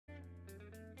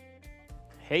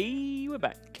Hey, we're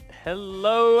back.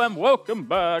 Hello and welcome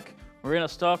back. We're in a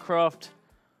Starcraft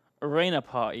Arena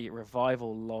Party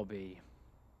Revival Lobby.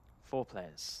 4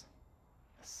 players.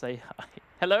 Say hi.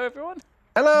 Hello, everyone.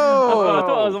 Hello! I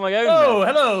thought I was on my own. Oh,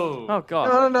 hello! Oh,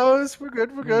 God. No, we're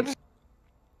good, we're good.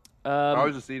 I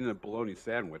was just eating a bologna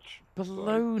sandwich.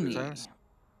 Bologna. Sometimes.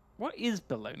 What is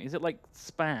bologna? Is it like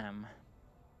Spam?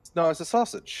 No, it's a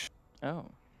sausage. Oh.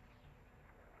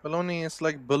 Bologna is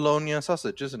like bologna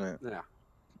sausage, isn't it? Yeah.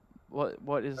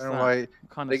 What is I that? don't know why. What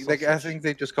kind of I sausage? think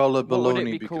they just call it What bologna would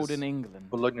it be because called in England?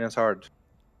 bologna is hard.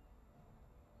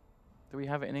 Do we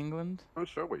have it in England? I'm not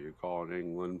sure what you call it in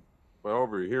England, but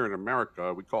over here in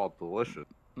America, we call it delicious.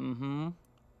 Mm-hmm.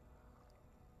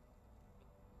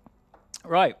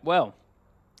 Right. Well,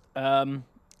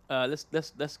 let's do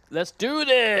this. Let's do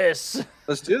this.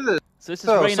 So this is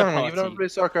So, Arena Simon, Party. you've never played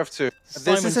Starcraft 2. Simon's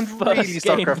This isn't first really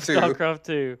game of Starcraft 2. Starcraft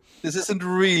 2. This isn't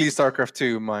really Starcraft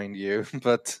 2, mind you,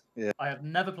 but yeah. I have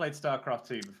never played StarCraft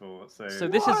 2 before, so... So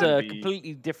this is a the-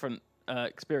 completely different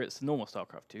experience to normal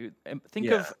Starcraft 2. Think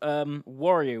Yeah. of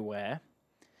WarioWare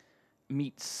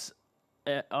meets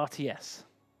RTS.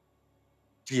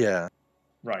 Yeah.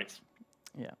 Right.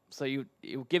 Yeah. So it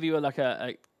will give you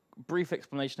a brief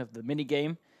explanation of the mini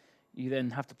game. You then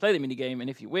have to play the mini game,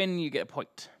 and if you win, you get a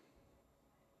point.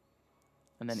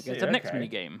 And then it goes to the next okay. mini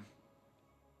game.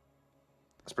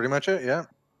 That's pretty much it, yeah.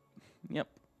 Yep.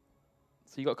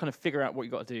 So you got to kind of figure out what you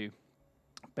got to do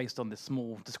based on this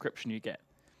small description you get.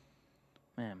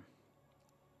 Man.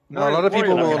 No, a lot of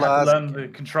people I'm will gonna have to ask. learn the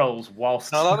controls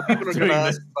whilst A lot of people are going doing to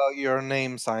this. ask about your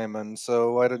name, Simon,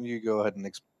 so why don't you go ahead and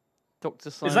explain?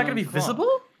 Dr. Simon Is that going to be Clark.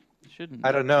 visible? It shouldn't.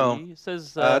 I don't know. actually. It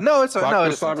says. No, it's no, Dr. it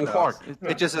isn't, Simon no. Clark.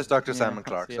 It just says Dr. Yeah, Simon I can't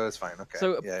Clark, see so it. it's fine. Okay.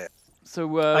 So, yeah. So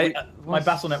My once-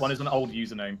 Battle.net one is an old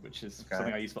username, which is Okay.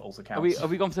 something I use for also counts. Are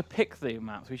we going to pick the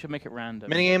maps? We should make it random.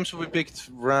 Mini games will be picked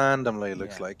randomly, it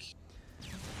looks Yeah. like.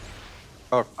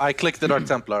 Oh, I clicked the Dark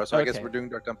Templar, so I guess Okay. we're doing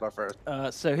Dark Templar first.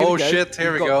 So here Oh, we go. shit,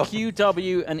 here You've we got go. Q,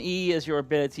 W, and E as your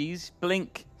abilities.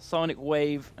 Blink, Sonic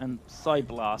Wave, and Side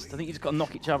Blast. I think you just got to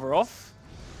knock each other off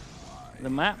the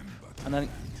map, and then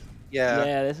Yeah.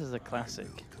 yeah, this is a classic.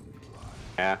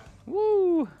 Yeah.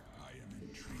 Woo!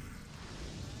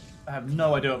 I have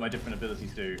no idea what my different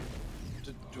abilities do.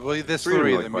 Well, this Really, three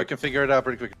really of them, you quick. can figure it out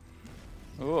pretty quick.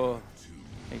 Oh,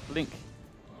 hey, Blink.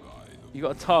 You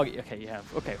got a target. Okay, you have.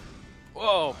 Okay.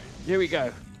 Whoa! Here we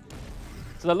go.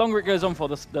 So the longer it goes on for,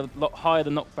 the lot higher the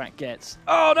knockback gets.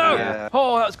 Oh no! Yeah.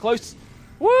 Oh, that was close.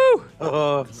 Woo!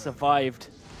 Oh, Survived.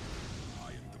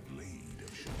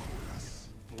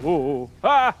 Whoa!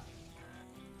 Ah!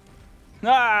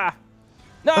 Ah!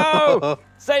 No!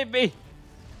 Save me!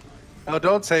 oh,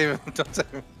 don't save him. Don't save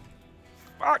him.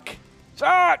 Fuck!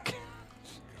 Fuck!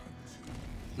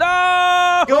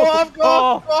 No! Go off, go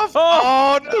off, go off!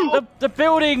 Oh, no! The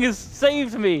building has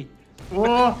saved me.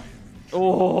 Whoa!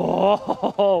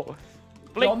 Oh!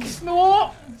 Blink! Don't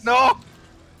snort! No!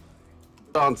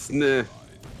 Don't sniff.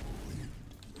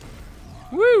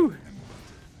 Woo!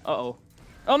 Uh-oh.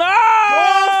 Oh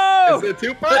no! Is it a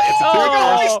two-part? It's a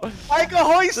two-part. Oh! I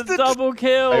got hoisted! The double I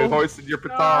kill! hoisted your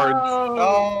petard.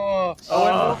 Oh, I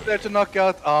went over there to knock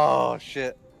out. Oh,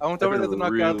 shit. I went over there to knock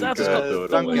out. Really That's good.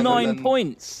 got Duncan, 9 and then-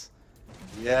 points.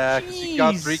 Yeah, because he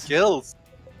got Jeez. 3 kills.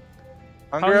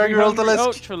 Hungry Hungry Ultralisk.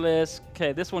 Ultralisk.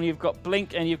 Okay, this one you've got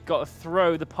Blink and you've got to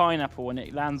throw the pineapple when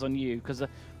it lands on you. Because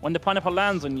when the pineapple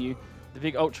lands on you, the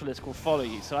big Ultralisk will follow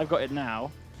you. So I've got it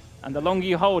now. And the longer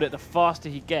you hold it, the faster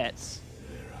he gets.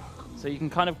 So you can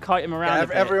kind of kite him around Yeah, a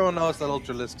bit. everyone knows that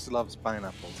Ultralisk loves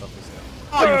pineapples, obviously.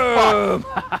 Boom!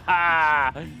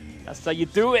 That's how you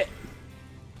do it.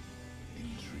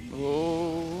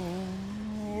 Oh.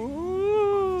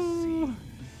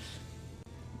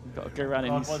 Got to go around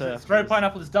in God, these what is it? circles. Throw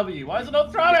pineapple is W. Why is it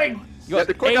not throwing? You got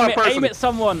Yeah, click aim, on a it, person. aim at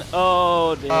someone.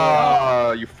 Oh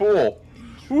dear. You fool.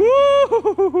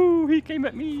 Woo! He came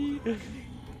at me.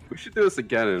 We should do this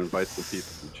again and invite some people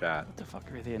from chat. What the fuck,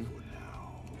 Rythian?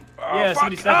 Yeah,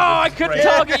 somebody said Oh, I this is couldn't great.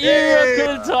 target you. I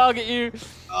couldn't target you.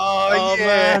 Oh,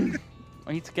 yeah. Man.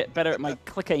 I need to get better at my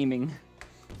click aiming.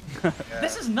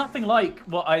 This is nothing like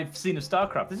what I've seen of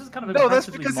StarCraft. This is kind of No, that's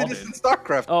impressively because modern. it isn't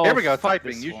StarCraft. Oh, Here we go, fuck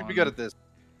typing. this You should be one. good at this.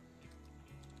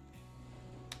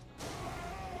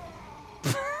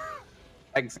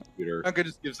 Executor. Duncan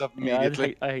just gives up Yeah,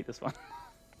 immediately. I hate this one.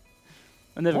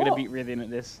 I'm never going to What? beat Rythian at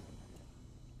this.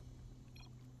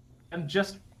 And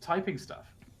just typing stuff.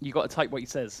 You got to type what he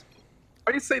says.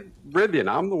 Why do you say Rythian?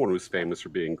 I'm the one who's famous for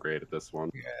being great at this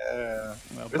one. Yeah.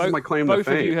 Well, This is my claim to both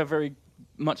of you fame. have very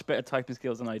much better typing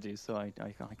skills than I do, so I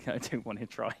don't want to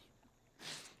try.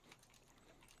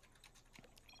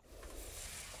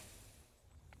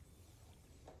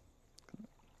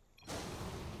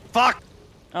 Fuck!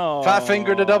 Oh. Fat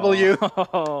finger to W.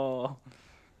 Oh.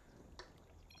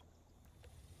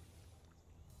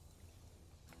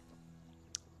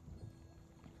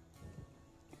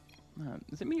 Man,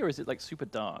 is it me or is it like super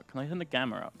dark? Can I turn the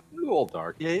gamma up? A little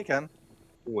dark. Yeah, you can.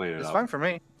 Laying it It's up. fine for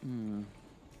me. Hmm.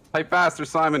 Type faster,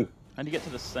 Simon. How do you get to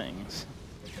the settings?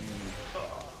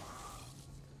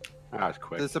 Ah, it's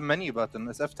quick. There's a menu button.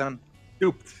 It's F10.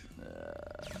 Duped.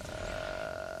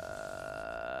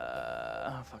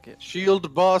 Fuck it.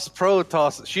 Shield boss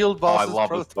Protoss. Shield boss I love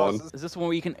this one. Is this the one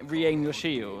where you can re-aim your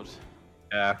shield?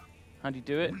 Yeah. How do you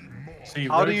do it? So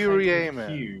How do you rotate re-aim with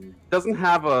it? Q. Doesn't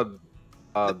have a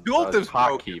dual tip's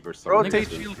hotkey for some Rotate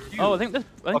reason. shield Q. Oh, I think this.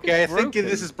 Okay, I it's think broken.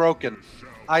 this is broken.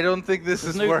 I don't think this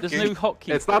is working. There's no hotkey.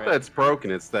 It's for not it. that it's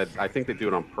broken. It's that I think they do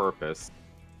it on purpose.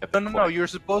 You have to No. click. You're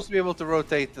supposed to be able to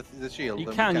rotate the shield. You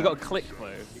and can. You got to click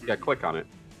though. Yeah, click on it.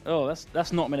 Oh,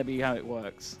 that's not meant to be how it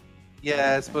works.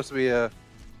 Yeah, it's supposed to be a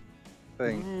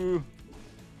thing. Ooh.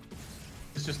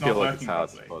 It's just I feel not like it's working how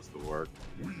it's properly. supposed to work.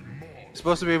 It's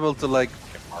supposed to be able to like.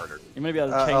 Get harder. You may be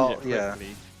able to change it yeah.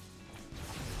 quickly.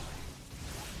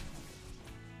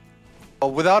 Oh,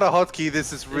 without a hotkey,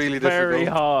 this is really It's very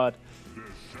difficult. hard.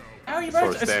 How are you Sort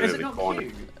of both? Is standing it in the not corner.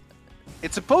 Q?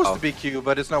 It's supposed Oh. to be Q,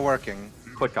 but it's not working.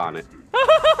 Click on it. You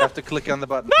have to click on the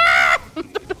button.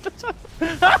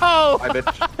 Oh! I bet.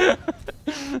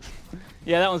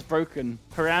 Yeah, that one's broken.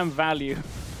 Param value.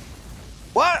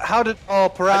 What? How did?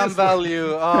 Oh, param just-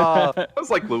 value. Oh. I was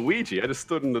like Luigi. I just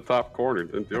stood in the top corner,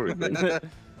 didn't do anything.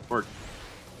 Worked.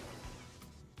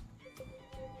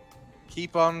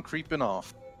 Keep on creeping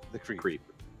off. The Creep.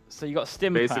 So you got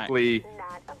stim pack. Basically,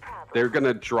 they're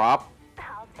gonna drop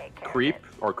creep,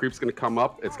 or creep's gonna come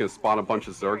up. It's gonna spawn a bunch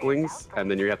of zerglings, and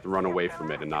then you have to run away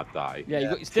from it and not die. Yeah, you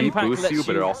got your stim He pack. boosts lets you,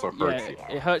 but it also hurts yeah,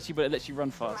 you. It hurts you, but it lets you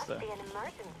run faster. Must be an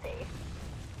emergency.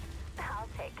 I'll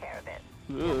take care of it.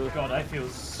 Ugh. God, I feel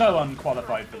so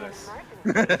unqualified for this.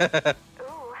 Emergency.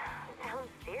 Ooh, sounds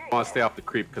serious. I want to stay off the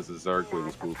creep because the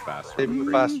zerglings move faster. They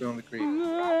move faster on the creep.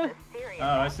 That's a serious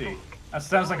Oh, I see. That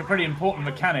sounds like a pretty important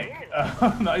mechanic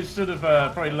that I should have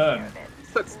probably learned.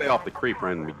 Said stay off the creep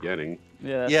right in the beginning.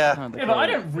 Yeah. That's Yeah. kind of Yeah, but I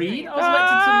cool. don't read. I was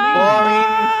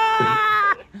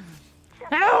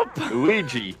elected to lead. Help!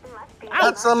 Luigi!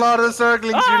 That's a lot of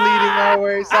zerglings you're leading our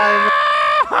way, Simon.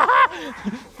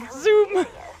 Zoom!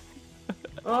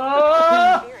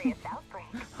 Oh! serious outbreak.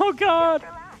 Oh god!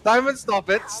 Simon, stop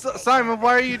it. Simon,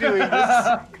 why are you doing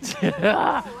this? Serious.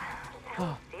 No!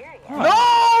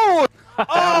 Out of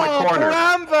Oh, my corner.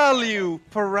 param value.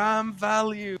 Param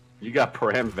value. You got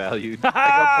param valued. Param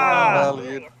value.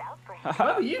 Serious outbreak.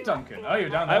 Where were you, Duncan? Oh, you're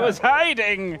down there. I was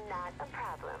hiding! Not a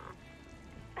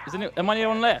problem. Am I the only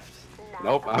one left?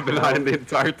 Nope, I've been hiding the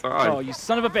entire time. Oh, you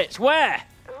son of a bitch! Where?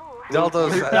 Ooh,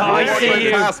 Daltos. Oh, I You see went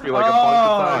you. past me like a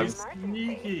bunch of times.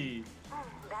 Sneaky.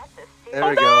 that's a There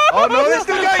we go. Oh no, they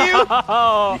still got you.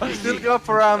 Oh, You still got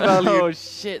param value. oh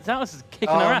shit! That was kicking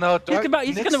Oh around. no,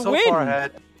 He's Nick's gonna so win. far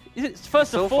ahead. It's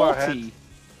first So to far 40. ahead.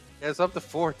 Yeah, it's up to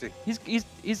 40. He's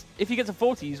if he gets to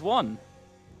 40, he's won.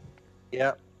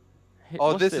 Yeah. Hit- Oh,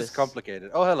 what's this is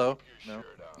complicated. Oh, hello. No.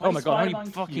 Oh my god, how many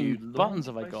Spider-Man fucking Q, buttons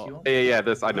have I launch got? your- Yeah,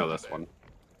 this I know this one.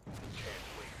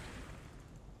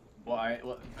 What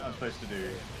I'm supposed to do?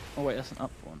 Oh wait, that's an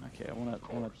up one. Okay, I wanna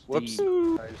Whoops. D.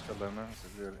 I just fell down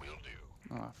there.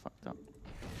 Oh, I fucked up.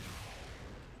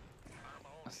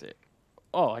 That's it.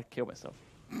 Oh, I killed myself.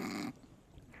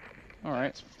 All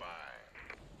right.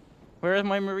 Where is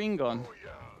my marine gone?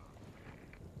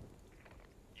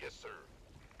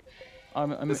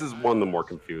 I'm This is one of the more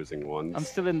confusing ones. I'm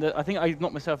still in the. I think I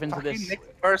knocked myself into Fucking this. Nick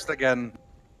first again.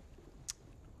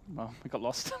 Well, I got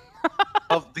lost.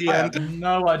 Of the I end. have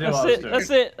no idea That's what I was it. doing. That's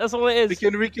it. That's all it We is.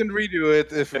 can redo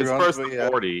it if we It's want. first but to yeah.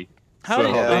 40. How so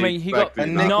did? yeah. I mean, he got expect you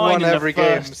And nine Nick not- won in the every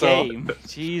game, first so- game.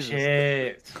 Jesus.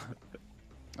 Shit.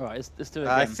 All right, let's do it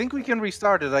I again. think we can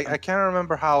restart it. I can't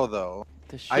remember how though.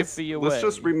 This should be a way. Let's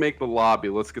just remake the lobby.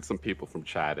 Let's get some people from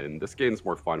chat in. This game's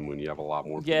more fun when you have a lot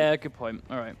more people. Yeah, good point.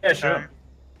 All right. Yeah, sure.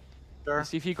 Sure.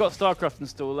 See if you've got Starcraft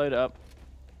installed, load it up,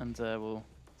 and we'll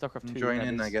Starcraft 2. Join that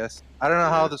in, I is. guess. I don't know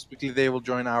how this quickly they will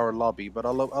join our lobby, but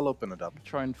I'll open it up.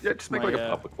 Try and Yeah, fix just make my, like a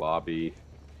public lobby.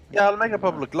 Yeah, I'll make a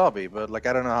public lobby, but like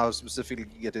I don't know how specifically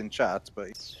you get in chat.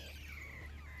 But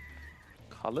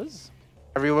colors.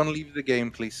 everyone, leave the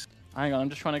game, please. Hang on, I'm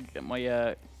just trying to get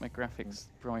my my graphics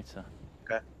brighter.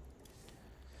 Okay.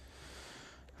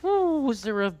 Ooh, is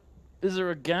there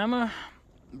a gamma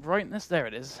brightness? There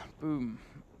it is. Boom.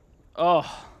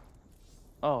 Oh,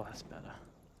 oh, that's better.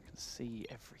 I can see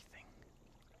everything.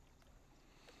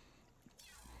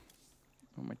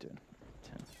 What am I doing?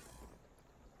 10.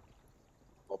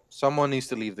 Oh, someone needs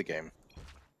to leave the game.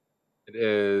 It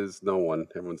is no one.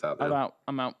 Everyone's out now.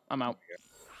 I'm out.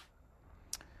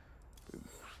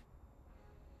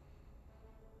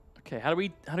 Okay, how do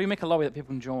we make a lobby that people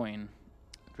can join?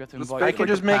 Do we have to invite? I can like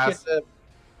just a make pass- it.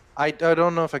 I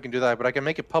don't know if I can do that, but I can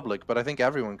make it public. But I think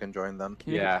everyone can join then.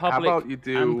 Can you make Yeah, it how public about you and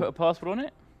do- put a password on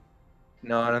it?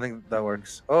 No, I don't think that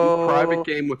works. Do Oh, private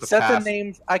game with the set pass. the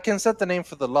name. I can set the name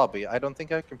for the lobby. I don't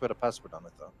think I can put a password on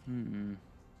it though.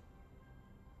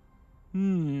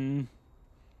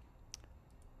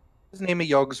 Just name a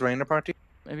Yogs Rainer party,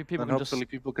 Maybe people and can just. hopefully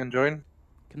people can join.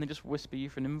 Can they just whisper you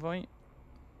for an invite?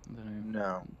 I don't know.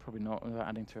 No. Probably not without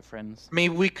adding to a friends. I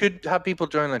mean, we could have people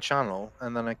join the channel,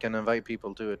 and then I can invite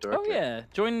people to it Oh directly. yeah,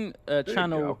 join you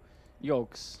channel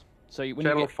Yogs. So when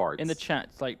Channel you get farts. in the chat,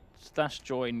 it's like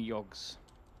 /join Yogs.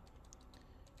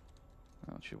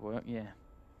 That should work. Yeah.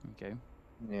 Okay.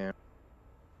 Yeah.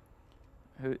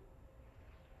 Who?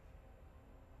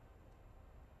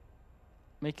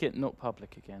 Make it not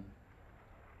public again.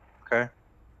 Okay.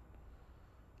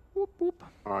 Whoop whoop.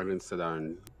 All right, then sit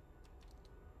down.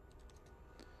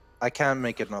 I can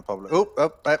make it not public. Oh,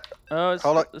 It's,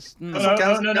 Hold on.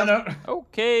 No.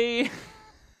 Okay.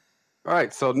 All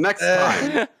right, so next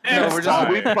time, Next we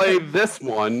time. play this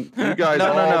one. You guys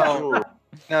No, all no.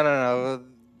 No.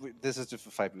 This is just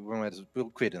for 5 people. We'll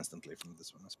quit instantly from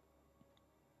this one.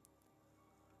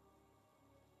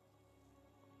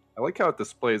 I like how it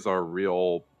displays our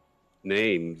real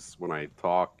names when I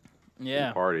talk in the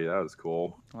Yeah. party. That was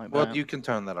cool. Like Well, that. you can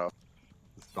turn that off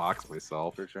Just dox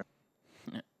myself. for sure.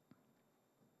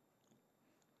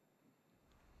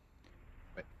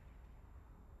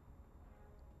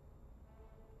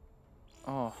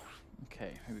 Oh,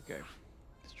 okay. Here we go.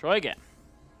 Let's try again.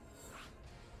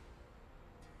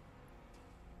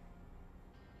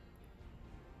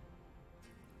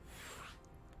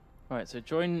 Right. So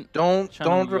join. Don't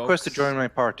Channel request to Yogs. join my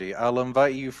party. I'll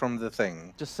invite you from the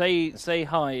thing. Just say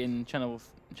hi in channel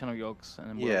Yogs, and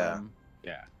then we'll, Yeah.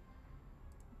 Yeah.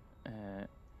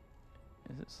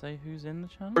 Does it say who's in the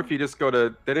channel? Or if you just go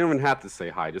to, they don't even have to say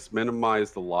hi. Just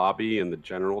minimize the lobby and the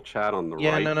general chat on the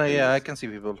Yeah, right. no, and I just- can see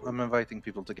people. I'm inviting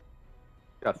people to get.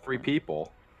 Got 3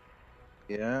 people.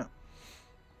 Yeah,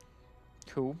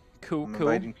 Cool. I'm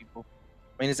inviting people.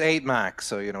 I mean, it's 8 max,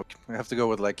 so you know we have to go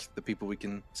with like the people we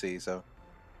can see. So.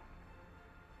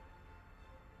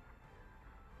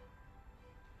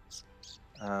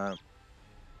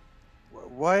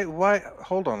 Why?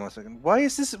 Hold on a second. Why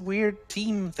is this weird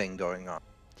team thing going on?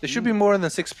 There should be more than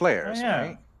 6 players, Oh, yeah.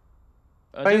 right?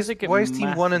 I Why don't is- think it why is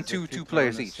team 1 and matters if 2 people are on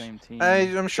players the each? same team.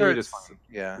 I'm sure you it's just- fine.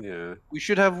 Yeah. Yeah. We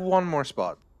should have one more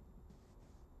spot.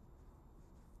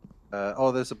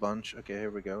 Oh, there's a bunch. Okay,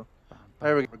 here we go.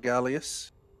 There we go.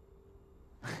 Regalius.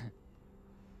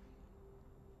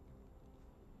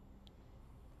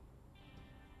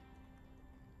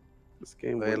 This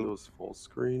game Well, Windows full I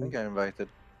screen. think I invited.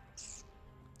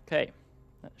 Okay,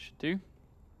 that should do.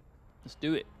 Let's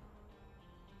do it.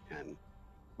 And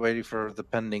Waiting for the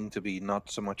pending to be not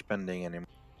so much pending anymore.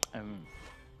 Oh,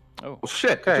 well,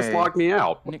 shit! It just Okay. logged me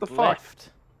out. What Nick the fuck?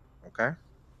 left. Okay.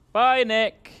 Bye,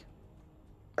 Nick.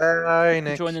 Bye,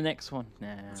 Nick. Join the next one.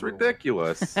 Nah, It's we'll-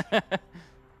 ridiculous.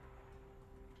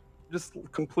 Just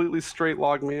completely straight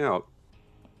logged me out.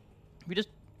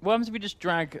 What happens if we just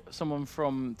drag someone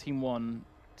from team 1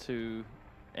 to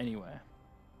anywhere?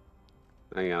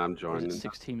 Hang on, I'm Or is joining. it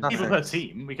 6 teams? Nothing. People per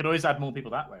team. We could always add more people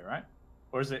that way, right?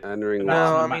 Or is it? Entering. No,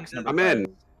 maximum- I mean, maximum I'm players?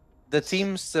 in. The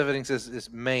team settings is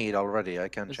made already. I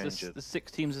can't Is change this, it. the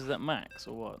 6 teams is at max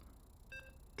or what?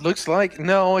 Looks like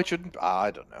no, it shouldn't.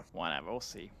 I don't know. Whatever, we'll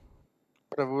see.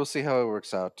 Whatever. We'll see how it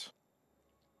works out.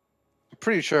 I'm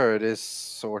pretty sure it is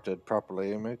sorted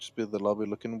properly. It may just be the lobby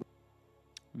looking.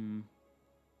 Hmm.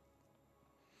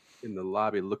 In the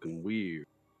lobby looking weird.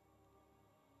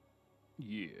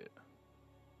 Yeah.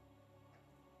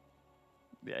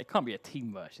 Yeah, it can't be a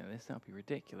team version of this. That would be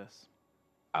ridiculous.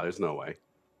 Ah, there's no way.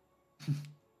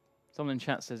 Someone in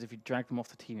chat says if you drag them off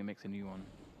the team, it makes a new one.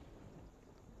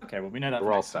 Okay, well we know that. We're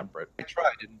for all next time. separate. I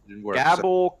tried. It didn't work.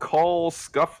 Gabble, Cole,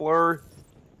 Scuffler,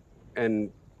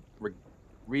 and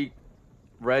Reg.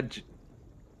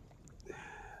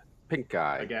 Pink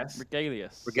guy. I guess.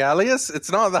 Regalius. Regalius?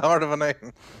 It's not that hard of a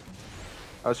name.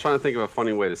 I was trying to think of a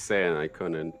funny way to say it and I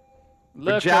couldn't.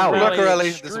 Lurkarelli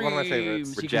Lurkarelli, this is one of my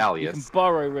favorites. Extremes. You can Regalius.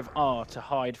 borrow with R to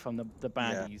hide from the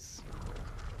baddies.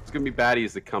 It's gonna be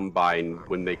baddies that come by, and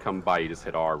when they come by, you just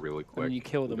hit R really And quick. then you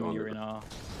kill them Go when on you're the- in R.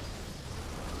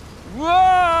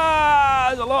 Whoa!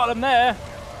 There's a lot of them there.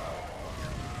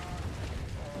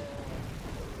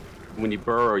 When you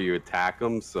burrow, you attack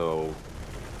them, so.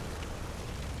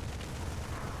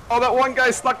 Oh, that one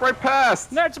guy snuck right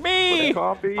past. That's me! With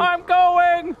coffee. I'm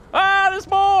going! Ah, there's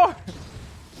more!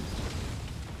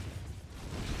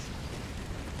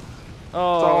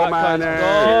 Oh, that guy's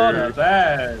gone.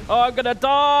 Bad. Oh, I'm gonna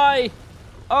die!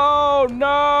 Oh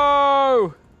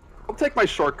no! I'll take my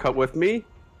shortcut with me.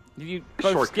 Did you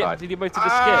both Shortcut. skip? Did you both take a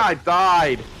I skip?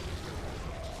 died.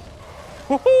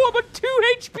 Oh, I'm on 2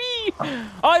 HP!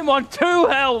 I'm on 2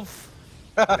 health!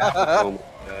 Almost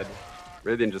dead.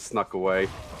 Rythian just snuck away.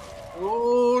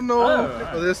 Oh no!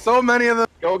 Oh. There's so many of them.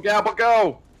 Go, Gabba,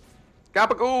 go!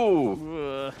 Gabba, go!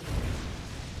 Ugh. I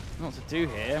don't know what to do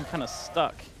here. I'm kind of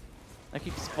stuck. I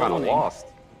keep Kind of spawning. lost.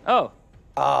 Oh,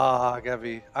 Ah,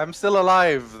 Gabby. I'm still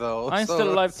alive though. I'm so still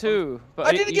alive that's- too. But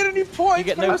I didn't get any points. You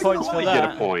get but no I'm still points for alive. You get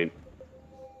that. a point.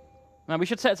 Man, we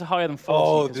should set it to higher than 40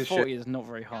 Oh, because this 40 shit. is not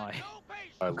very high.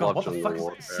 I God, love what the Jungle fuck is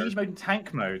Warfare. siege mode and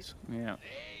tank mode? Yeah.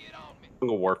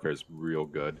 Jungle Warfare is real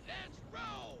good.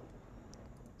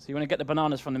 So you want to get the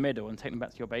bananas from the middle and take them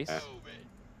back to your base? Yeah.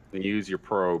 And use your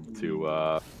probe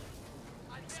to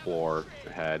explore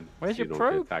ahead. Where's so your you don't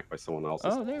probe? get attacked by someone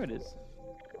else's. Oh, there it is.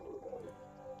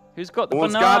 Who's got the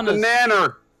Someone's got the bananas?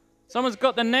 nanner! Someone's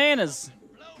got the nanas.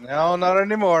 No, not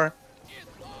anymore.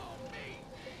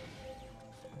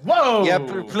 Whoa! Yeah,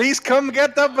 please come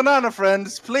get that banana,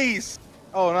 friends, please.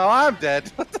 Oh no, I'm dead.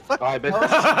 What the fuck? I bet.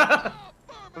 I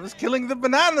was killing the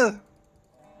banana.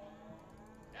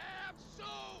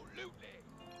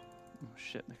 Oh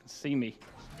shit, they can see me.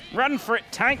 Run for it,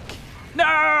 tank!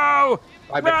 No!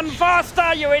 Run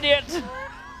faster, you idiot!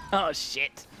 Oh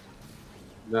shit.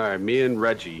 No, me and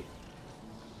Reggie.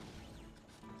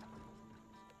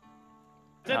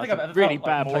 I don't think That's I've a ever really felt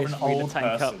bad like more place of for an you to old tank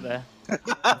up person. there.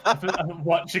 I'm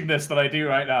watching this that I do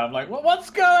right now. I'm like, what's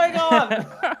going on?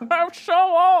 I'm so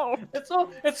old! it's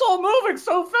all moving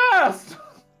so fast.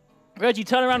 Reggie,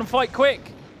 turn around and fight quick!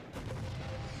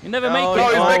 You never No, make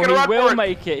it. no, he's making a he run will for it.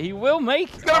 make it. He will make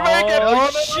it. He's gonna make it. Oh,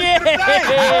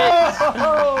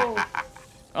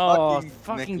 Oh, shit! Oh,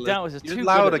 fucking Nicholas. Daltos is You're too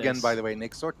loud good at again, this. by the way,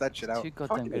 Nick. Sort that shit out. Too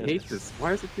goddamn I good. hate this. Why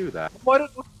does it do that? Why don't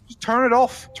just turn it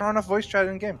off? Turn off voice chat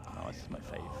in game, Oh, this is my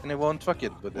fave. and it won't fuck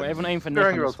it. But Well, everyone aim for Nick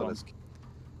Bearing on your this one. Ultalisk.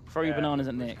 Throw your bananas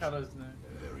at Nick.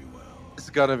 This is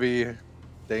gonna be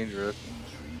dangerous.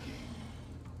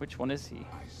 Which one is he?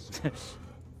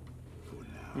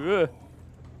 Ugh.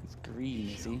 It's green,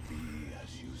 is he?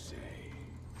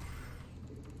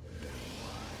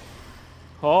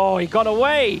 Oh, he got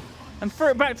away and threw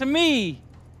it back to me.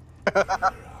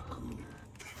 I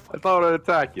thought I'd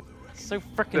attack you. It's so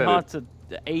freaking Did hard to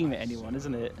aim at anyone,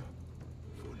 isn't it?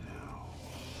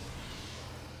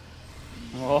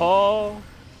 Oh.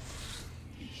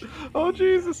 Oh,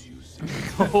 Jesus.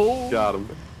 Oh. Got him.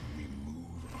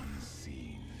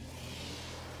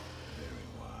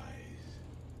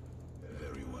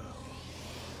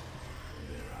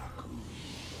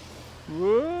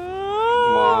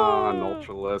 Come on,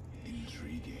 Ultralisk.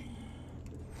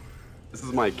 This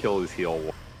is my Achilles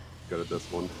heel. Good at this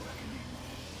one.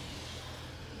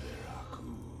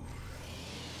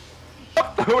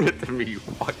 Stop throwing it to me, you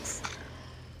fucks.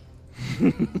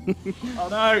 Oh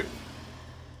no!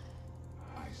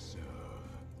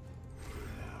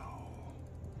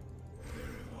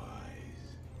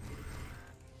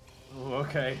 Oh,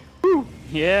 okay.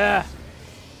 Yeah.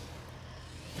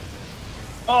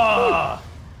 Oh!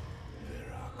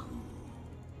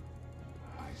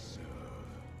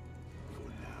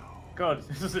 God,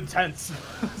 this is intense.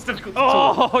 It's difficult to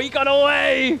talk. Oh, he got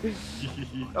away.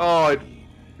 Oh, it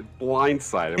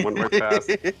blindsided. Went right past.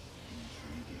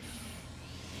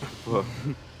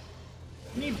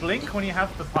 Can you blink when you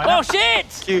have the Oh pineapple? shit!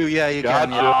 Q, yeah, you Gotcha.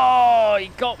 can. Yeah. Oh, he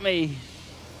got me.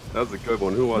 That was a good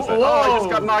one. Who was that? Whoa. Oh, I just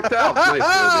got knocked out. Nice.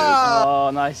 Rythian.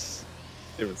 Oh, nice.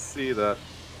 Didn't even see that.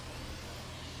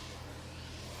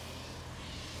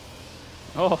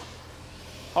 Oh,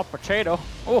 hot potato.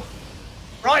 Oh,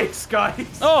 Right,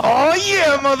 guys! oh, Oh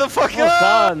yeah, motherfucker! well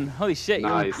done. Holy shit,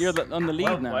 Nice. you're on the lead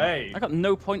Well now. played. I got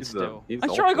no points He's the- still. he's I'm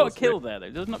the sure I got a ultimate kill stick. there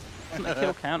though. Doesn't a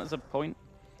kill count as a point?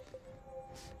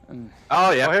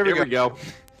 Oh, yeah. Oh, here we we go.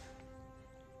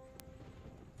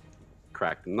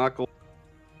 Cracked the knuckle.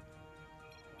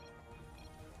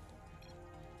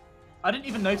 I didn't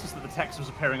even notice that the text was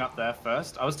appearing up there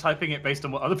first. I was typing it based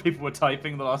on what other people were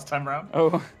typing the last time round.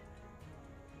 Oh.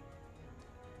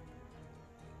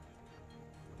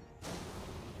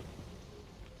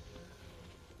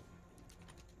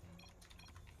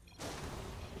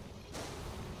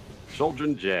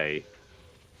 Children J.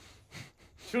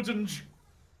 Children.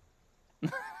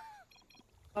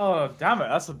 Oh, damn it,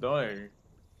 that's annoying.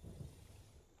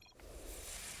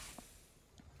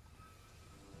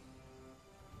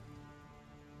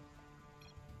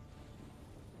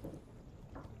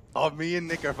 Oh, me and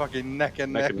Nick are fucking neck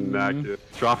and neck. Neck and neck.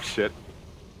 Yeah. Drop shit.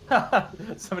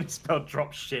 Somebody spelled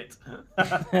drop shit.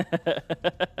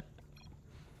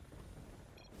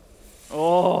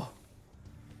 Oh.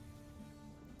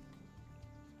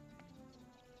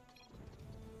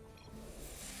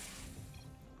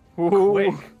 Ooh.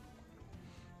 Quick.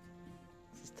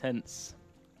 This is tense.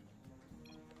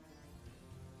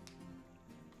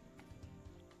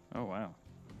 Oh wow.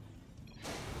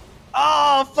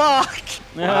 Oh, fuck!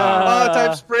 Ah. Oh,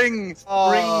 type spring!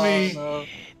 Oh, me. no. Look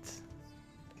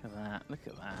at that. Look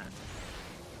at that.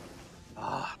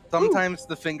 Ah, sometimes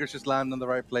the fingers just land in the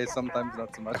right place, sometimes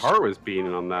not so My much. heart was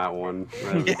beating on that one.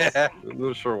 Yeah. I'm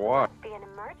not sure why. Be an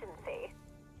emergency.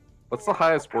 What's the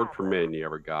highest word per minute you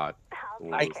ever got? I'll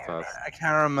One of take those care of tests. I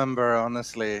can't remember,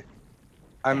 honestly.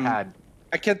 I had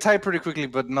I can type pretty quickly,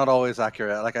 but not always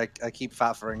accurate. Like, I keep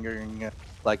fat fingering,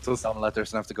 like, those down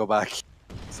letters and have to go back.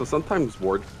 so sometimes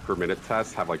word per minute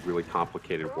tests have like really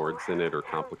complicated words in it or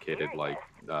complicated like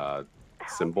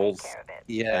symbols. care of it.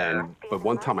 Yeah. But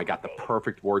one time I got the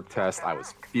perfect word test. I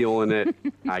was feeling it.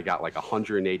 I got like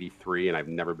 183, and I've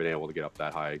never been able to get up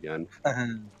that high again.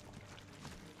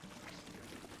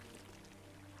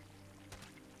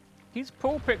 He's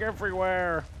pulping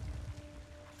everywhere.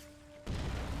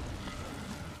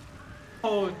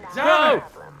 Oh, No!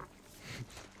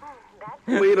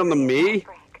 damn it! Lead on the me.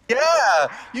 Yeah!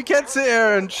 You can't sit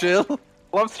here and chill.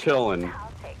 Loves chilling.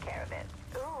 I'll take care of it.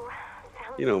 Ooh,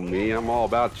 sounds You know me. I'm all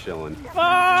about chilling. Fuck!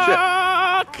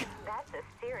 That's a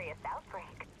serious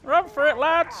outbreak. Run for it,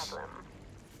 lads! Problem.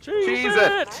 Cheese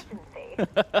it!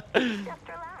 Emergency. Just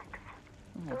relax.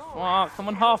 Oh, fuck, I'm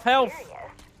on half health. Serious.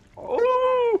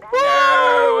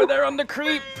 No! They're on the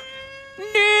creep! No!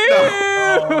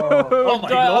 Oh my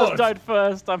I lord. died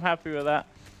first. I'm happy with that.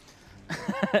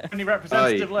 Only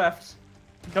representative Aye. left.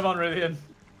 Come on, Rythian.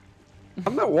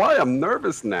 I'm not why I'm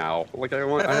nervous now. Like I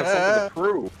have something to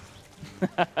prove.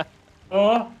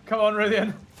 Oh, come on,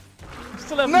 Rythian.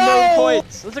 Still have No! no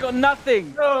points. I've got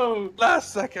nothing. No!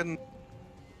 Last second.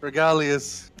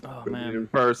 Regalias. Oh In man.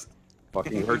 first,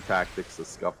 fucking her tactics, the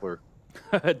scuffler.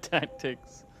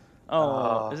 Tactics.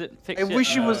 Oh, is it fixed I yet?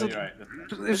 wish it was. you're right.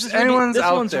 If anyone's this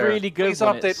out one's there, really good please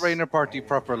when update it's- Rainer Party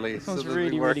properly. This one's so that it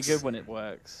really works. good when it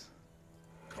works.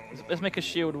 Let's make a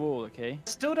shield wall, okay?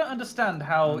 Still don't understand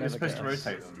how Never you're supposed to guess.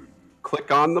 rotate them. Click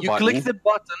on the You button. click the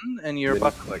button and you're Then you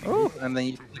butt click, and then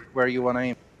you click where you want to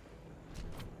aim.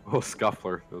 Oh,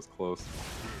 scuffler. That was close.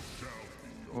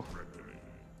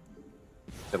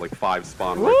 Had like 5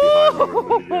 spawn right behind me in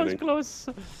the That was beginning. close.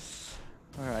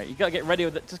 Alright, you gotta get ready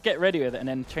with it. Just get ready with it and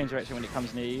then change direction when it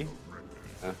comes near you.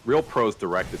 Real pros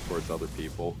directed towards other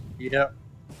people. Yeah.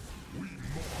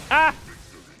 Ah! I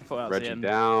thought that was the Reggie end.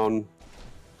 down.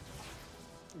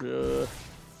 Ugh.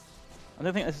 I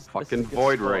don't think this is Fucking this is a good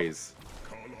void spot. rays.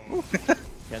 Yeah,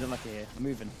 I don't like it here. I'm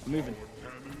moving. I'm moving.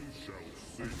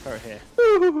 Throw it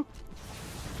here.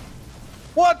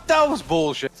 What? That was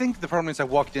bullshit. I think the problem is I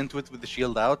walked into it with the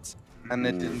shield out, and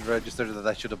it didn't register that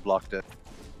I should have blocked it.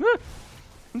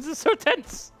 This is so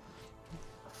tense.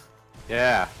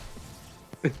 Yeah.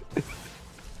 You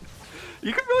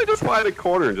could really just find a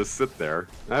corner and just sit there.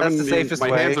 That's the safest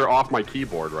my way. hands are off my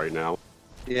keyboard right now.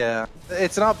 Yeah.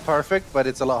 It's not perfect, but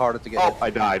it's a lot harder to get. Oh, I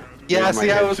died. Yeah, Moving my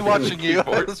see, I head was to the end of watching the you. I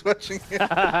keyboard. was watching you.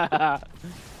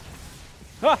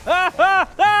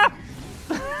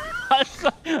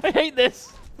 I hate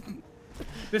this.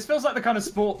 This feels like the kind of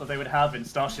sport that they would have in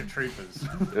Starship Troopers.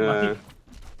 Yeah.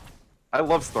 I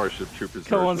love Starship Troopers.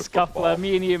 Come version on, of Scuffler. football.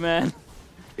 Me and you, man.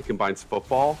 It combines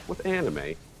football with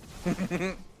anime.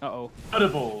 Uh-oh.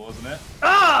 Audible, wasn't it?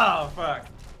 Ah, fuck.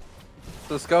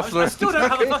 The Scuffler. I still don't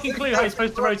have a fucking clue how you're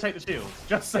supposed to rotate the shields.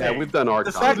 Just saying. Yeah, we've done our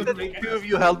The time. fact that the two of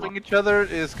you helping each other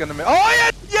is gonna make. Oh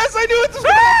yeah! Yes, I knew it was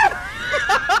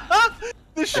gonna.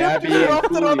 The ship Gabby just and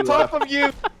dropped it on Cooley top left. of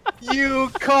you. You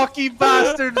cocky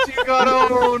bastards! You got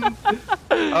owned.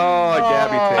 Oh,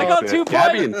 Gabby takes I got it. 2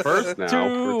 Gabby points. in first now.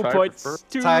 2 We're tied for points. first.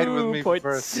 2 Tied with me for points.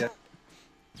 first. Yeah.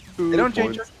 2 They don't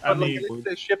change points. it, but I like, mean- let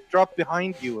the ship drop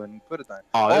behind you and put it down.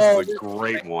 Oh, this is a this-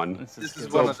 great one. This This is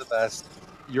good. one of the best.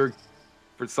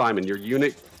 For Simon, your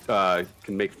unit can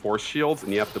make force shields,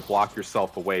 and you have to block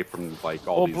yourself away from like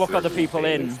all Or these. block other people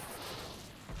in. things.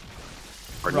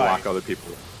 Or Right. block other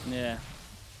people. Yeah.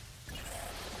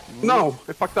 No,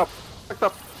 I fucked up. Fucked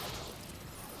up.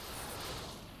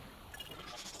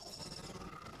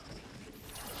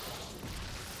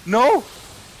 No.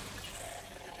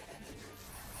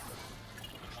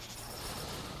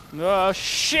 Oh,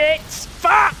 shit!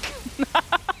 Fuck!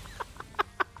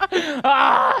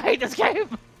 Ah, I hate this game!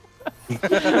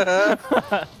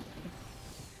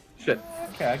 Shit.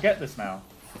 Okay, I get this now.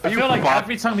 Are I you feel like bot-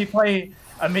 every time we play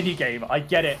a mini game. I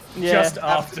get it. Yeah. Just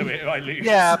after it, I lose.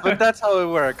 Yeah, but that's how it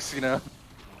works, you know.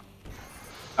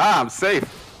 Ah, I'm safe.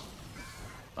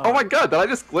 Oh my god, did I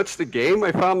just glitch the game?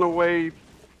 I found a way.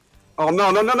 Oh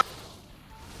no, no, no, no.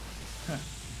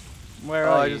 Where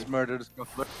Oh, are I you? just murdered a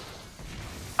scuffler.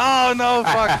 Oh no,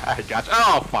 fuck! I got you.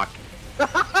 Oh fuck.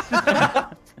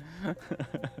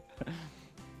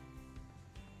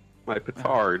 My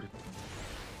petard.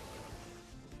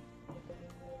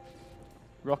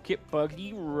 Rocket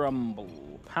Buggy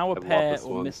Rumble. Power love pair this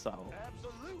or one. missile?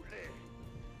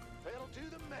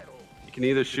 You can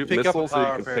either shoot Pick up a missiles or power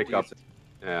you can pair pick to up. use it.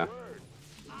 Yeah.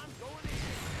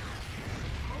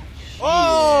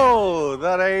 Oh,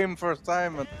 that aim for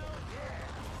Simon.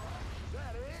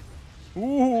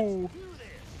 Ooh.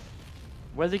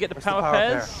 Where does he get the Where's the power power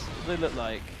pairs? What do they look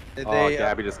like? Oh,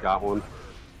 Gabby just got one.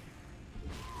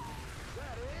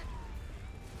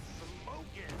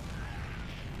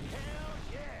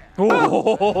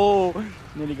 Oh,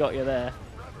 nearly got you there.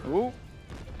 Ooh.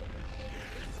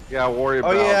 Yeah, worry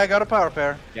about. Oh yeah, I got a power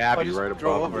pair. Gabby I just right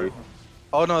drove above over. me.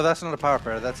 Oh no, that's not a power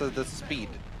pair. That's a speed.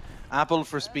 Apple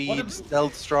for speed,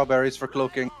 stealth strawberries for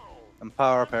cloaking, and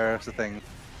power pair is the thing.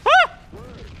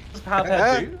 Does power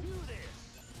pair do?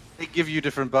 They give you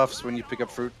different buffs when you pick up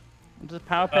fruit. What does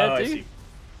power pair Oh, I do? see.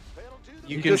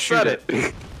 You can just shoot said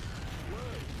it.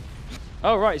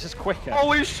 Oh right, it's just quicker.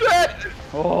 Holy shit!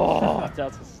 Oh,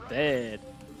 Daltos dead.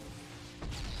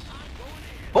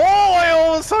 Oh, I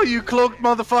almost saw you, cloaked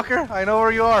motherfucker. I know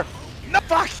where you are. No,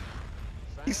 fuck!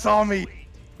 He saw me.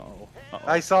 Oh.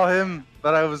 I saw him,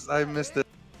 but I missed it.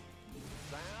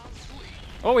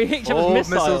 Oh, he hit each Oh, other's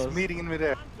missiles. missiles meeting in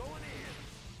midair.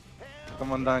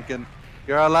 Come on, Duncan.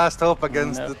 You're our last hope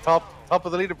against No. the top of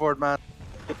the leaderboard, man.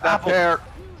 That pair.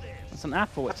 It's an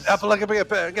apple. It's Apple like a big,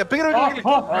 bigger.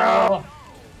 Oh.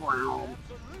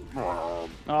 Oh,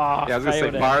 Yeah, I was gonna say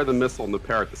failed it. fire the missile and the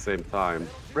pair at the same time.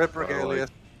 Rip Regalia.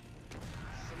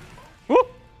 Woo!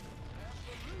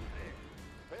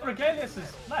 Regalius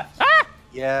is left. Ah!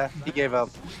 Yeah, he gave up.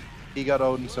 He got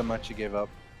Odin so much he gave up.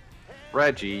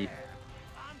 Reggie.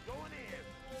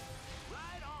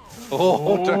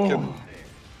 Oh, Duncan.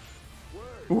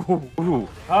 Ooh.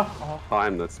 Oh.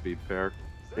 Climb that speed pair.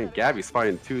 And Gabby's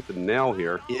fighting tooth and nail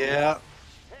here. Yeah.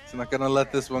 He's not gonna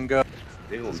let this one go.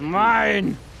 It's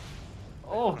mine.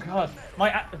 Oh god, my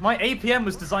APM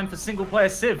was designed for single player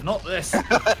Civ, not this.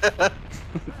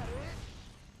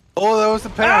 Oh, that was the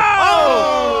pair.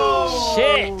 Oh!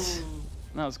 Shit!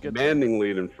 That was good. Manning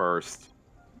leading first.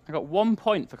 I got 1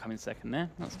 point for coming second there.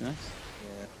 That's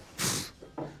nice.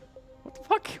 What the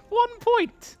fuck? 1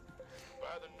 point! By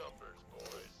the numbers,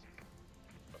 boys.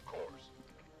 Of course.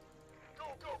 Go,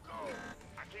 go, go!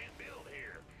 I can't build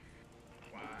here.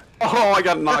 Oh, I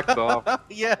got knocked off.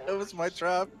 Yeah, it was my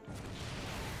trap.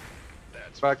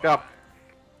 Back up.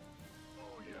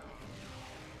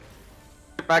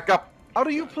 Back up. How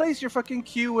do you place your fucking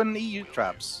Q and E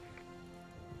traps?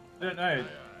 I don't know,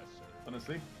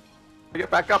 honestly. Get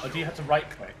back up. Oh, do you have to right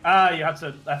click? Ah, you have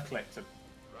to left click to.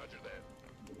 Roger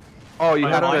that. Oh, you Oh,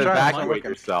 have my to God. evacuate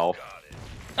yourself.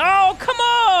 Oh, come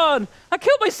on! I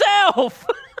killed myself!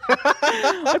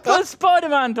 I put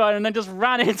Spider-Man down and then just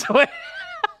ran into it.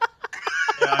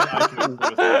 Yeah, I can do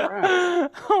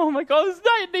it. Oh my god, it's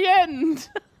that in the end!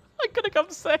 I could have come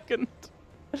second.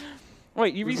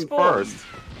 Wait, you Who's in respawn? first?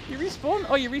 You respawn?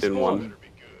 Oh, you respawn. In one.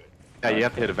 Yeah, you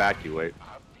have to hit evacuate.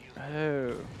 Oh.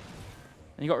 And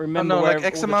you got to Oh, remember no, where like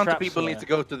X all the amount of traps people were. need to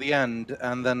go to the end,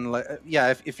 and then like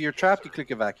yeah, if you're trapped, you click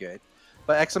evacuate.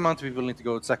 But X amount of people need to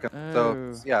go second.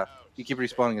 Oh. So yeah, you keep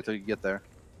respawning until you get there.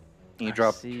 And you I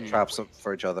drop see. traps up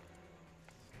for each other.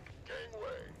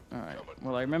 Alright,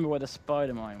 well I remember where the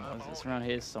spider mine was. It's around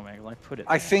here somewhere. I put it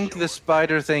I there. think the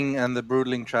spider thing and the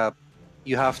broodling trap,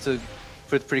 you have to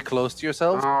put pretty close to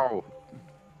yourself. Oh.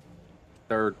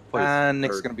 Third place. And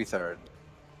Nick's third, gonna be third.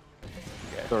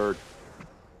 third.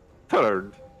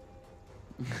 Third.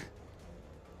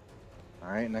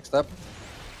 Alright, next up.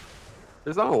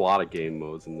 There's not a lot of game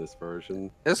modes in this version.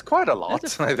 There's quite a lot,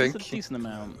 There's I there's think. a decent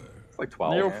amount. It's like They're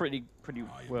 12. all pretty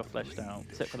well fleshed out,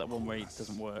 except for that one where it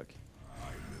doesn't work.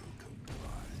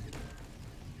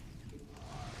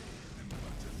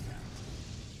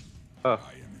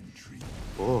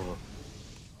 Oh.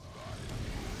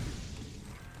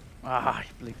 Ah,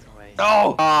 he blinked away.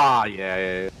 Oh! Ah, yeah,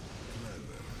 yeah,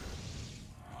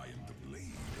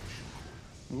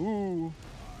 yeah. Ooh.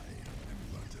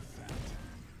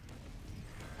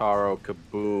 Taro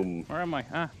kaboom. Where am I?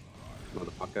 Ah,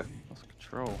 Motherfucker. lost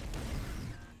control.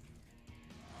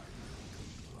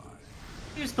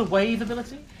 Use the wave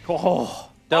ability. Oh,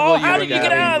 W how did you get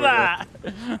again. out of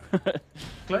that?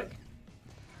 Click.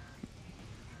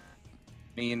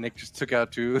 Me and Nick just took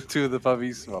out two of the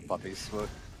puppies. Well, puppies. Well,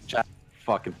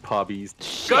 Fucking puppies.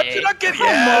 Shit, Duncan, come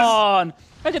yes! on!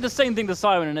 I did the same thing to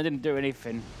Simon and I didn't do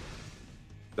anything.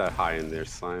 That high in there,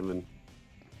 Simon.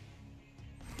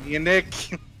 Me and Nick.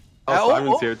 Oh,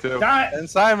 Simon's here too. Damn it! And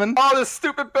Simon. Oh, this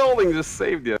stupid building just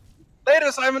saved you.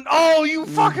 Later, Simon. Oh, you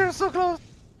fucker, so close.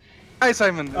 Hi,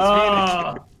 Simon. It's me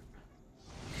and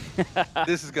Nick.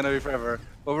 This is gonna be forever.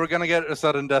 But we're gonna get a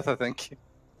sudden death, I think.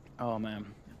 Oh man.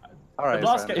 All right.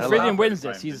 last Simon. game- If Hello. Rythian wins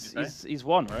Time, this, did you say? he's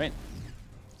won, right?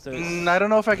 So it's... I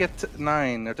don't know if I get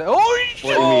 9 or 10. Oh, What do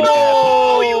you mean?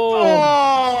 oh, you.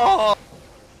 Oh. Oh.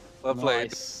 Well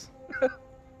played. Nice.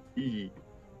 E.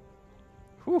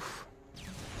 Whew.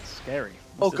 Scary.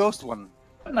 Oh, What's this? ghost one.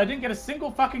 And I didn't get a single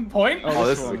fucking point. Oh, Oh,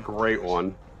 this this is a one. great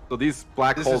one. So these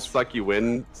black This holes is- suck you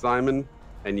in, Simon,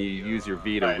 and you use your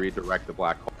V to Right. redirect the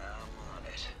black hole.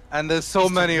 And there's so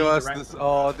He's many of us.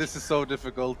 redirect- This is so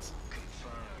difficult.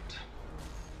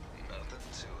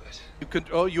 You could.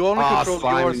 Oh, you only Ah, control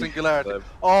your Simon, singularity. live.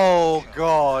 Oh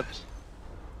God.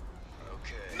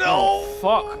 Oh,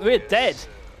 fuck. We're dead.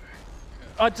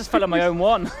 I just fell on my own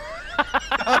one.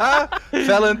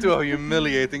 Fell into a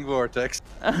humiliating vortex.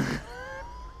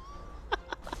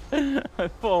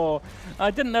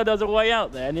 I didn't know there was a way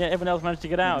out there, and yet everyone else managed to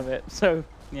get out of it. So,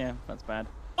 yeah, that's bad.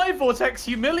 My vortex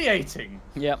humiliating.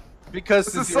 Yep. Because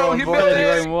This it's is your so own Fell on your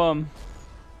vortex. own one.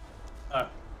 Oh.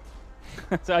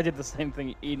 So I did the same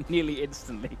thing nearly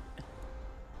instantly.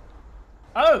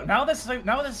 Oh, now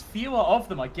there's fewer of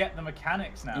them. I get the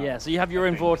mechanics now. Yeah, so you have your I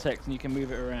own think. vortex and you can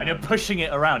move it around. And you're pushing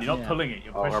it around. You're not Yeah. pulling it.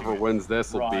 You're pushing Whoever it. wins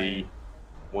this will Right. be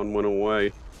 1 win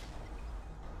away.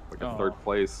 Like a Oh. 3rd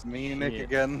place. Me and Nick Shit.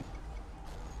 again.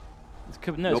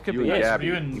 It Nope, could you be and it. Gabby.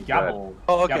 You and Gabble.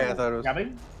 Oh, okay, Gabble. I thought it was-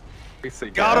 Gabby? They say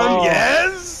Got Gabby. him. Oh.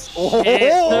 Yes. Oh,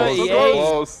 Shit, So 38.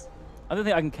 close. I don't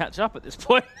think I can catch up at this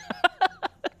point.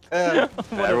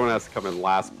 Everyone has to come in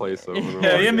last place. Over and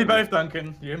Yeah, over you and me again. both,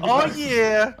 Duncan. You and me Oh both.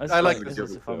 yeah. This I is- like this this.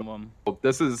 is a fun one. Well,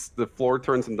 this is the floor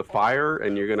turns into fire,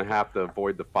 and you're gonna have to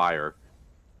avoid the fire.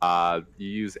 You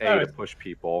use A to push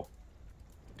people.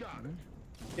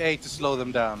 A to slow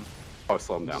them down. Oh,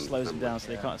 slow them It down. just slows them Remember. down so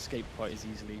they can't escape quite as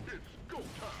easily.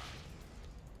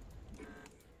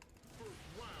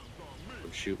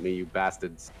 Shoot me, you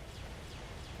bastards.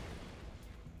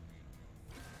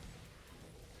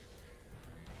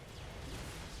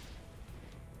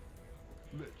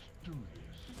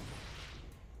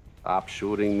 Stop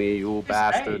shooting me, you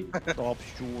bastard. Stop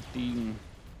shooting.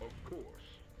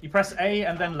 You press A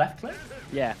and then left click?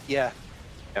 Yeah. Yeah.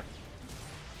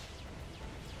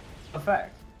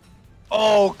 Effect.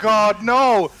 Oh God,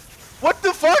 no! What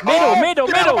the fuck? Middle, Oh, middle,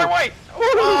 get out of middle. my way!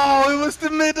 Oh, it was the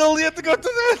middle. You have to go to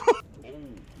the middle.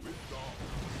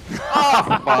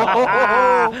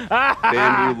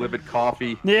 Damn you, livid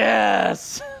coffee.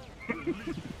 Yes!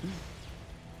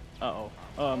 Uh-oh.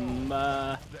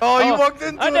 Oh, you walked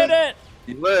into I did it!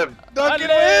 You lived. Duncan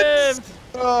I wins! lived!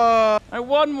 Oh. I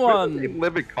won Where did one!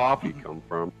 livid coffee come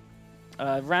from?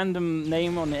 Random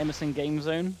name on the Emerson Game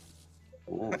Zone.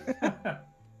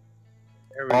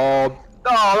 Oh, no,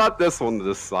 not this one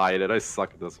decided. I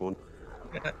suck at this one.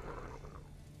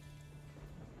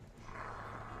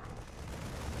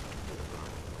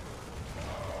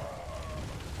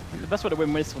 The best way to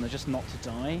win this one is just not to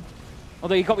die.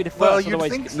 Although you got to be the first, Well, you'd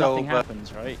otherwise think so, nothing but-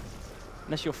 happens, right?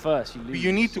 Unless you're first, you lose.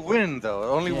 You need to win though.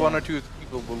 Only Yeah. 1 or 2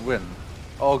 people will win.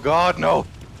 Oh God, no!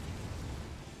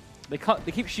 They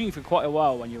keep shooting for quite a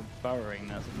while when you're burrowing.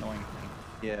 That's an annoying thing.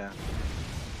 Yeah.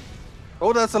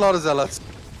 Oh, that's a lot of zealots.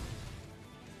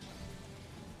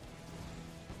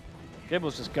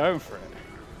 Gibble's just going for it.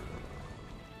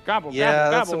 Gabble, Yeah,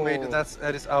 gabble, that's a gabble. way.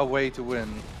 That is our way to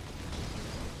win.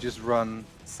 Just run.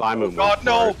 Simon went God, for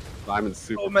no! it. Simon's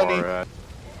super So many. far ahead.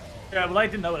 Yeah, well, I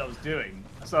didn't know what I was doing.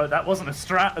 So that wasn't a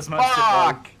strat as much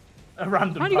Fuck! as a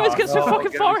random How do you guys path. get so Oh,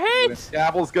 fucking get far me to ahead? win.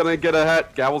 Gabble's gonna get ahead.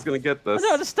 Gabble's gonna get this. I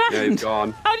don't understand. Yeah, he's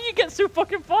gone. How do you get so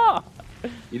fucking far?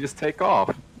 You just take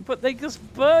off. But they just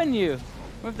burn you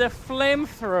with their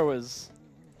flamethrowers.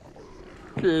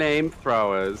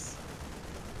 Flamethrowers.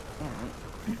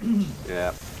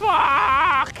 Yeah.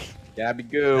 Fuck! Gabby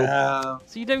goo. Yeah.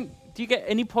 So you don't? Do you get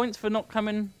any points for not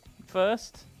coming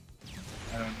first?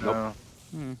 I don't Nope.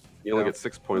 know. You only get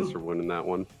 6 points for winning that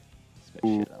one. It's a bit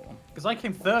shit, that one. Because I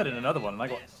came third in another one and I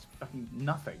got fucking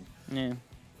nothing. Yeah.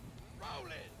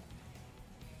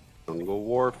 Jungle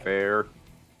warfare.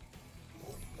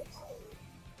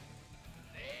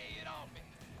 Lay it on me.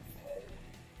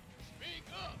 Speak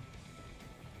up.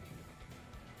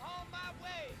 On my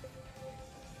way.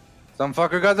 Some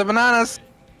fucker got the bananas.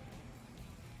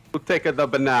 Who take the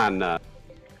banana?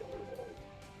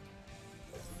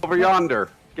 Over yonder.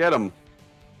 Get him.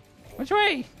 Which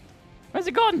way? Where's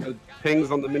it gone? It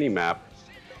pings on the mini map.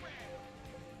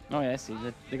 Oh yeah, I see.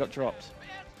 They got dropped.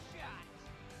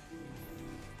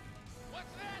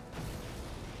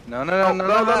 No, none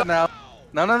of that now.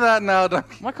 None of that now,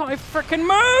 Duncan. Why can't I frickin'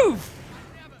 move?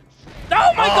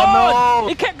 Oh my god! No.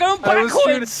 He kept going I was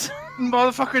backwards!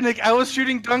 Motherfucker, Nick, I was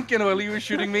shooting Duncan while you were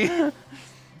shooting me.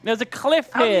 There's a cliff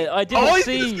here. I didn't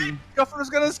see. Scuffler's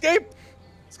gonna escape.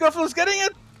 Scuffler's getting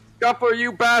it. Scuffler,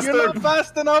 you bastard! You're not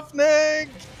fast enough, Nick.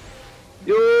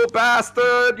 You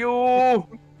bastard, you!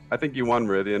 I think you won,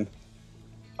 Rythian.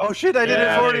 Oh shit, I did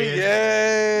it 40.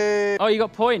 Yay! Oh, you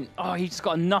got point. Oh, he just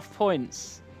got enough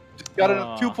points. Got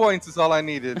it. 2 points is all I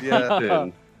needed. Yeah.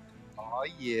 Then, Oh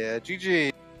yeah,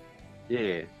 GG.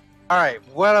 yeah. All right,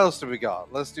 what else do we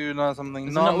got? Let's do something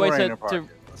Is there not a way non-brainer to? party.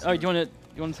 Oh, do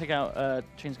you want to take out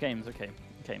change games? Okay.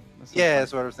 Yeah,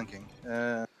 that's what I was thinking.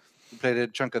 We played a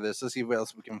chunk of this. Let's see what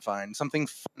else we can find. Something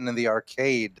fun in the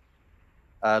arcade.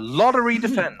 Lottery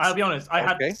defense. I'll be honest,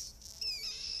 I Okay. had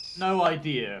no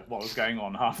idea what was going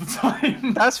on half the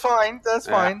time. That's fine. That's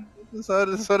Yeah. fine.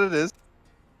 That's what it is.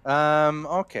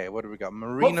 Okay, what do we got?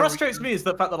 Marina. What frustrates me is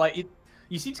the fact that like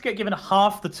you seem to get given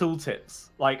half the tooltips,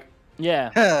 like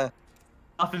Yeah.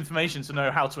 enough information to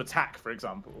know how to attack, for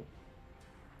example.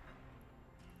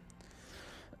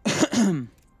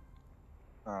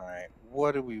 All right,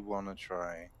 what do we want to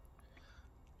try?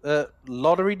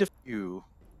 Lottery defuse.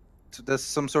 So there's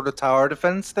some sort of tower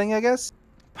defense thing, I guess.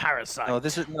 Parasite. No,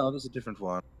 this is a different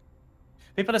one.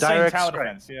 People are saying Direct tower strike.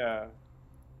 defense, yeah.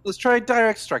 Let's try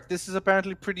direct strike. This is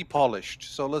apparently pretty polished,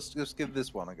 so let's just give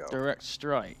this one a go. Direct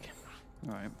strike.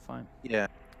 All right, fine. Yeah.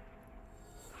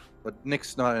 But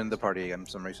Nick's not in the party again for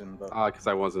some reason. But Because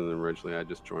I wasn't originally, I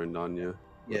just joined on you.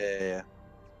 yeah.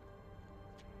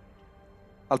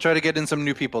 I'll try to get in some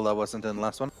new people that wasn't in the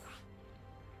last one.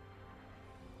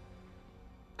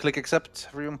 Click accept,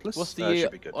 everyone, please. What's Should be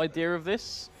the good. idea of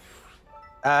this?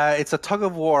 It's a tug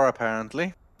of war,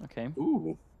 apparently. Okay.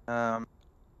 Ooh,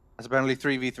 It's apparently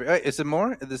 3v3. Wait, is it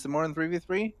more? Is it more than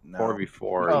 3v3? No.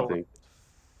 4v4, Oh. I think.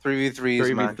 3v3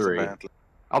 is max, 3v3. apparently.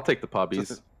 I'll take the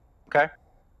puppies. Okay.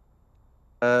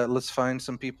 Let's find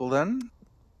some people then.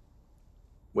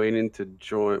 Waiting to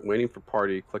join, waiting for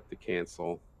party, click to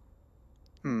cancel.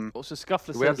 Also,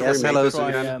 Scuffler Do we have says to remake this try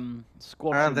again?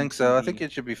 squad. I don't think so. I think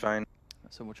it should be fine.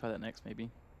 So we'll try that next, maybe.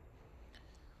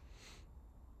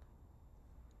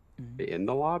 In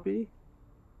the lobby?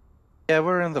 Yeah,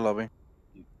 we're in the lobby.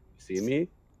 You see me?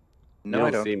 No, you I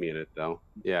don't don't. see me in it though.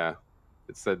 Yeah,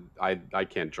 it said I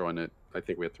can't join it. I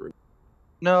think we have to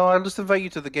No, I'll just invite you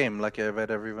to the game like I invite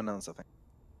everyone else, I think.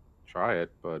 try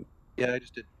it, but Yeah, I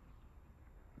just did.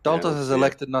 Daltos let's has see it.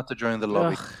 elected not to join the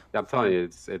lobby. yeah, I'm telling you,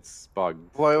 it's bugged.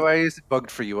 Why is it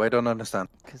bugged for you? I don't understand.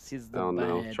 Because he's I the don't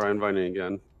know. bad. Try inviting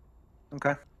again.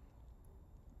 Okay.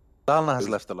 Dalna has It was-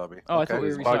 left the lobby. Oh, I okay. thought we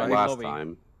It were was bugged restarting the last lobby.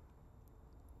 time.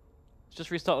 Just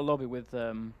restart the lobby with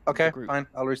Okay, the group. fine.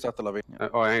 I'll restart the lobby.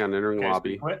 Oh, hang on, entering Okay, so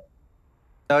lobby. we quit.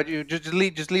 No, you just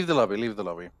leave the lobby. Leave the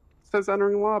lobby. It says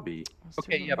entering lobby.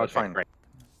 Okay, yeah, but Okay, fine. great.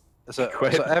 So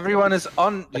Quit. everyone is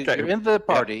on. Okay. You're in the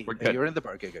party. we're good. You're in the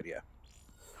party. Okay, good. Yeah.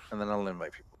 And then I'll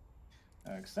invite people.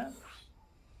 Accept.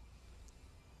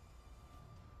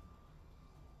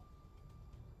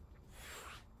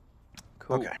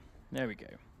 Cool. Okay. There we go.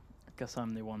 I guess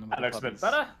I'm the one with That the looks a bit puppies.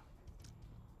 better.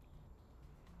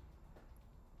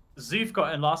 Zoof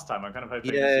got in last time. I'm kind of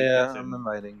hoping. Yeah, Zoof yeah. gets I'm in.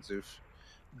 inviting Zoof.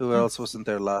 Who else wasn't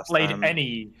there last Played time?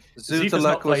 any. Zoof Zoof has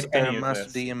not was played any of Master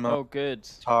this. DM, Oh, good.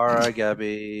 Tara,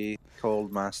 Gabby,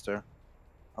 Cold Master.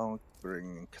 I'll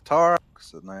bring in Katara,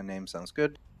 so my name sounds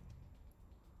good.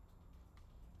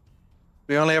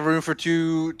 We only have room for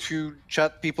two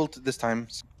chat people this time.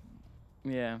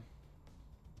 Yeah.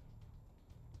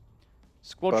 But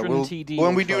Squadron we'll- TD. when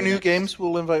we'll we do try new next. games,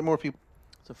 we'll invite more people.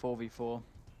 It's a 4v4.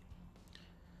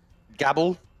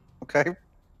 Gabble, okay.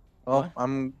 Well, What?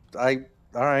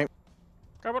 all right.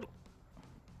 Double.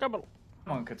 Double.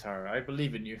 Come on, Katara. I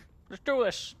believe in you. Let's do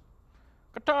this.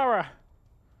 Katara.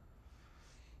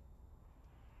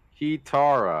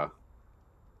 Kitara.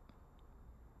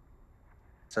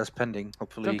 Says pending.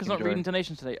 Hopefully, you Duncan's can not reading join.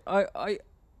 donations today. I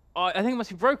think it must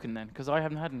be broken then, because I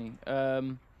haven't had any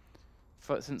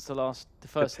since the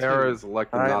first Katara two. is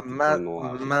elected All not right, to join the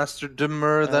lobby. Master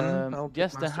Demur then. I'll put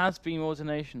Yes, there Master- has been more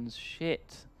donations.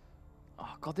 Shit.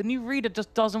 Oh god, the new reader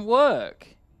just doesn't work.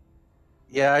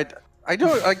 Yeah, I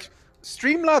don't like.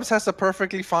 Streamlabs has a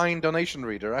perfectly fine donation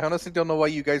reader. I honestly don't know why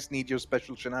you guys need your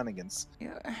special shenanigans.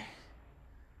 Yeah.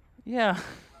 Yeah.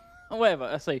 Whatever.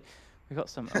 Let's see. We got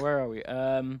some. Where are we?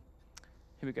 Here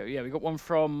we go. Yeah, we got one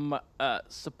from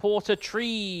Supporter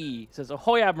Tree. It says,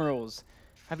 "Ahoy, Admirals!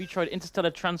 Have you tried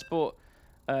interstellar transport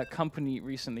company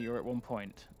recently or at one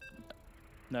point?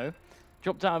 No.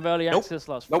 Dropped out of early Nope. access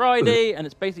last Nope. Friday, and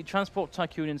it's basically Transport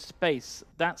Tycoon in space.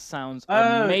 That sounds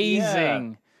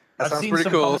amazing. That I've sounds seen pretty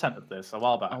some cool. content of this a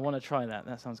while back. I want to try that.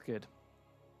 That sounds good.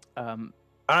 All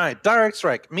right, direct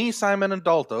strike. Me, Simon, and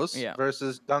Daltos Yeah.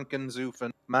 versus Duncan, Zoof,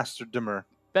 and Master Dimmer.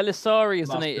 Belisari has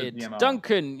Master donated. DMR.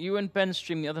 Duncan, you and Ben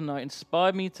streamed the other night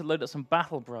inspired me to load up some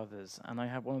Battle Brothers, and I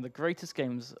had one of the greatest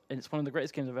games. It's one of the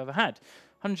greatest games I've ever had.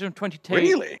 122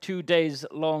 Really? 2 days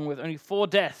long with only 4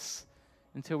 deaths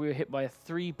until we were hit by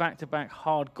 3 back-to-back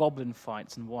hard goblin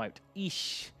fights and wiped.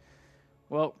 Eesh.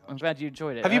 Well, I'm glad you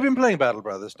enjoyed it. Have you been playing Battle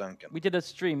Brothers, Duncan? We did a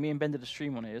stream. Me and Ben did a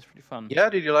stream on it. It was pretty fun. Yeah,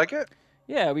 did you like it?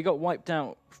 Yeah, we got wiped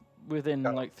out within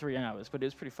Oh. like 3 hours, but it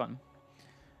was pretty fun.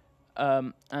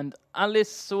 And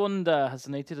Alice Saunda has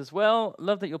donated as well.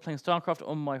 Love that you're playing StarCraft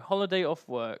on my holiday off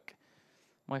work.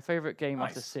 My favorite game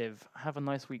after Nice. Civ. Have a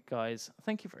nice week, guys.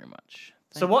 Thank you very much.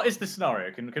 So what is the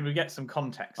scenario? Can we get some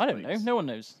context? I don't know. please? No one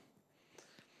knows.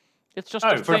 It's just Oh,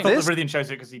 a for thing. this? Rythian shows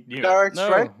it because he knew it. Direct No,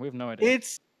 strike. we have no idea.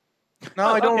 It's no,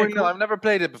 I don't Okay, really know. cool. I've never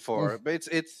played it before. But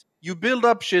it's you build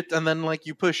up shit and then like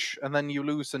you push and then you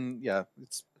lose and yeah,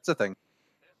 it's a thing.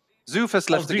 Zoof has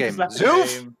left the Zoof game. has left the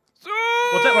Zoof! game.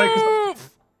 Well, don't worry, 'cause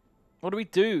What do we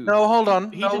do? No, hold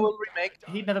on. He No, didn't- we'll remake.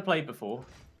 he'd never played before.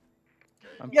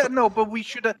 Yeah, no, but we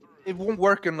should. It won't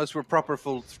work unless we're proper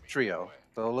full trio.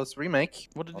 So let's remake.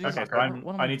 What did you Okay, say? so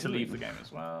What am I need to leave the doing? game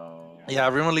as well. Yeah,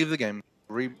 everyone leave the game.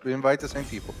 Invite the same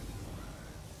people.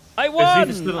 I Zoof won,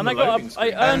 is still on and the I got loading I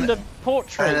screen. earned a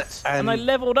portrait, and I and-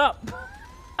 leveled up.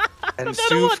 And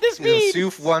don't know what this means.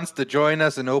 Zoof wants to join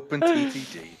us in Open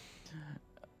TTG.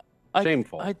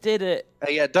 Shameful. I did it.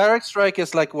 Yeah, Direct Strike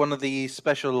is like one of the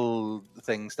special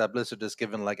things that Blizzard has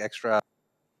given like extra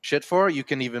shit for. You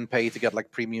can even pay to get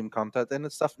like premium content in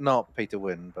and stuff. Not pay to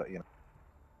win, but you know.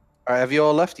 All right, have you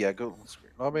all left? Yeah, go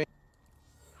screen lobby.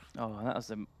 Oh, that was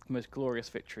the most glorious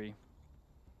victory.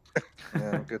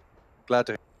 Yeah, good. Glad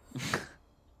to.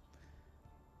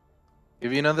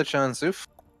 Give you another chance, Zoof.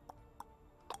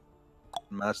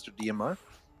 Master DMR.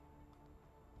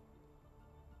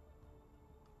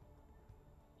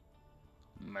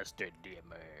 Master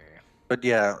Dimmer. But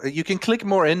yeah, you can click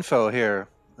more info here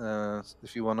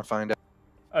if you want to find out.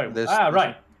 Oh, This-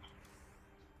 right.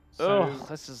 So, Oh,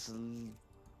 this is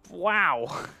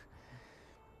wow.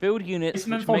 Build units. place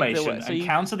an which make their information way- so and you,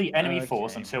 counter the enemy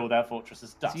force Okay. until their fortress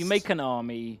is dust. so you make an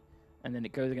army, and then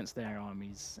it goes against their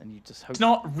armies, and you just hope. It's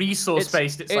not resource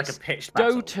based. It's like a pitched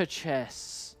battle. Dota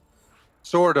chess.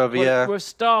 Sort of, yeah. With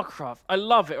Starcraft, I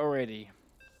love it already.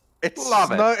 It's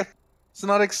Love it. not. It's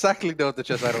not exactly Dota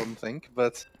chess, I don't think,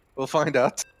 but we'll find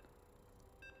out.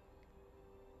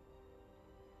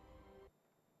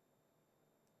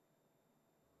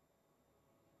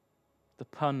 The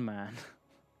pun man.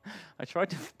 I tried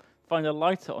to find a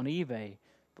lighter on eBay,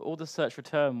 but all the search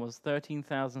return was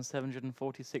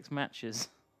 13,746 matches.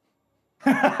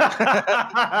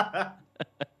 I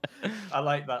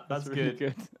like that. That's really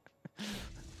good.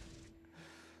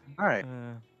 All right.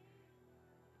 All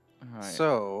right.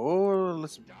 So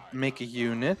let's make a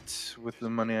unit with the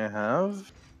money I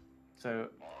have. So,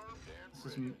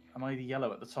 this is, am I the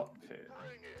yellow at the top here?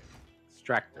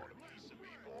 Extractor.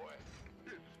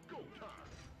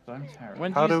 So I'm terrible.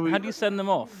 When How do you, do we- how do you send them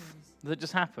off? Does it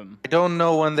just happen? I don't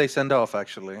know when they send off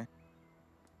actually.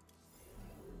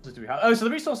 Do we have? Oh, so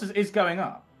the resources is going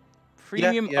up.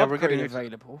 Premium yeah, we're upgrade getting it.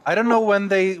 available. I don't know when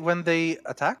they attack.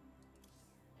 What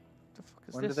the fuck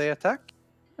is When do this? they attack?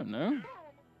 I don't know.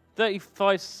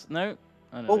 35. No,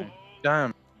 I don't Oh, know.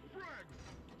 damn.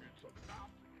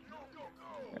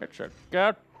 It's a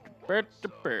gut.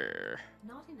 Bear.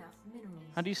 Not enough minerals.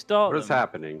 How do you start What is them?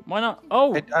 happening? Why not?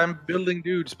 Oh, I'm building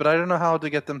dudes, but I don't know how to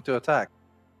get them to attack.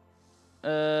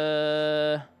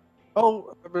 Oh,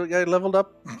 I leveled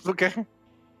up. Okay.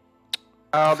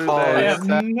 How do Oh, I they have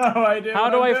no idea. how what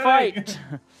do I I'm doing. fight?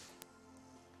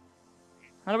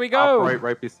 How do we go? operate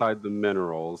right beside the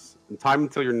minerals? And time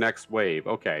until your next wave.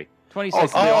 Okay. 20 Oh,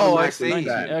 seconds. so they Oh, I automatically see.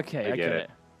 send. Okay, I get it.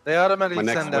 They automatically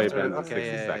My next send wave after. ends in Okay, 60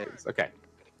 yeah, yeah, seconds. Okay.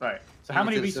 Right. So how You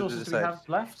many need to resources do we decide. have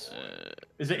left?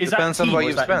 Is that Depends on team what or you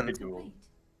is that spend. individual?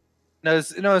 No,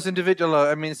 it's individual.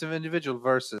 I mean, it's an individual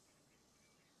versus.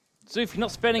 Zoof, you're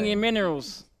not spending your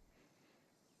minerals.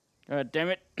 God damn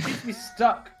it. Seems to be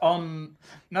stuck on.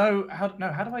 No. How do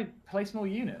I place more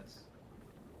units?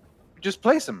 Just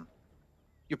place them.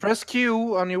 You press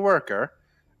Q on your worker,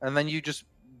 and then you just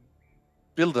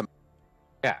build them.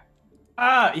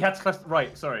 Ah, you had to press.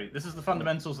 Right. Sorry. This is the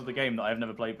fundamentals of the game that I've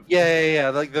never played before. Yeah.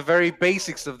 Like the very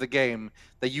basics of the game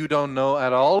that you don't know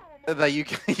at all. That you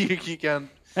can you can't.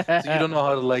 So you don't know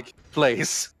how to like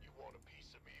place. You want a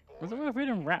piece of me, boy? Was it worth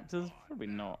reading Raptors? Probably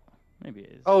not. Maybe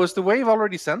it is. Oh, is the wave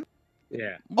already sent?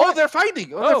 Yeah. Oh, they're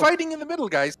fighting! Oh, Oh. they're fighting in the middle,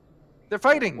 guys. They're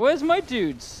fighting. Where's my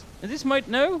dudes? Is this my...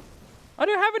 No? I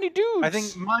don't have any dudes. I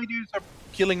think my dudes are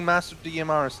killing master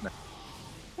DMRs now.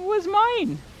 Where's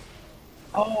mine?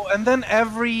 Oh, and then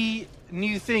every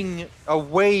new thing, a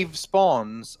wave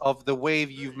spawns of the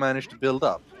wave you've managed to build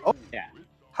up. Oh, Yeah.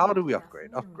 How do we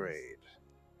upgrade? Upgrade.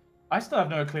 I still have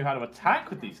no clue how to attack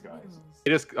with these guys.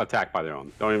 They just attack by their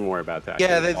own. Don't even worry about attacking.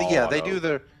 Yeah, It's all they auto. do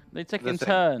their. They take The in thing.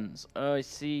 turns. Oh, I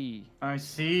see. I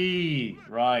see.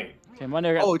 Right. Okay, mine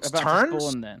are Oh, it's about to turns?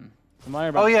 spawn then. So mine are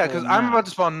about Oh to yeah, spawn because I'm now. about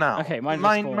to spawn now. Okay, mine just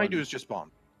my spawned. dudes just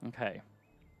spawned. Okay.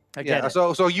 I Yeah, get it.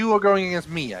 so you are going against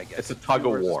me, I guess. It's a tug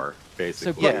of war, So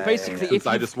basically. Yeah, basically, Since if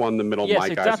I you... just won the middle, Yeah, my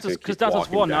so guys are gonna because keep Daltos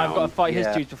walking won, down. I've got to fight his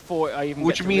Yeah. dudes before I even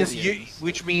Which get to means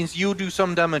Rythians. you do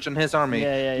some damage on his army,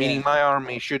 Yeah, yeah, meaning yeah. my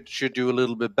army should do a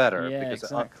little bit better Yeah, because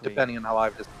exactly. depending on how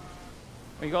I've just.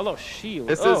 Well, you got a lot of shield.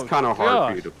 This oh, is kind of hard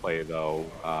for you gosh. to play, though,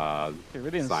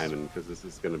 Rythians- Simon, because this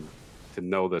is gonna. To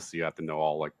know this, you have to know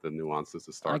all like the nuances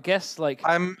to I start. guess like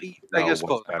I No, guess what's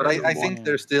both, better but than I what? think Yeah.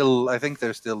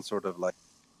 they're still sort of like.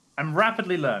 I'm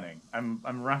rapidly learning. I'm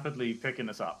rapidly picking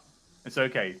this up. It's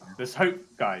okay. There's hope,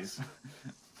 guys.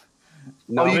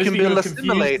 No, Oh, you Those can of who build are a confused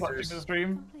simulators. watching the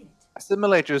stream,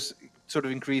 Simulators sort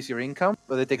of increase your income,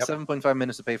 but they take 7.5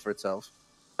 minutes to pay for itself,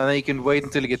 and then you can wait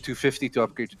until you get 250 to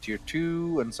upgrade to tier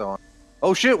 2 and so on.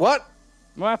 Oh shit! What?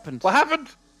 what happened? What happened?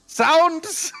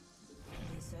 Sounds.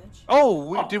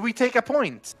 Oh, did we take a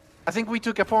point? I think we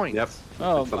took a point. Yep.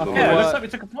 Oh, Something okay, like yeah, it that. well, looks like we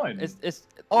took a point. it's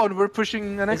Oh, and we're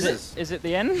pushing an is Nexus. it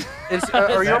the end? Are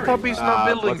your Very. puppies not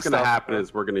building What's gonna stuff? happen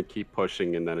is we're gonna keep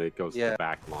pushing, and then it goes to Yeah. the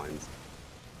back lines.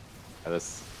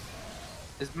 This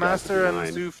Is Master and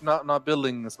nine. Zoof not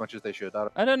building as much as they should?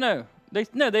 I don't know.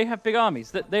 They have big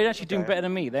armies. They're actually doing Okay. better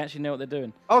than me. They actually know what they're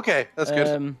doing. Okay, that's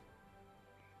good.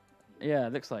 Yeah,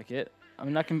 it looks like it. I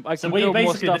mean, I can So build we more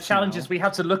basically the stuff challenge now. is we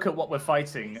have to look at what we're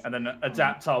fighting and then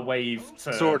adapt our wave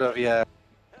to. Sort of, yeah.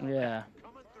 Yeah.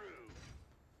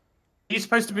 Are you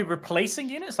supposed to be replacing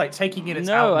units, like taking units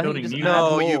No, out I and think building you new? just add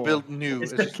No, you more. build new.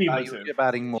 It's It's just you cumulative. keep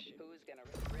adding more.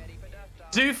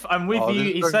 Doof, I'm with Oh, this you.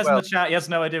 is He going says in well. the chat he has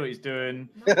no idea what he's doing.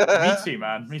 Me too,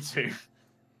 man. Me too.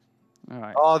 All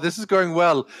right. Oh, this is going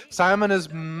well. Simon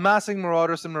is massing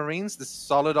Marauders and Marines. This is a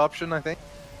solid option, I think.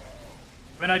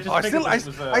 I mean, I just Oh, figured this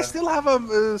was I still have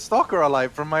a Stalker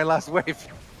alive from my last wave.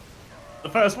 the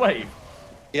first wave.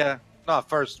 Yeah, not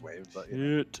first wave, but yeah.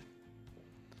 Shit.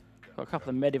 Got a couple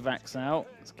of medivacs out.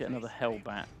 Let's get another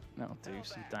Hellbat. That'll do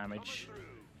some damage.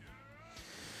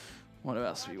 What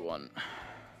else do we want?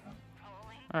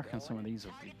 I reckon some of these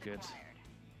will be good.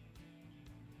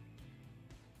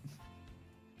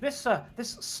 This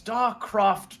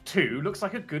Starcraft 2 looks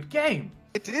like a good game.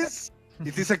 It is.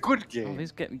 It is a good Oh, game.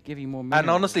 these give you more. And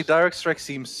minerals. honestly, Direct Strike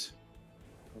seems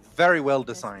very well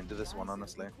designed to this one,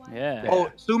 honestly. Yeah.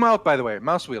 Oh, zoom out, by the way.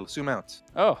 Mouse wheel, zoom out.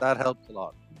 Oh, That helps a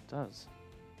lot. it does.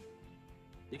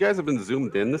 You guys have been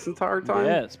zoomed in this entire time?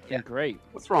 Yeah, it's been Yeah. great.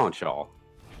 What's wrong with y'all?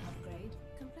 Upgrade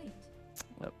complete.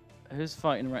 Who's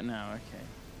fighting right now? Okay.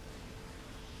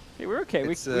 Okay, we're okay.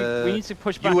 It's, We need to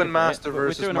push back. You a and bit, Master but we're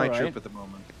versus doing my all troop right. at the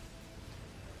moment.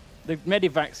 The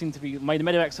medivacs seem to be. The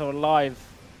medivacs are alive,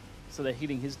 so they're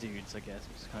healing his dudes, I guess,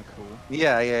 which is kind of cool.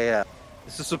 Yeah.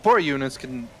 So support units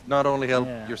can not only help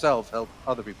Yeah. yourself, help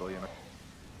other people, you know.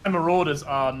 And Marauders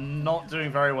are not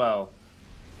doing very well.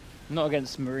 Not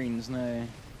against Marines, no.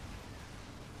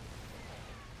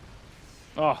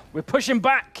 Oh, we're pushing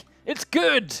back. It's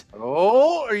good.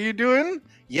 Oh, are you doing?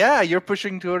 Yeah, you're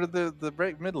pushing toward the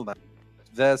break middle now.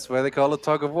 That's why they call it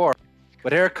tug of war.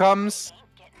 But here comes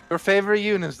your favorite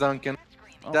units, Duncan.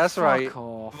 Oh, That's fuck right.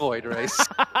 off. Void Race.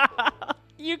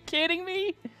 You kidding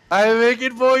me? I make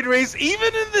it Void Race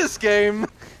even in this game.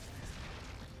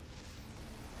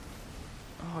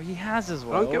 Oh, he has as I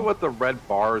well. don't get what the red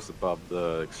bars above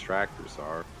the extractors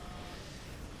are.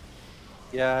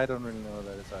 Yeah, I don't really know what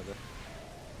that is either.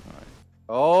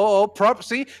 Oh,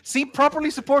 see,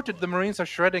 properly supported. The Marines are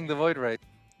shredding the Void Race.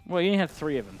 Well, you only had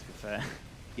 3 of them, to be fair.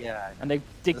 Yeah. And they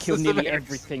did This kill is the nearly mix.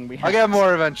 everything we had. I'll get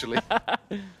more eventually.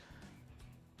 Weapons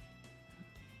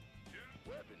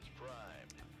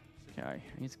primed. Okay, I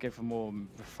need to go for more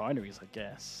refineries, I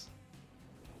guess.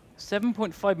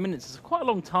 7.5 minutes is quite a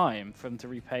long time for them to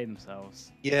repay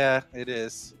themselves. Yeah, it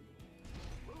is.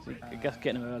 So I guess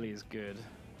getting them early is good.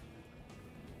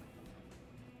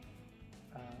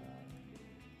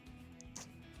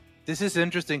 This is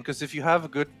interesting because if you have a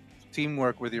good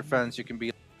teamwork with your friends, you can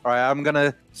be, all right, I'm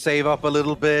gonna save up a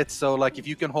little bit. So like, if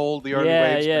you can hold the early Yeah,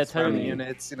 waves yeah, with spam totally.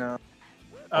 units, you know.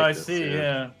 Oh, I Like this, see, yeah.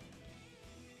 yeah.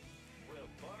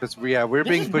 Because we're This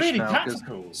being is pushed really now. Because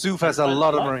tactical. Suf has a I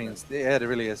lot of like Marines. Yeah, it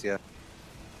really is. Yeah.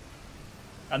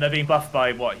 And they're being buffed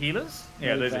by what, healers?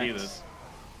 Yeah, those are Vex. healers.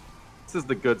 This is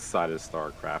the good side of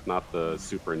StarCraft, not the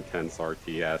super intense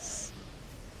RTS.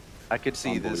 I could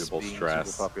see this Unbelievable being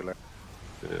stress. super popular.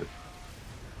 Yeah.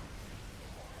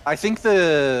 I think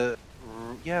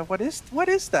what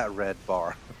is that red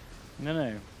bar?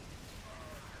 No.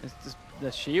 Is this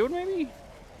the shield maybe?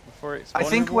 Before it's. I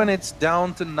think when it's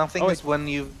down to nothing Oh, is when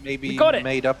you've maybe we got it.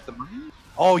 made up the money.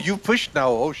 Oh, you pushed now.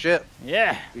 Oh shit.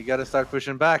 Yeah. We gotta start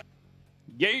pushing back.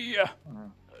 Yeah.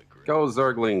 Go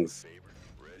Zerglings!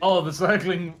 Oh, the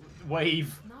circling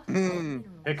wave. Hmm.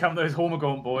 Here come those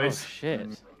Hormagaunt Oh boys.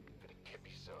 shit.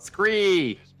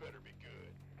 Scree!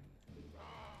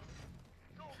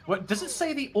 What, does it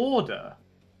say the order?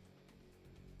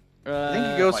 I think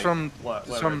it goes like, from where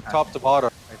it top to bottom.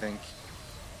 I think.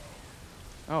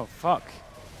 Oh fuck.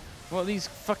 What are these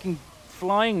fucking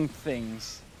flying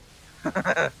things?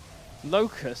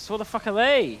 Locusts? What the fuck are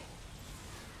they?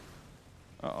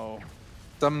 Uh-oh.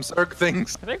 Some Zerg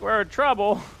things. I think we're in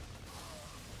trouble.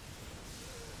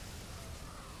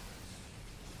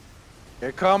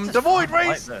 Here come the Void I like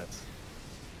Race. this.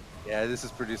 Yeah, this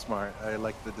is pretty smart. I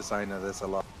like the design of this a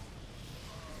lot.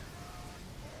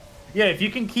 Yeah, if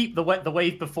you can keep the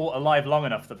wave before alive long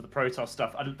enough for the Protoss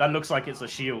stuff, that looks like it's a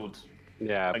shield.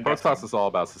 Yeah, I'm Protoss guessing. is all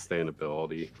about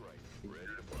sustainability.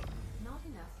 Not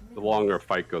enough. The longer a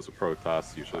fight goes with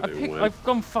Protoss, usually they win. I've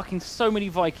gone fucking so many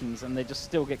Vikings and they just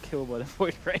still get killed by the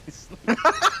Void Race.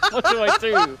 What do I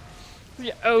do? It's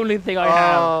the only thing I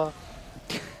have.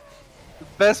 The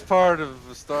best part of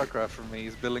StarCraft for me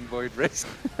is building Void Race.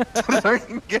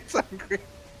 Duncan gets angry.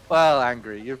 Well,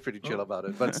 angry. You're pretty chill about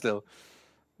it, but still.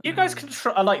 You guys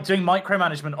control like doing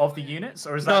micromanagement of the units,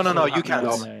 or is that No. sort of You can't.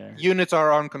 happening? Yeah. Units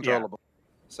are uncontrollable,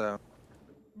 so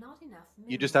Not enough.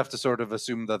 you just have to sort of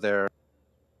assume that they're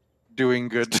doing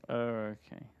good. Oh,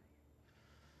 okay.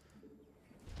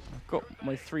 I've got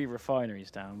my 3 refineries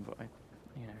down, but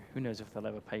who knows if they'll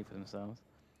ever pay for themselves.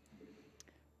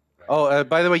 Oh,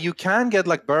 by the way, you can get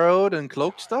like burrowed and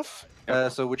cloaked stuff,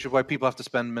 so which is why people have to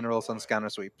spend minerals on scanner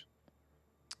sweep.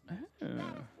 Oh.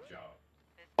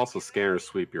 Also, scanner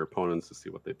sweep your opponents to see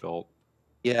what they built.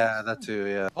 Yeah, that too.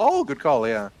 Yeah. Oh, good call.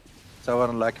 Yeah. So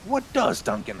I'm like, what does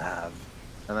Duncan have?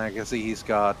 And I can see he's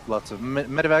got lots of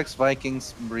Medivacs,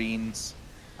 Vikings, Marines,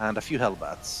 and a few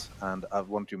Hellbats, and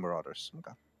 1-2 Marauders.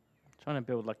 Okay. Trying to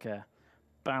build like a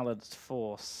balanced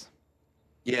force.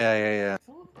 Yeah.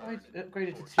 I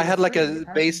upgraded to I had like tier a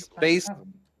 3, base apparently I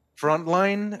haven't. front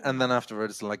line, and then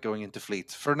afterwards like going into fleet.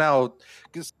 For now,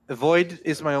 because Void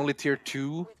is my only tier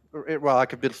 2. Well, I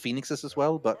could build Phoenixes as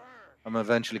well, but I'm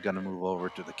eventually gonna move over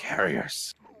to the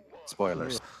carriers.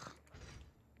 Spoilers.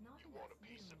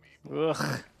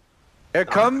 Ugh. Here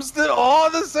comes the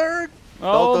Zerg.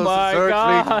 Oh Daltos' my Zerg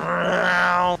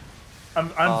god. fleet.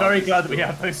 I'm very glad that we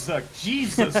have those.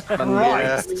 Jesus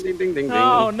Christ! Ding, ding, ding, ding.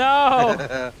 Oh no!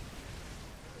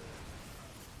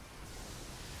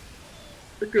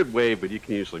 They're a good wave, but you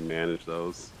can usually manage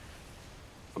those.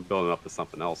 I'm building up to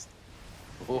something else.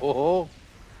 Oh.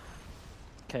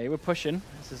 Okay, we're pushing.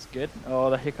 This is good.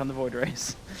 Oh, here come the Void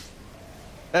Race.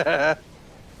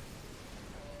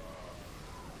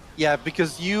 Yeah,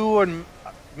 because you and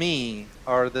me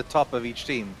are the top of each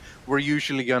team. We're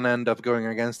usually gonna end up going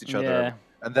against each other, Yeah.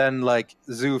 and then like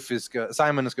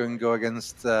Simon is going to go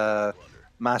against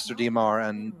Master DMR,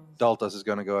 and Daltos is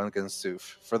going to go against Zuf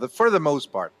for the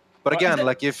most part. But Well, again, is it-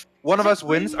 like if one of is us it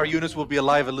wins, really- our units will be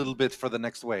alive a little bit for the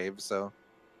next wave. So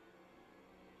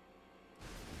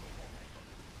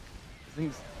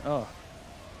Oh,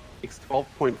 It takes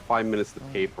 12.5 minutes to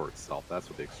pay for itself. That's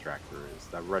what the extractor is.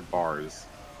 That red bar is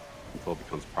until it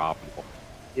becomes profitable.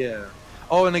 yeah.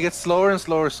 Oh, and it gets slower and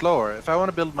slower. If I want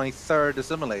to build my 3rd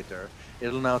assimilator,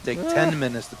 it'll now take 10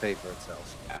 minutes to pay for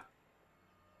itself. I'm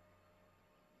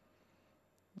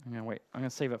gonna wait. I'm gonna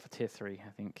save up for tier 3. I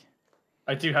think.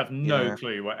 I do have no Yeah.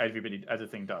 clue what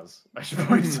everything does. I should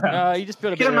point out. You just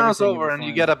build a Get bit a of mouse everything over you'll and you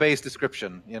find. get a base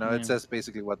description. You know, Yeah. it says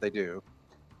basically what they do.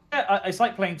 Yeah, it's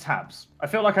like playing tabs. I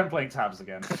feel like I'm playing tabs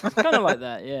again. It's kind of like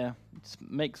that, yeah. Just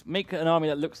make an army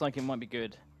that looks like it might be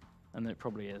good, and it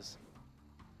probably is.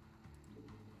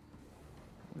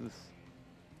 Oof.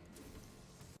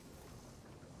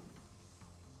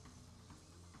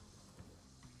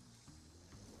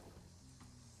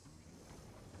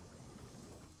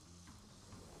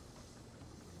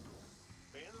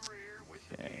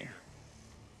 Okay.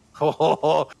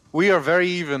 Oh, we are very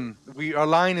even. Our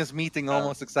line is meeting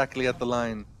almost exactly at the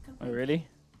line. Oh really?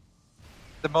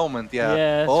 The moment, yeah.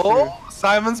 Yeah, that's oh, true.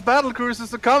 Simon's battle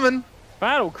cruisers are coming.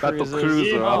 Battle cruisers.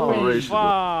 cruiser oh, operational.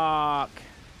 fuck.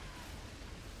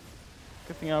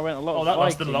 Good thing I went a lot Oh, of that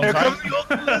lasted a long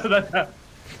Vikings. time.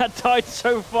 That died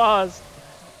so fast.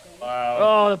 Wow.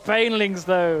 Oh, the Banelings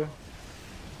though.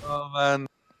 Oh man.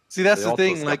 See, that's They the also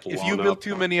thing. got Like, if you blown build up.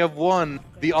 too many of one,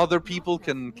 the other people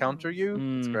can counter you.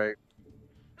 It's Mm. great.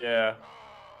 Yeah.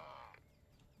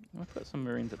 I'll put some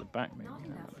Marines at the back, maybe. Not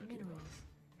enough minerals.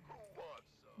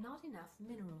 Not enough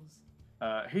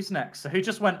minerals. Who's next? So who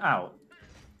just went out?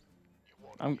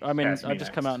 I mean, Yeah, it's me I've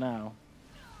just come next. out now.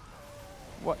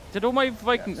 What? Did all my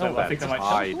Vikings... so oh, I think I just might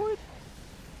hide. forward?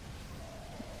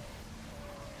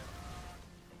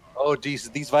 Oh, geez,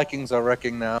 these Vikings are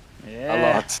wrecking now.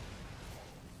 Yeah. A lot.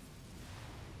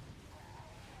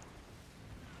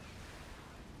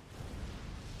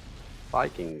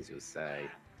 Vikings, you say?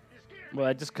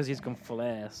 Well, just because he's gone full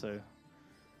air, so...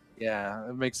 Yeah,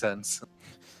 it makes sense.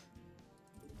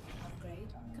 Upgrade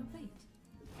complete.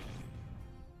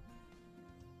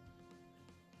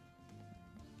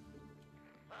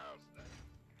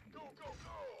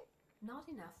 Not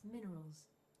enough minerals.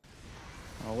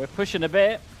 Oh, we're pushing a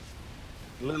bit.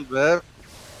 A little bit.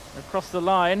 Across the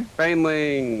line.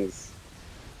 Banelings!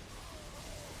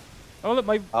 Oh, look,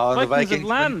 my Oh, the Vikings have Vikings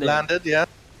landed. landed, yeah.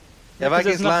 Yeah, Because there's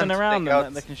Vikings nothing land. around take them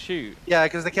out- that they can shoot. Yeah,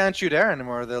 because they can't shoot air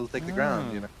anymore. They'll take the ground,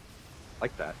 Oh. you know.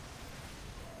 Like that.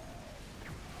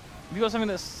 Have you got something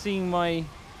that's seeing my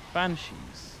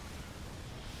Banshees?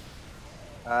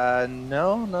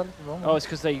 No, not at the moment. Oh, it's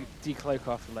because they decloak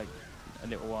after, like, a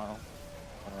little while.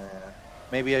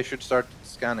 Maybe I should start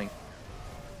scanning.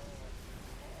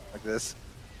 Like this.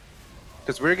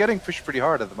 Because we're getting pushed pretty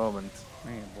hard at the moment.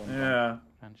 Maybe one Yeah.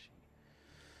 Banshee.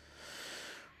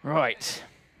 Right.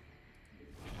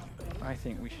 I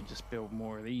think we should just build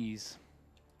more of these.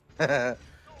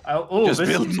 Oh, Just this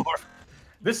build seems, more.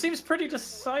 this seems pretty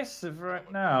decisive right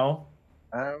now.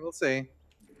 We'll see.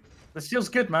 This feels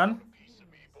good, man.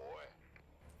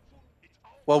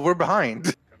 Well, we're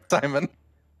behind, Simon.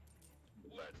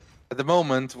 At the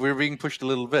moment, we're being pushed a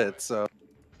little bit, so...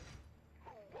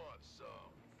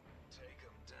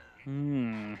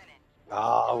 Hmm.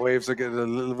 waves are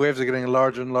getting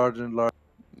larger and larger and larger.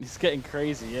 It's getting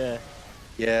crazy, yeah.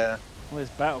 Yeah. All those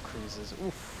battle cruisers.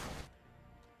 Oof.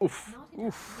 Oof. Not enough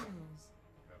Oof. minerals.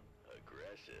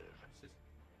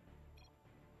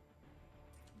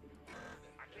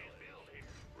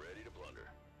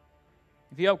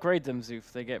 If you upgrade them,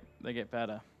 Zoof, they get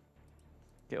better.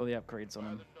 Get all the upgrades on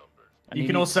them. And You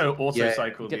can need also to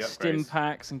auto-cycle the get stim upgrades.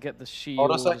 packs and get the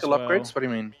shield. Autocycle as well. upgrades? What do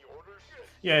you mean?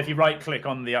 Yeah, if you right-click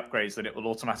on the upgrades, then it will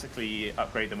automatically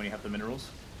upgrade them when you have the minerals.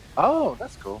 Oh,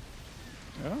 that's cool.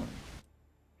 Oh.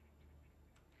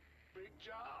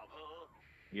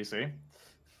 You see?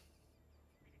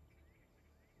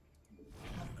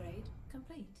 Upgrade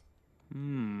complete.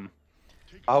 Hmm.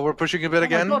 Oh, we're pushing a bit Oh my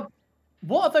again? God.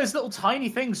 What are those little tiny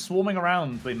things swarming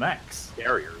around the mechs?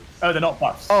 Carriers. Oh, they're not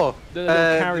buffs. Oh, The little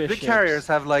carrier the big ships. carriers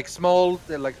have like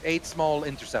they're like 8 small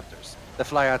interceptors that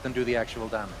fly out and do the actual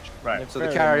damage. right. So the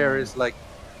Very carrier annoying. is like,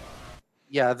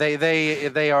 yeah,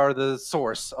 they are the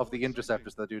source of the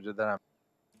interceptors that do the damage.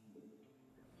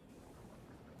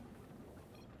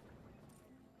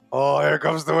 Oh, here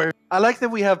comes the wave. I like that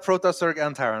we have Protoss, Zerg,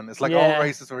 and Terran. It's like Yeah. all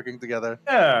races working together.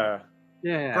 Yeah.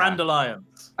 Yeah. Grand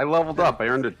Alliance. I leveled up. I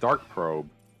earned a Dark Probe.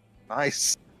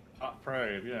 Nice. Up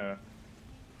probe, yeah.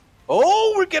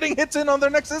 Oh, we're getting hits in on their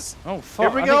Nexus. Oh,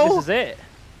 fuck. we I go. think this is it.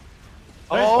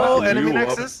 Oh, fucking enemy you up.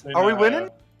 Nexus. Are we winning?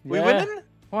 We Yeah. winning?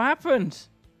 What happened?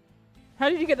 How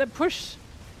did you get that push?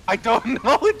 I don't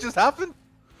know. It just happened.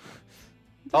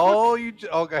 Oh,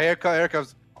 okay. Here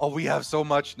comes. Oh, we have so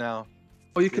much now.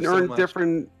 Oh, you can There's so earn much.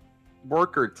 different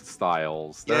worker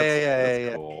styles. Yeah, That's, yeah, that's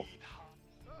yeah. cool.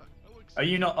 Are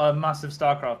you not a massive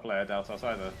StarCraft player, Daltos,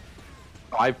 either?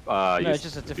 I've No, used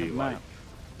it's just a to be different like- map.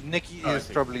 Nikki Oh, I is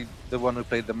see. probably the one who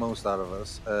played the most out of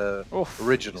us Oof,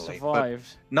 originally. But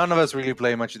survived. none of us really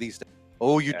play much these days.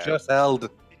 Oh, you Yeah. just held,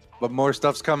 but more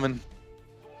stuff's coming.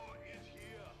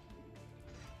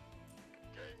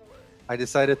 I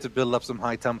decided to build up some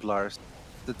High Templars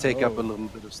to take up a Oh. little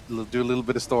bit of, do a little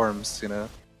bit of storms, you know.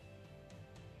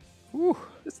 Whew.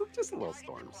 Just a little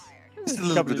storms. Just a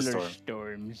little Couple bit of little storm.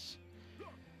 storms.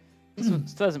 This one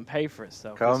doesn't pay for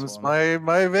itself. this Comes one.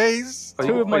 my base. Oh,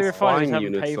 Two you of my place refiners flying haven't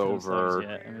units paid for themselves over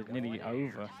yet, and we're nearly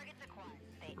over.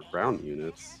 ground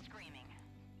units.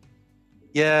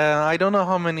 Yeah, I don't know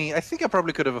how many. I think I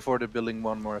probably could have afforded building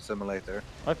one more assimilator.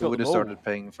 I We built would them have all. started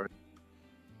paying for it.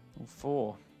 All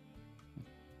 4.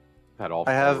 Had all I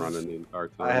four have- running the entire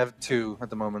time. I have 2 at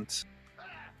the moment.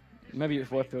 Maybe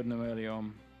it's worth building them early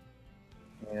on.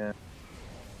 Yeah.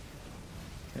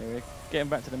 Okay, we're getting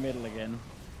back to the middle again.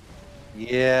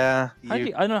 Yeah. How do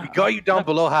you, I don't know. we got you down that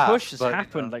below half. Push has but,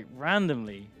 happened like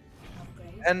randomly. Upgrade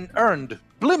and earned.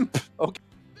 Blimp! Okay.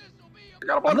 I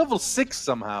got a I'm blimp. level 6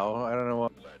 somehow. I don't know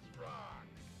what. Let's rock.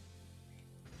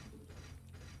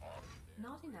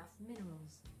 Not enough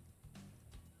minerals.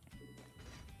 You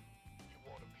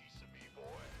want a piece of me, boy?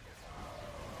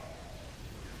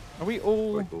 Are we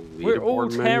all? Like a We're all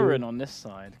leaderboard menu. Terran on this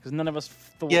side because none of us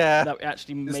thought Yeah. that we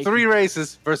actually There's make. 3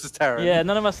 races versus Terran. Yeah,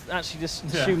 none of us actually just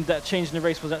Yeah. assumed that changing the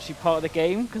race was actually part of the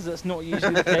game because that's not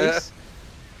usually the case.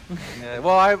 Yeah,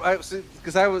 well,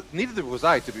 because I was neither was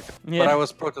I to be fair, Yeah. but I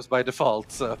was Protoss by default,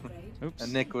 so Upgrade. Oops.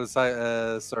 and Nick was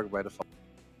Zerg by default.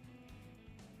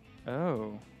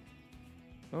 Oh.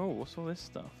 Oh, what's all this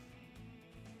stuff?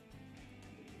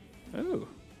 Oh.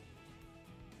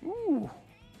 Ooh.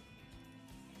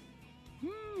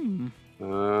 Hmm.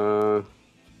 You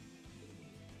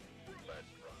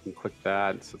can click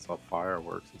that. It sets off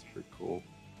fireworks. It's pretty cool.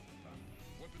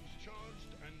 Weapons charged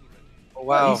and ready. Oh, Oh,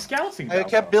 wow. he's scouting. I Daltos.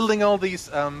 kept building all these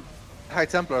High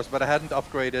Templars, but I hadn't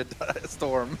upgraded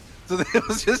Storm, so it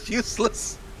was just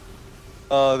useless.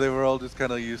 Oh, they were all just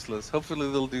kind of useless.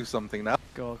 Hopefully they'll do something now.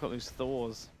 God, I've got those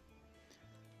Thors.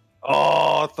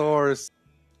 Oh, Thors.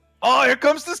 Oh, here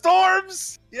comes the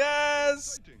storms!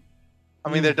 Yes! Fighting. I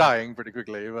mean, they're dying pretty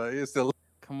quickly, but it's still...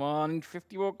 Come on,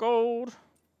 50 more gold.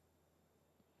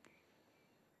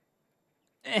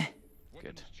 Eh. Good.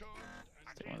 Weapons charged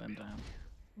and Stick one of them down.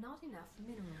 Not enough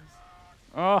minerals.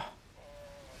 Oh.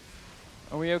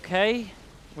 Are we okay?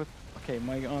 With okay,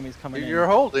 my army's coming You're in.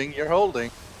 holding, you're holding.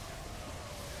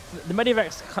 The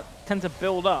medivacs tend to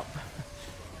build up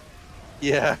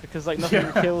Yeah. because like nothing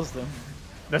Yeah. kills them.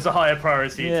 There's a higher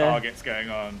priority Yeah. targets going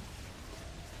on.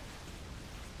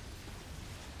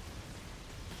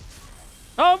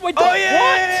 Oh my god! Oh,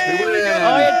 yeah! What?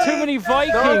 Yeah! I had too many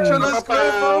Vikings. Let's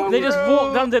go, They just bro.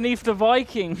 walked underneath the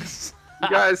Vikings. You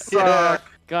guys Yeah. suck.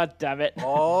 God damn it.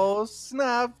 Oh,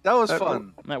 snap. That was That-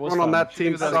 fun. That was One on fun. that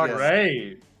team do that sucks. again.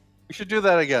 Great. We should do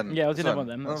that again. Yeah, we'll do It's that fun. one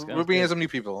then. That's We're bringing in some new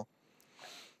people.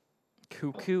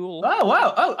 Cool. Oh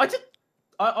wow! Oh, I did.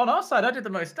 On our side, I did the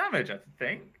most damage. I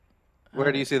think.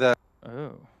 Where do you see that?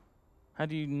 Oh. How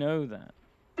do you know that?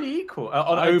 Pretty equal.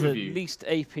 On I did overview. At least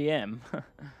APM.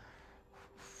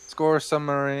 Score,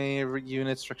 summary,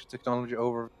 unit, structure, technology,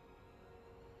 over.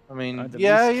 I mean, the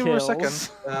yeah, least you were kills. second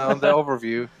on the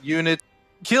overview.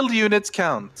 Killed units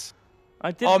count.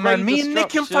 I did. Oh man, raid me and Nick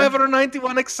killed destruction.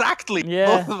 591 exactly.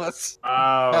 Yeah. Both of us.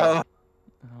 Oh.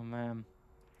 Oh man.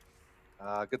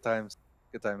 Good times.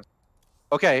 Good times.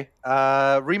 Okay,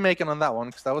 remaking on that one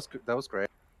because that was great.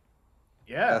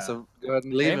 Yeah. So go ahead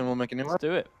and leave, Okay. and we'll make a new one. Let's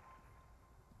do it.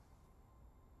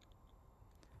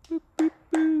 Boop, boop,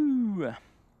 boo.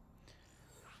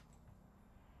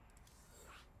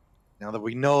 Now that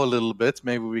we know a little bit,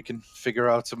 maybe we can figure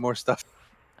out some more stuff.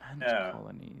 Ant Yeah.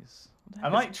 colonies. What the I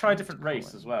heck might is try a ant different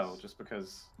race as well, colonies? just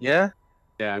because. Yeah.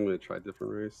 Yeah, I'm gonna try a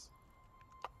different race.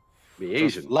 The So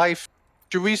Asian. life.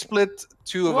 Should we split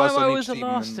 2 of Why us am I on always each the team?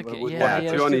 last and to get? with Yeah, one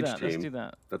yeah, two let's on do each that. Let's team. do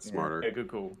that. That's Yeah. smarter. Yeah, good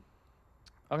call.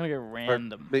 I'm gonna go Or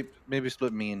random. maybe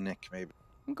split me and Nick. Maybe.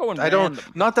 I'm going I don't.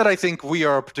 random. Not that I think we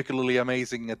are particularly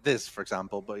amazing at this, for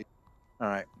example. But all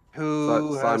right.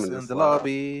 Who has Simon in is the left.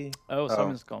 lobby? Oh,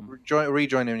 Simon's gone.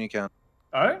 Rejoin when you can.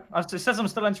 Oh, it says I'm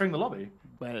still entering the lobby.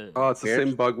 Well, Oh, it's the Weird.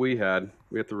 same bug we had.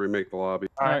 We have to remake the lobby.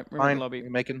 Alright, remake fine. lobby. You're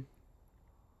making.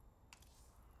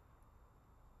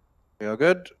 We all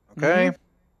good? Okay.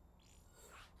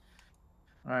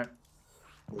 All right.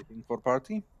 Waiting for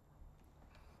party.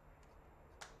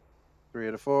 3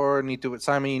 out of 4. Need to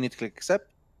Simon. You need to click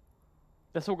accept.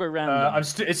 let's all go random.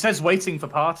 It says waiting for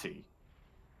party.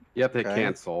 You have to hit Okay.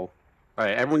 cancel. All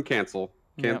right, everyone cancel.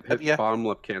 Yep. Hit Yeah. bottom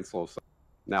left cancel. So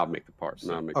now make the part.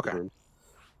 Now make Okay. the room.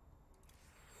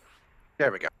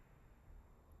 There we go.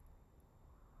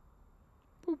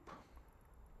 Boop.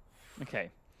 Okay.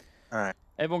 All right.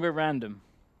 Everyone go random.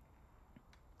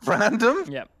 Random.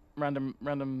 Yep. Random.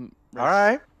 All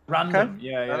right. Random.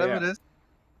 Yeah, Random yeah, it yeah. is.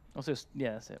 Also,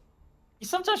 yeah, that's it.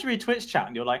 Sometimes you read Twitch chat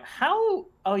and you're like, how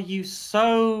are you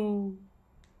so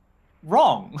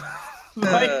wrong?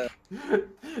 like,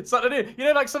 it's like, you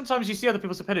know, like sometimes you see other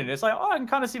people's opinion. It's like, oh, I can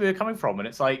kind of see where you're coming from. And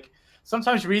it's like,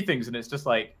 sometimes you read things and it's just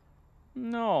like,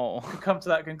 No. you come to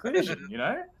that conclusion, you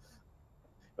know?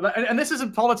 Like, and this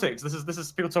isn't politics. This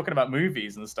is people talking about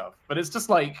movies and stuff. But it's just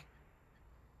like,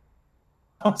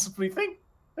 possibly think.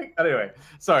 Anyway,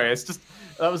 sorry. It's just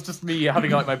that was just me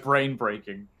having like my brain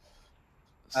breaking.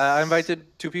 I invited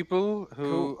 2 people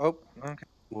who. Oh, okay.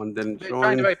 One didn't We're trying to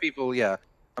join. invite people. Yeah.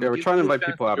 Yeah, we're Give trying to people a invite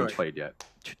chance people who haven't join. played yet.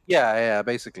 Yeah,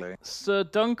 basically. Sir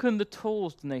Duncan the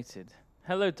Tools donated.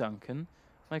 Hello, Duncan.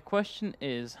 My question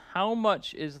is, how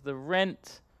much is the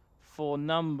rent for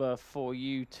number for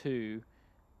you two?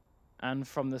 And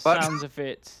from the But- sounds of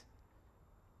it,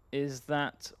 is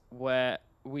that where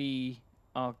we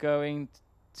are going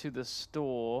to the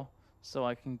store so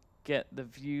I can get the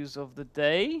views of the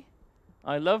day?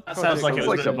 I love That sounds like it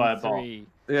was written by a bot. 3.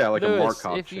 Yeah, like Lewis, a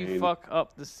Markov if chain. you fuck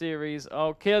up the series,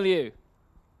 I'll kill you.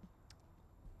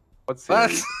 What's But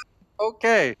series?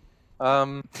 okay.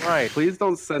 Right. Please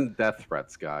don't send death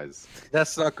threats, guys.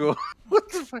 That's not cool. What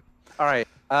the fuck? All right.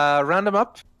 Random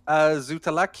up.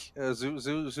 Zutalak.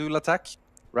 Zulatak.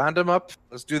 Random up.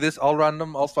 Let's do this. All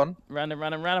random. All fun. Random.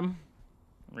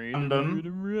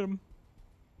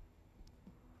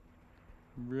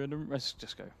 Random. Let's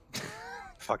just go.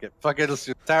 Fuck it. Fuck it. Let's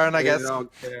do Taran, I guess.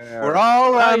 don't care. We're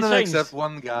all he's random changed. except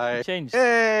one guy. Changed.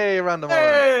 Hey, random. all.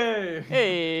 Hey!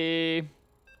 Hey.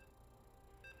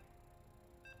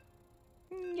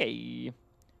 Yay.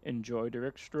 Enjoy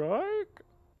Direct Strike.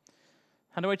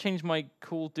 How do I change my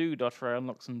cool dude after I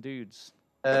unlock some dudes?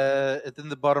 It's in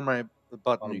the bottom right button.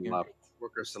 Bottom You can left.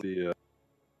 worker select.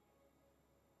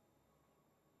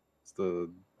 It's the.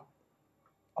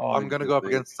 Oh, I'm gonna go up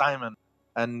against Simon,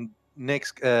 and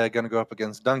Nick's gonna go up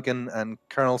against Duncan, and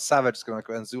Colonel Savage is gonna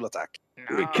go against Zulatak.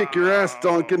 Kick your ass,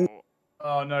 Duncan.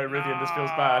 Oh no, Rythian, this feels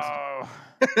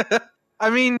bad. I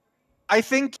mean, I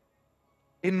think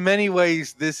in many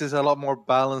ways this is a lot more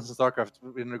balanced in StarCraft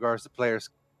in regards to players.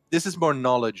 This is more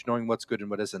knowledge, knowing what's good and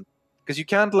what isn't, because you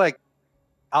can't like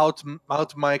out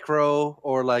micro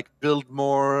or like build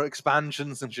more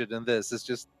expansions and shit in this. It's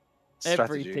just strategy.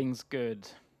 Everything's good.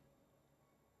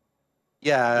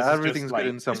 Yeah, This is everything's just, good like,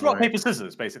 in some It's rock, way. paper,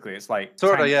 scissors, basically. It's like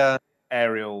Sorta, tank, yeah.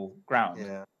 aerial, ground,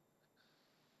 Yeah.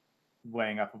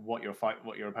 weighing up of what your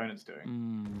opponent's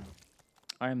doing.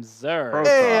 I am Zer. Pro-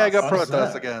 Hey, I got Protoss.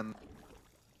 Protoss again.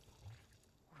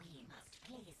 We must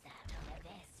please that other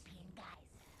Vespian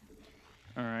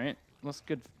guys. All right. What's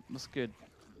good? What's good?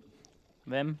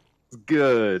 Them? It's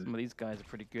good. Some of these guys are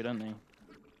pretty good, aren't they?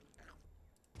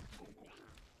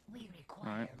 We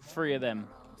require All right. 3 of them.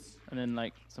 And then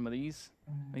like some of these.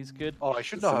 These good? Oh, I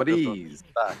should Some not of have built these.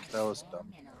 back. That was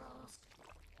dumb. minerals.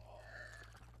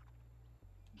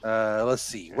 Let's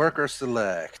see. Worker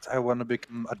select. I want to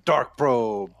become a dark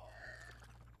probe.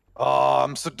 Oh,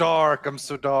 I'm so dark. I'm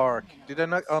so dark. Did I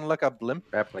not unlock a blimp?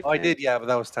 Replicant. Oh, I did. Yeah, but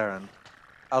that was Terran.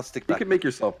 I'll stick You back. can make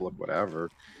yourself look whatever.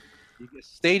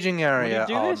 Staging area.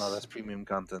 do Oh this? no, that's premium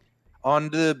content. On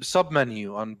the sub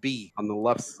menu on B. On the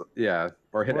left, yeah,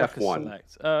 or hit Worker F1.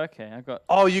 select. Oh, okay. I got.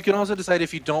 Oh, you can also decide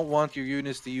if you don't want your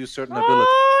units to use certain Oh,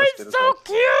 abilities. it's so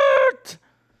cute!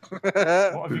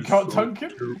 What have you got,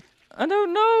 Duncan? I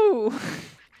don't know.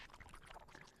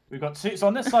 We've got 2. So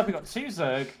on this side, we've got 2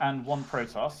 Zerg and 1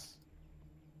 Protoss.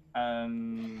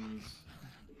 And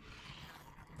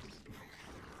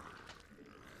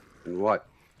And what?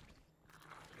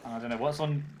 I don't know what's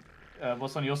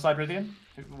on your side, Rythian.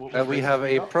 We have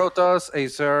a Protoss, a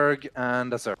Zerg,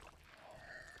 and a Zerg.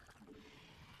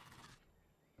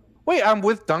 Wait, I'm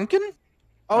with Duncan?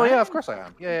 Oh yeah, of course I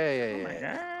am.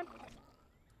 Yeah.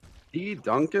 E.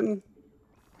 Duncan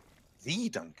The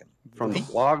Duncan. from the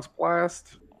Vlogs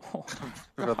Blast.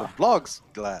 Forgot the vlogs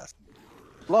glass.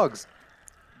 Vlogs.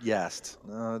 Yes.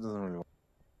 No, it doesn't really work.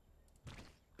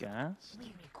 Gas.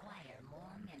 We require more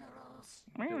minerals.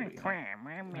 We require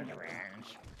more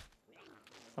minerals.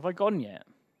 Have I gone yet?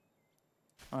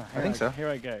 Oh, I think so. Here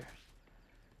I go.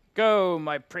 Go,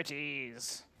 my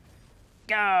pretties.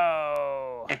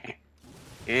 Go.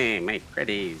 Hey, my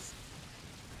pretties.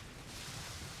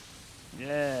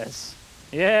 Yes.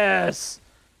 Yes.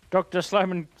 Dr.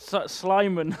 Slyman.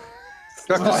 Slyman.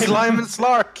 Dr. Slime and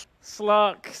Slark.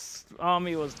 Slark's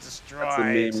army was destroyed. That's a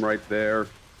meme right there.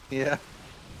 Yeah.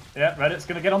 Yeah, Reddit's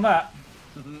gonna get on that.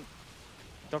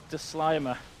 Dr.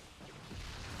 Slimer.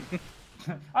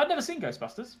 I've never seen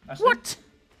Ghostbusters. Actually. What?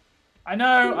 I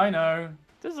know.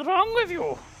 What is wrong with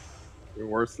you? You're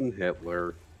worse than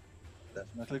Hitler.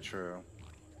 Definitely true.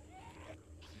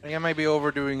 I think I might be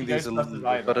overdoing these a Ghostbusters little bit,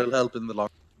 either. but it'll help in the long.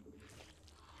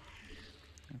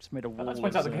 I just made a wall. Let's of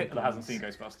point out that Hitler Zerglings. hasn't seen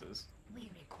Ghostbusters. We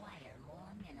require more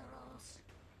minerals.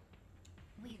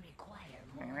 We require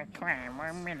We require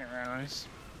more minerals.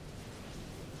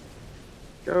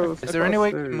 Is there any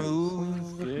way to Ghostbusters.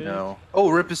 move? Yeah. No. Oh,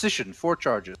 reposition. 4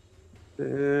 charges. Oh,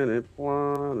 you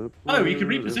can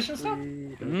reposition stuff?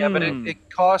 Yeah, but Mm. it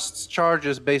costs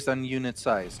charges based on unit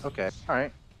size. Okay. All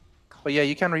right. But yeah,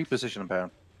 you can reposition them,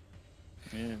 apparently.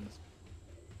 Yes.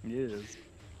 Yes.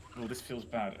 Oh, this feels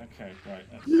bad. Okay, right.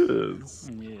 That's... Yes.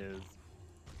 Yes.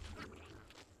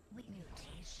 we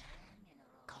mutation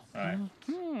minerals. Right.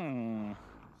 Hmm.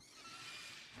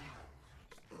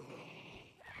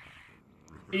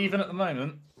 Even at the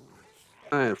moment.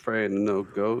 I ain't afraid of no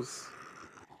ghosts.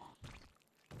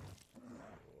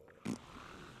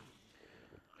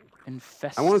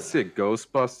 Infest. I want to see a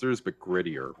Ghostbusters, but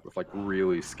grittier, with like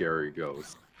really scary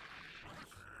ghosts.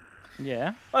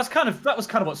 Yeah. That was kind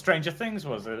of what Stranger Things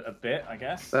was a bit, I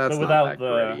guess. That's but not without that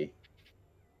the. gritty.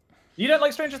 You don't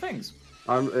like Stranger Things?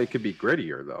 It could be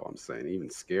grittier though. I'm saying even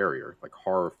scarier, like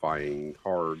horrifying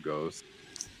horror ghosts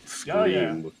scream Oh,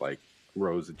 yeah. with like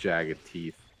rows of jagged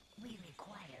teeth. We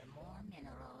require more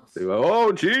minerals. They go,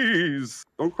 oh jeez,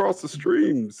 don't cross the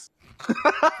streams.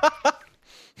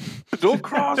 Don't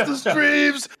cross the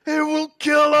streams! It will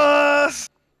kill us!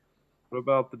 What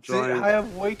about the See, giant? I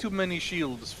have way too many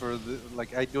shields for the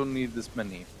like. I don't need this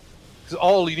many. Because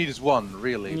all you need is one,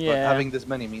 really. But Yeah. having this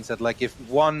many means that like if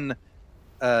one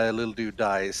little dude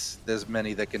dies, there's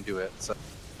many that can do it. So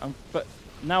But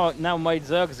now my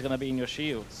Zergs are gonna be in your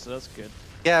shields, so that's good.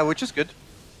 yeah, which is good.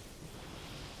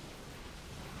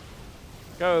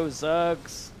 Go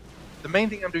Zergs. The main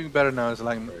thing I'm doing better now is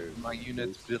like my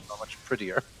units build are much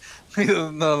prettier.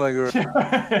 Not like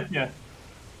Yeah.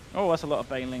 Oh, that's a lot of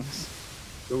banelings.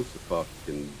 Those are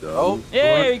fucking dumb. Oh,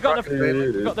 Yeah, we got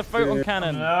Rocket the photon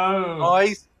cannon. No.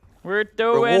 nice We're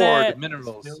doing reward it.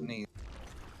 minerals. Neat.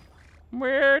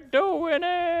 We're doing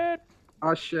it.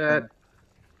 Ah shit!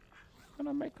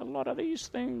 Gonna make a lot of these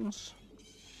things.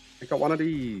 I got one of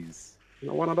these. I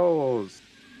got one of those.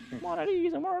 One of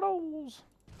these and one of those.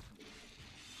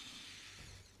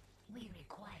 We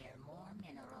require more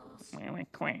minerals. We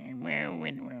require more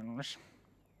minerals.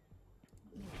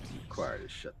 Required to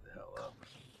shut the hell up.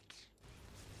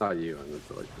 Not you. I'm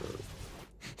into like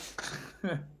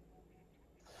the.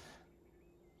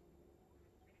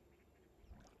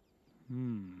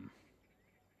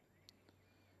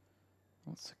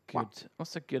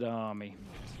 What's a good army?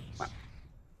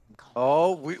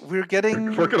 Oh, we're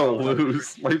getting. We're gonna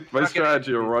lose. My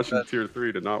strategy of rushing tier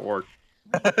 3 did not work.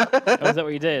 Oh, is that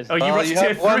what you did? Oh, you Well, rushed you tier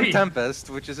have one 3. Tempest,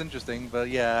 which is interesting, but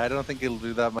yeah, I don't think it'll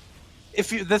do that much.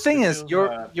 If you, the thing is, feels your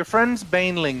bad. your friends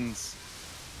Banelings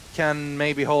can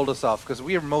maybe hold us off because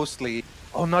we are mostly.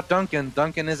 Oh, not Duncan.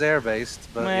 Duncan is air based,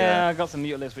 but yeah, I got some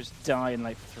mutalisks which die in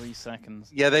like 3 seconds.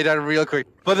 yeah, they die real quick.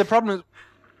 But the problem is,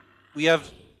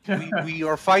 we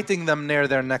are fighting them near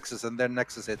their nexus, and their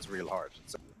nexus hits real hard.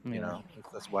 So you Yeah. know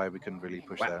that's why we couldn't really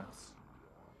push there.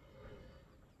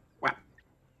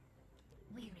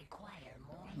 We require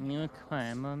more. You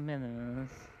climb a minerals.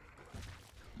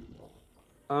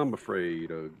 I'm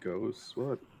afraid of ghosts.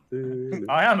 What?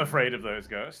 I am afraid of those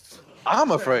ghosts.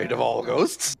 I'm afraid of all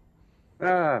ghosts.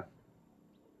 Ah.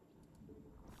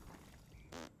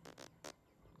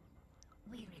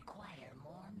 We require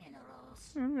more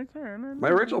minerals. My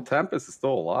original Tempest is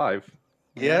still alive.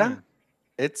 Yeah,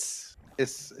 it's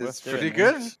Worth pretty doing,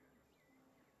 good. man.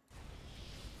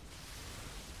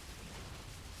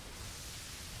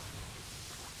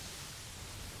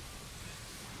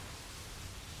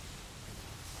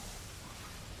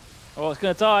 Oh, it's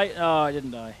gonna die. Oh, it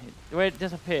didn't die. Wait, it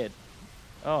disappeared.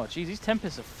 Oh, geez, these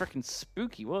Tempests are freaking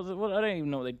spooky. What I don't even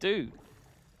know what they do.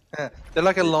 They're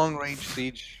like a long range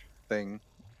siege thing.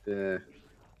 Yeah. They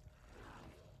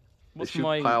What's shoot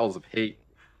my piles of hate.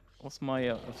 What's my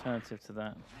alternative to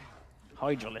that?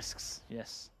 Hydralisks.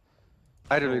 Yes.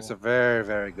 Hydralisks are very,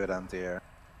 very good anti-air.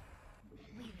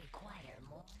 We require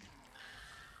more.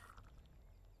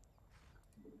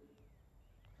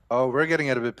 Oh, we're getting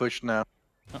it a bit pushed now.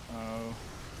 Uh-oh.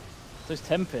 Those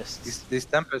Tempests. These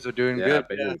Tempests are doing Yeah, good.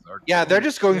 Banelings are Yeah, they're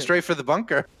just going shit. straight for the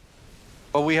bunker.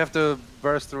 But we have to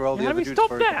burst through all the How do other we dudes stop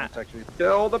for it to that? actually.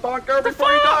 Kill the bunker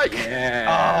before you die!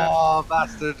 Yeah! Oh,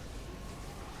 bastard!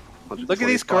 Look at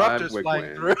these 125 corruptors wig flying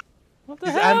win. through. What the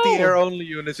These hell? anti-air only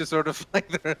units just sort of flying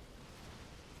through.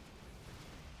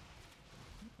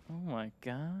 Oh my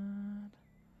god.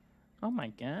 Oh my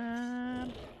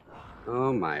god.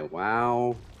 Oh my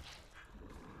wow.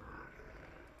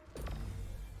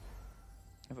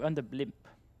 I've earned a blimp.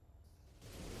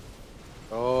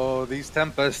 Oh, these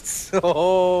Tempests.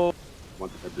 Oh, What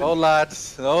did I do? oh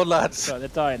lads. Oh lads. So they're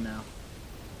dying now.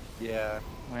 Yeah.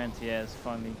 My anti-air's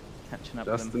finally catching up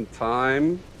Just with them. in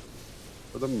time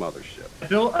for the mothership.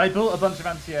 I built a bunch of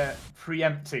anti-air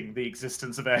preempting the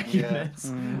existence of air Yeah. units.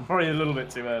 Mm. Probably a little bit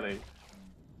too early.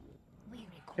 We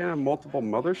require Yeah, multiple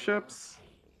motherships?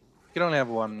 You can only have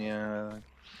one, yeah.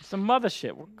 It's a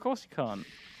mothership. Well, of course you can't.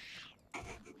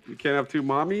 You can't have two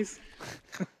mommies?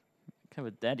 You can have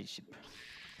a daddy ship.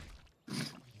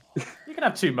 You can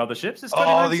have 2 motherships. It's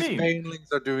Oh, these 2019.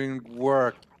 Banelings are doing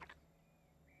work.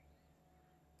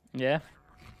 Yeah.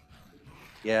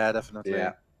 Yeah, definitely.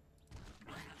 Yeah.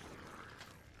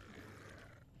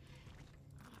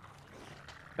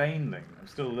 Baneling. I'm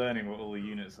still learning what all the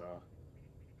units are.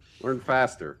 Learn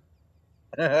faster.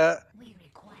 we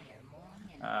require more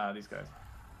minerals. These guys.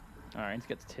 All right, I need to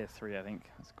get to tier 3. I think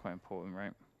that's quite important,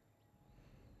 right?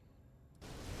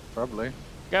 Probably.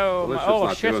 Go! Well, it's Oh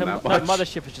just shit! not doing That that much.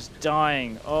 mothership is just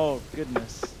dying. Oh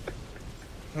goodness.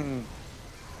 Oh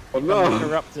The no!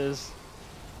 corruptors.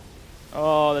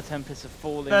 Oh, the tempests are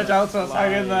falling. There, like Daltos,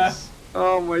 hang in there. flies.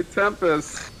 Oh my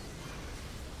Tempest!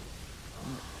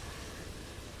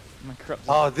 My corruptors.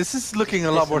 Oh, this is looking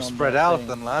a lot more Pissing on spread that out thing.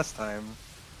 than last time.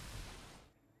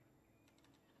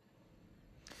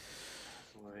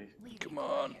 Come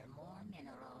on.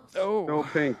 Oh. Go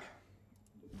pink.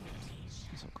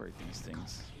 Let's upgrade these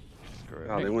things. Screw it.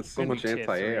 God, they Maybe- went so maybe much tier 3.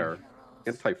 anti-air.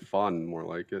 Anti-fun, more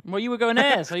like it. Well, you were going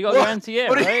air, so you got to go What? anti-air,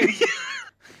 What do right?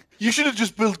 You should have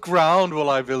just built ground while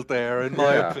I built air, in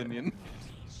my Yeah. opinion.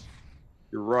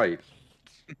 You're right.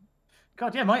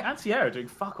 God, yeah, my anti-air are doing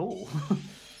fuck all.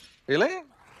 Really?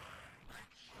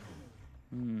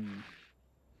 Hmm.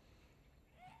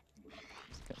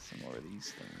 Let's get some more of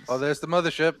these things. Oh, there's the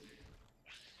mothership.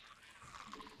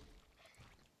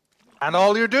 And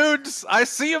all your dudes! I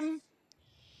see them!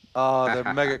 Oh,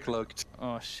 they're mega cloaked.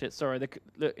 Oh shit! Sorry, look,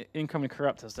 incoming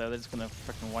corruptors though. They're just gonna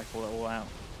freaking wipe all out.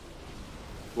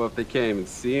 Well, if they can't even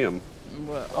see him.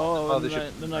 Well, oh, they then,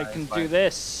 should- then I Alright, can fine. do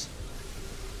this.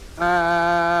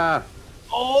 Ah!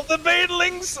 Oh, the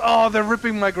banelings! Oh, they're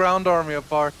ripping my ground army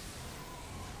apart.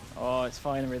 Oh, it's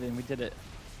fine, everything. We did it.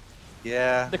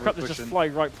 Yeah. The we're corruptors just pushing. fly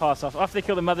right past us after they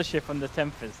kill the mothership and the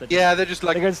tempest. They're just, Yeah, they're just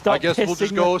like, they're gonna I start guess we'll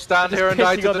just pissing go stand here and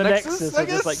die pissing to on the Nexus, I with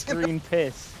this, guess. like green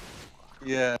piss.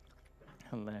 Yeah.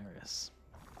 Hilarious.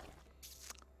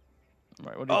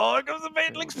 Right, what do Oh, here comes the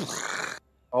banelings!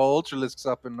 Oh, Ultralisk's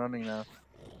up and running now.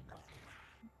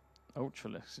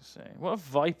 Ultralisk, you say? What are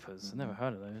vipers? I've never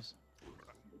heard of those.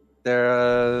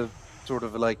 They're sort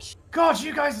of like... God,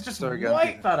 you guys just Sorry,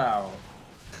 wiped that out.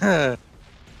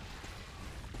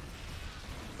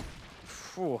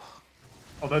 Phew.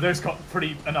 Although those got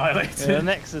pretty annihilated. Yeah, the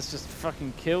Nexus just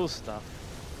fucking kills stuff.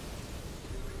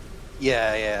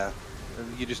 Yeah, yeah.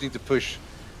 You just need to push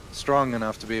strong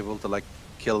enough to be able to, like,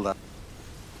 kill that.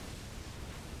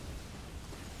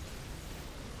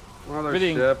 Another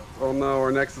Rythian. ship. Oh no,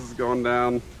 our Nexus is going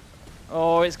down.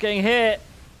 Oh, it's getting hit.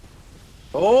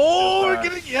 Oh, we're bad.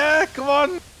 getting... Yeah, come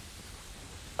on!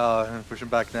 Oh, I'm pushing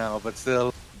back now, but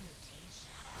still...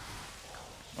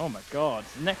 Oh my god,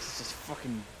 the Nexus just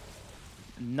fucking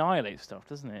annihilates stuff,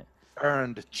 doesn't it?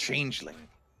 Earned changeling.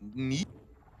 Neat.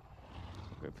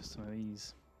 Go for some of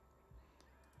these.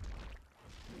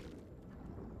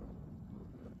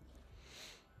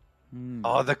 Hmm.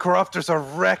 Oh, the corruptors are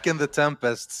wrecking the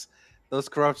tempests. Those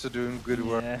corrupts are doing good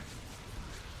work. Yeah.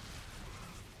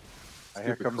 Here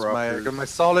Stupid comes corruptors. my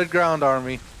solid ground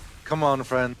army. Come on,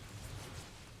 friend.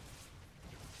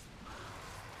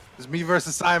 It's me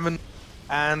versus Simon,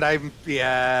 and I'm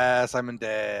dead.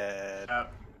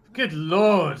 Good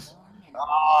lord.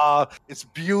 Ah, it's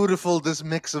beautiful, this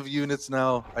mix of units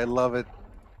now. I love it.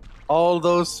 All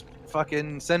those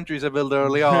fucking sentries I built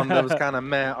early on that was kind of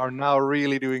meh are now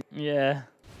really doing. Yeah.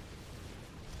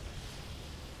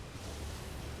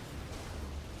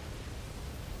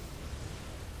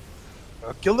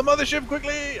 Kill the mothership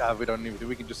quickly! We don't need to.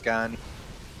 We can just scan.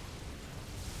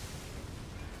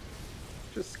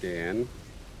 Just scan.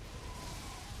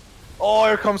 Oh,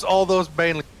 here comes all those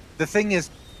banelings. The thing is,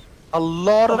 a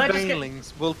lot Well, of they just get-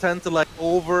 banelings will tend to like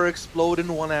over explode in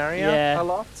one area Yeah. a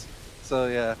lot. So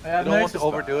yeah, Yeah, you don't want to noticed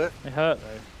overdo that. it. They hurt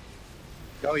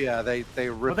though. Oh yeah, they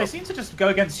Well, rip. they up. seem to just go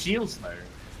against shields though.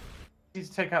 They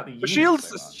just take out the But units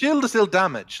so much. shield is still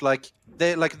damage. Like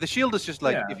the shield is just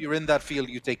like Yeah. if you're in that field,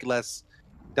 you take less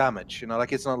damage. You know,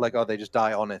 like it's not like oh they just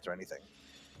die on it or anything.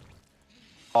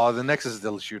 Oh, the Nexus is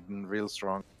still shooting real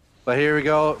strong. But here we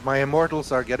go. My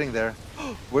immortals are getting there.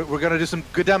 We're gonna do some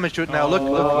good damage to it now. Look,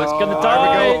 look, Oh, look. it's gonna There we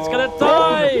die! go. It's gonna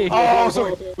die! Oh,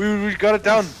 sorry. We got it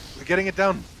down. We're getting it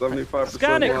down. 75%.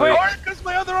 Scan it, life. quick! Oh, here comes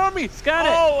my other army. Scan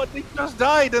it! Oh, they just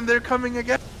died and they're coming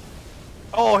again.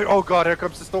 Oh god, here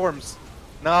comes the storms.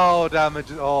 No damage.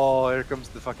 Oh, here comes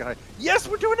the fucking high. Yes,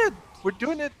 we're doing it. We're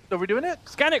doing it. Are we doing it?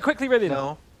 Scan it quickly, Rythian.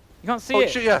 No. You can't see Oh it.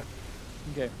 shit, yeah.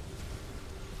 Okay.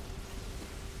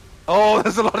 Oh,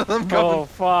 there's a lot of them coming. Oh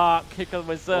fuck! Here comes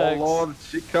my Oh Zergs. lord,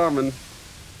 she coming.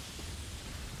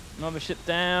 Another ship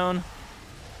down.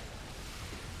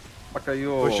 Fuck are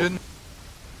you? Pushing.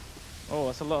 Oh,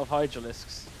 that's a lot of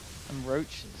Hydralisks and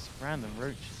roaches. Random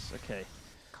roaches. Okay.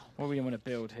 What do we want to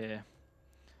build here?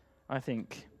 I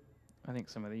think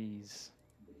some of these.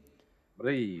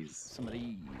 Please. Some of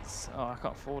these. Oh, I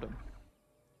can't afford them.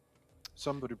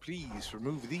 Somebody please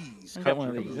remove these. I'll get one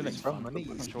of Cut these. It looks from fun. my I'm knees.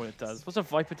 not sure what it does. What's a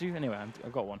Viper do? Anyway,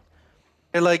 I've got one.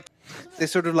 They're like, they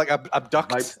sort of like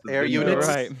abduct Wipes the air window. units.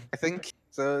 Right. I think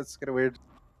so. It's kind of weird.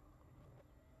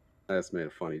 I just made a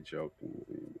funny joke.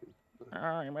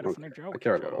 Oh, you made a funny joke. I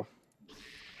care a little.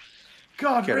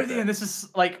 God, Care Rythian, about. this is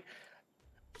like.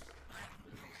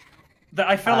 That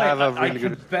I feel I like have a I really can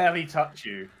good- barely touch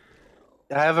you.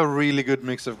 I have a really good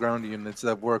mix of ground units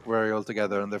that work very well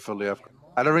together, and they're fully up.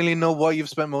 I don't really know what you've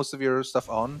spent most of your stuff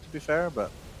on, to be fair, but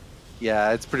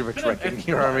yeah, it's pretty much But wrecking it-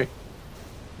 your army.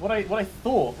 What I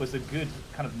thought was a good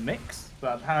kind of mix,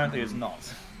 but apparently is not.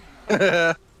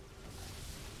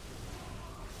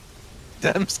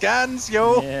 Damn scans,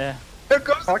 yo! Yeah, Here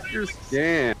goes Fuck your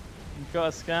scan. you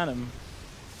gotta scan them.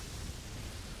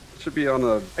 Should be on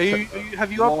the.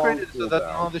 Have you long upgraded so that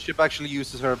cooldown. now the ship actually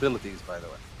uses her abilities, by the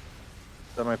way?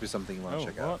 That might be something you want to Oh,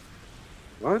 check what? out.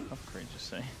 What? Upgrade, just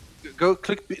say. Go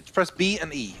click, press B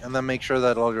and E, and then make sure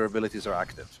that all your abilities are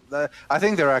active. I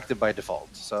think they're active by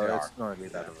default, so They it's are. not really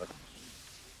that of a...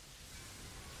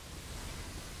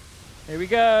 Here we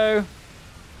go.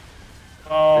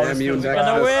 Oh, Damn this you, feels Nexus.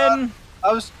 bad. Gonna win.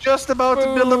 I was just about to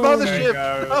build a Boom. mothership!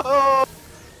 There you go. Oh,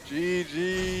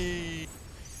 GG!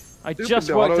 I Stupid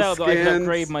just worked out that I could auto-scans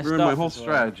upgrade my ruined stuff. my whole as well.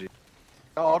 strategy.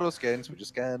 Auto scans, we just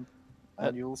scanned. Uh,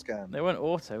 Manual scan. They weren't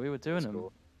auto, we were doing That's them.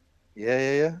 cool.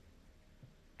 Yeah.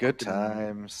 Good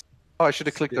times. Oh, I should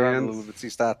have clicked around a little bit, see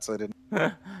stats, I didn't.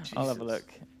 I'll have a Jesus.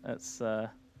 look. That's oh,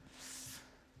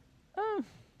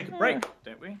 Take a break,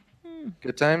 don't we?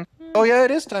 Good time? Oh yeah,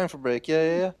 it is time for break,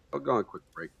 yeah. I'll go on a quick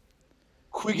break.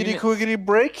 Quiggity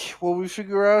break. Will we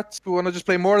figure out if we want to just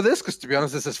play more of this? Because to be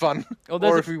honest, this is fun. Oh,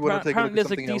 Or if we want to take a look apparently at there's a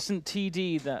something else. decent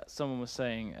TD that someone was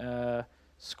saying.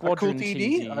 Squadron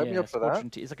TD? I'd be yeah, up for that. Squadron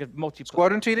TD. It's like a multi.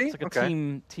 Squadron TD? It's like a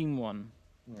Okay. team one.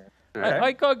 Okay.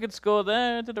 I got a good score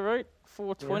there. I did it right.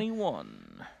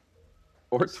 421.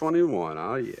 421.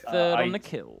 Oh yeah. Third I- on the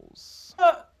kills.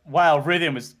 Wow,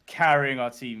 Rythian was carrying our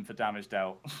team for damage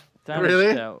dealt. Damage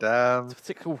Really? dealt. Damn.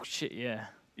 Oh shit, yeah.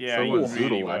 Yeah, So you was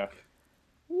really Zoodle.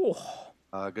 were.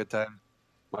 Oh. Good time.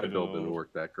 My build didn't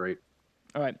work that great.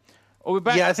 All right. Well, we're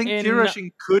back Yeah, I think in... tier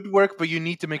rushing could work, but you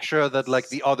need to make sure that like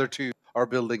the other two are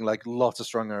building like lots of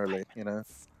strong early, you know?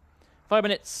 5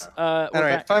 minutes. We're All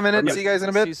right, back. 5 minutes. Yeah. See you guys in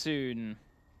a See bit. you soon.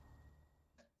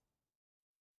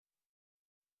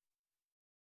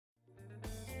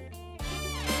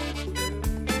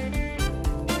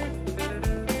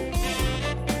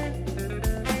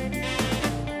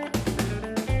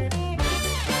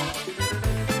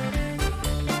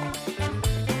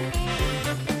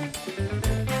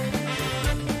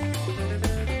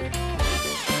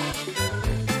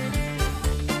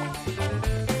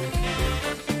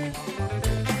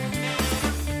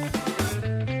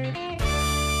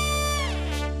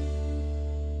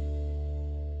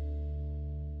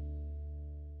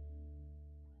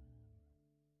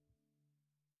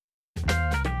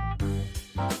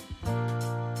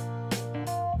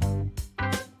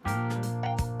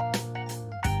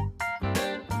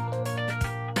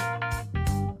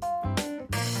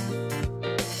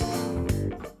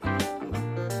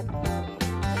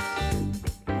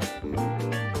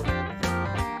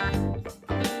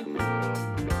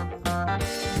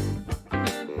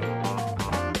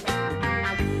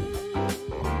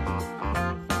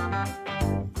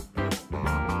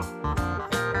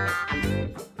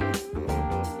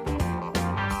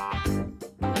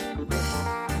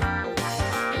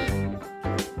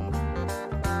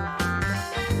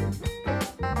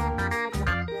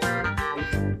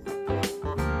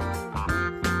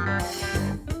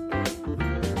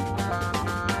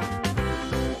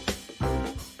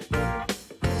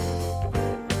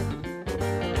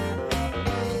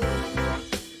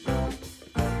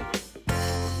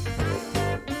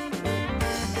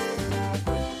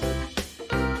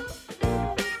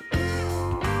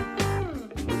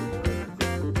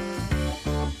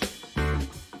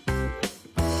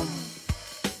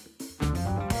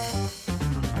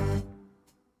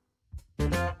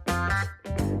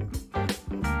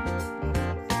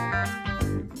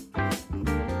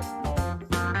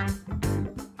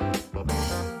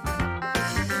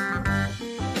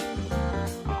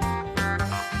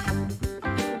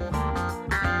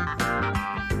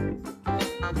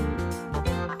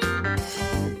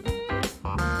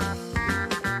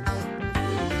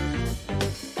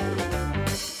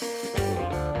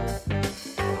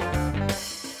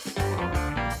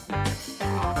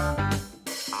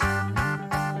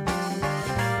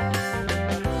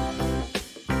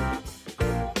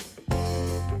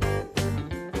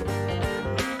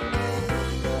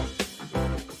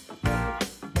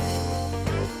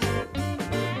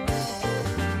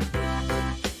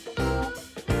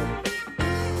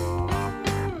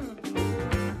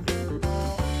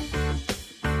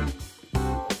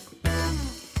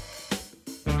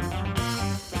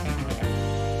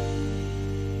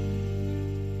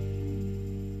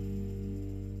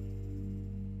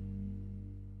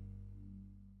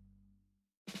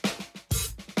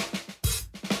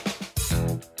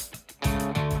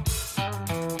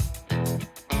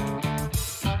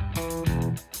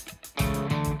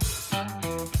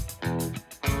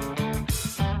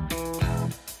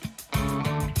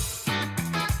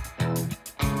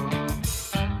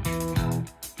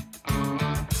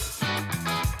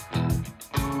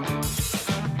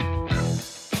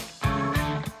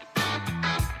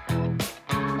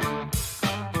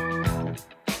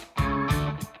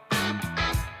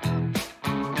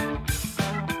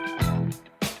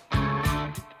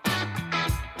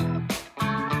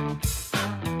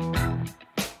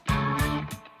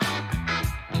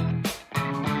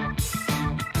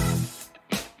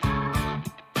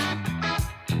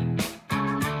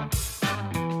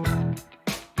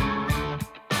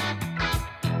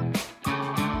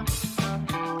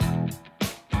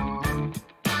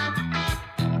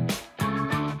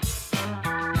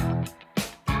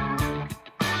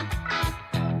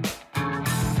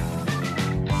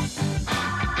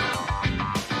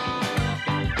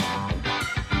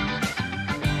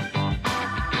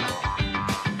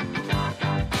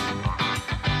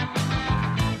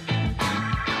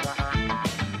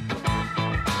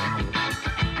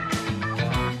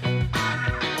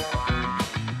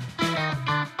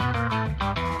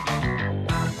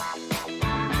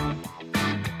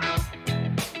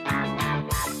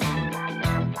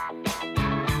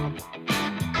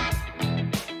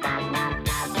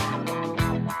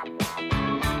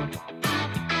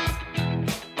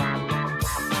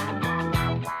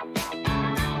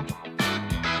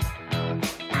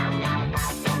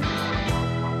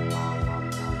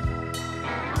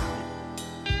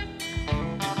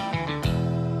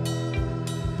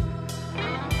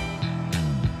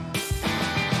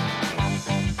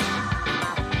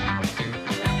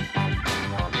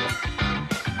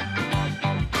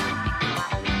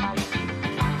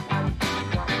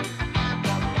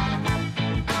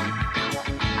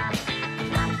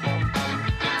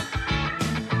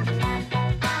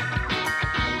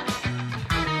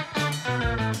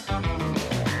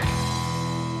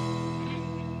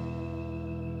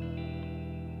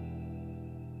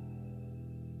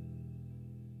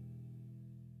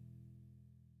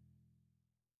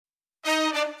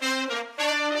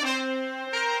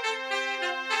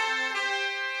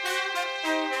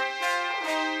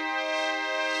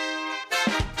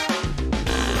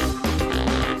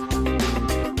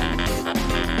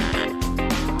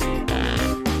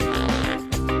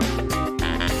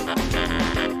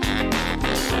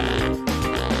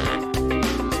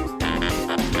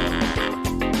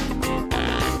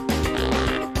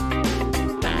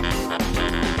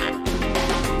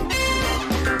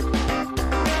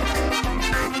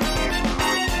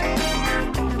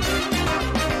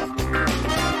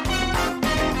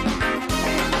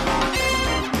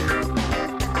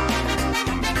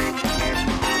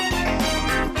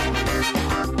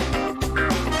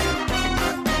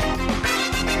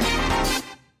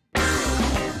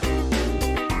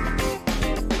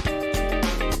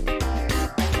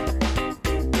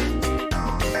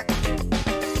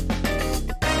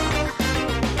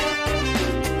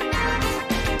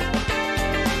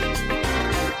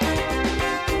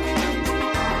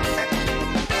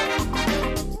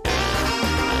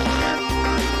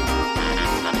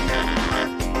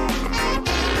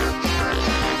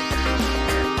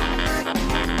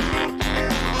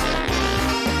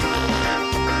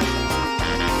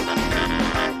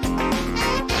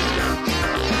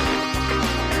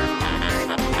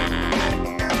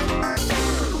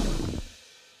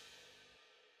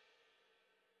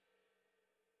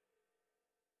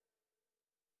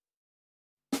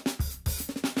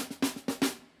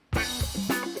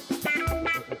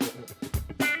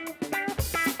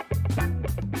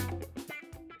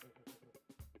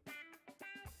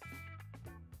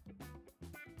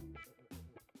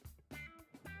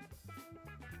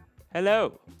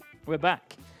 Hello. We're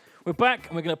back. We're back,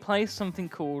 and we're going to play something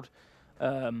called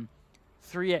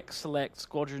 3x Select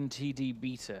Squadron TD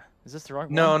Beta. Is this the right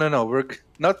one? No. We're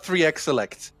not 3x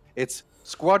Select. It's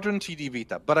Squadron TD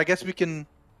Beta. But I guess we can.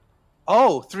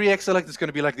 Oh, 3x Select is going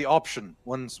to be like the option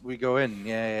once we go in.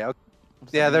 Yeah. Okay.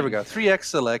 Yeah, there we go. 3x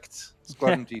Select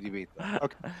Squadron TD Beta.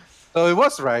 Okay. So it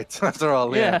was right after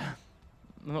all. Yeah.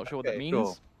 I'm not sure what that means.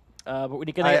 Cool. But when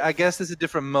you get I guess it's a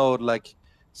different mode, like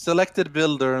selected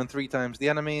builder and 3 times the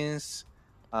enemies,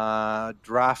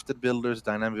 drafted builders,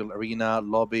 dynamic arena,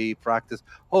 lobby, practice.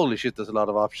 Holy shit, there's a lot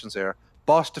of options here.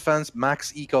 Boss defense,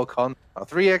 max eco con.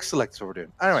 3x Select is what we're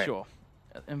doing. Anyway. Sure.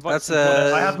 That's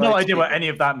I have no idea what any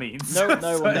of that means. No,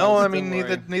 no, I mean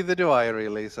neither do I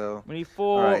really. So we need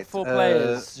four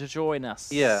players to join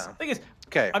us. Yeah. The thing is,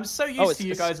 okay. I'm so used to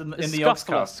you guys in the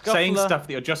Yogscast saying stuff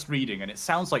that you're just reading, and it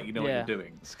sounds like you know what you're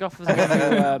doing. Scuffler's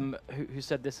the one who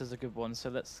said this is a good one, so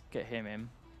let's get him in.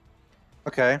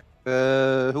 Okay.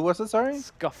 Who was it? Sorry.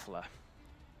 Scuffler.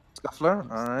 Scuffler.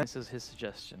 All right. This is his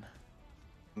suggestion.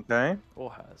 Okay. Or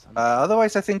hers.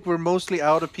 Otherwise, I think we're mostly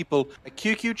out of people.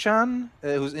 QQ-chan,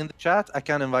 who's in the chat, I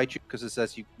can't invite you because it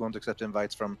says you won't accept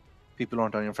invites from people who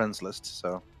aren't on your friends list.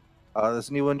 So, there's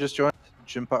a new one just joined.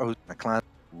 Jimpa, who's in a clan.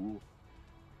 Ooh.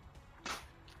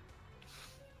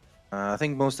 I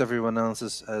think most everyone else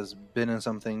has been in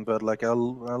something, but like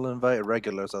I'll invite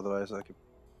regulars. Otherwise, I could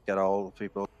get all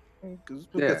people. We'll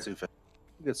get Suf in.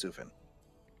 We'll get Suf in.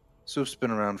 Suf's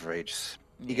been around for ages.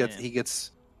 He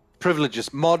gets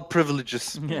privileges, mod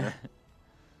privileges. Yeah.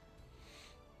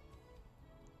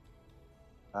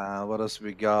 What else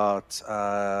we got?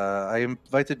 I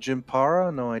invited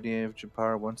Jimpara. No idea if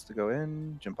Jimpara wants to go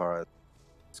in. Jimpara.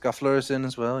 Scuffler is in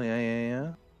as well.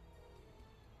 Yeah.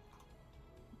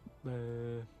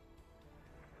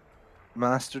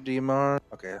 Master Demar.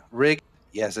 Okay. Rig.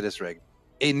 Yes, it is rigged.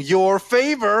 In your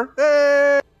favor.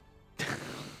 Hey!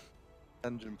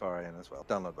 And Jimpara in as well.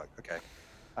 Download bug. Okay.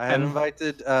 I had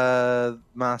invited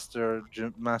Master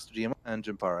Demar and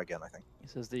Jimpara again, I think. He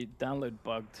says the download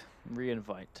bugged.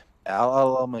 Re-invite.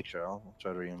 I'll make sure. I'll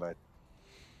try to re-invite.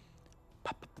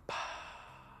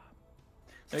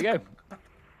 There you go.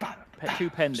 2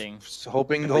 pending. So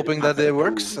hoping that it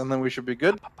works, and then we should be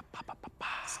good.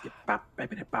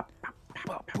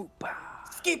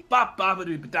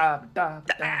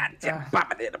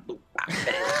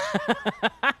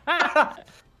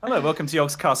 Hello, welcome to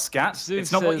Yogscast Scat.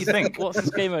 It's not what you think. What's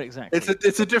this game mode exactly?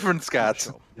 It's a different scat.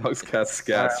 Yogscast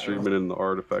Scat streaming in the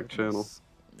Artifact channel.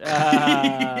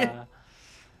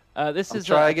 This is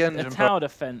again, a tower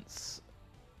defense,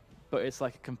 but it's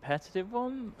like a competitive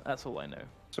one. That's all I know.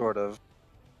 Sort of.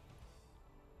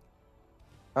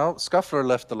 Oh, Scuffler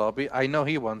left the lobby. I know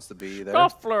he wants to be there.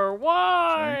 Scuffler,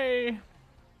 why?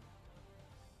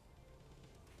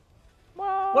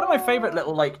 One of my favorite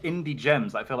little like indie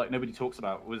gems that I feel like nobody talks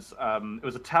about was it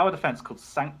was a tower defense called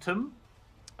Sanctum.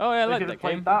 Oh yeah, I like that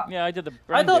game. Yeah, I did the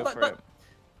brand deal for it.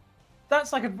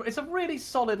 That's like it's a really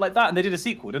solid like that, and they did a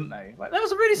sequel, didn't they? Like that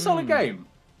was a really solid game.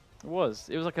 It was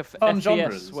like a Fun FPS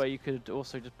genres. where you could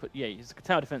also just put it's like a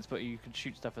tower defense, but you could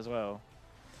shoot stuff as well.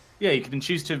 Yeah, you can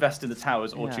choose to invest in the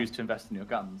towers or choose to invest in your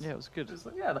guns. Yeah, it was good.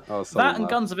 Like, that and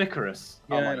Guns of Icarus.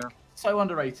 Yeah, so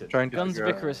underrated. Guns of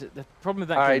Icarus. The problem with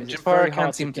that game is it's Jimpara very can't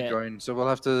hard seem to to join, so we'll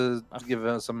have to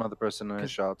give some other person a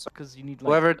shot. Because you need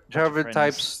like, whoever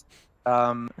types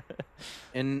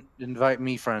invite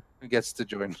me friend who gets to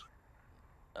join.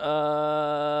 Come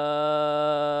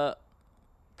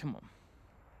on.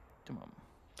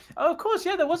 Oh, of course,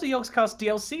 yeah, there was a Yogscast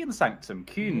DLC in Sanctum.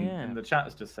 Kuhn in the chat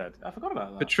has just said. I forgot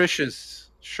about that. Patricia's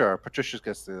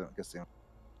gets the.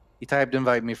 He typed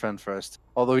invite me friend first,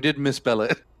 although he did misspell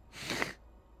it.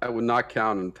 I would not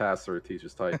count in task or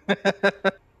teacher's type.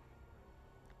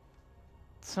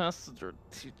 Task or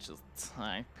teacher's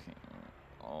typing.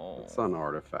 Oh. It's on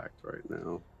Artifact right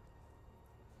now.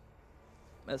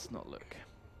 Let's not look.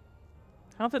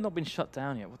 How have they not been shut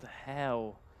down yet? What the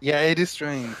hell? Yeah, it is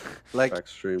strange. Like,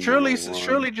 surely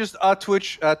just our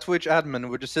Twitch admin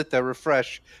would just sit there,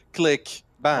 refresh, click,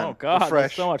 ban. Oh god, refresh,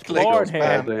 there's so much click, porn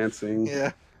here. Dancing.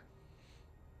 Yeah.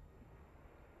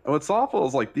 What's awful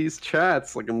is like these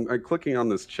chats. Like I'm clicking on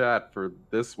this chat for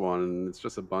this one, and it's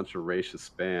just a bunch of racist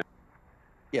spam.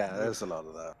 Yeah, there's a lot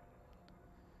of that.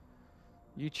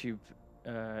 YouTube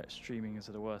streaming is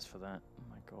the worst for that. Oh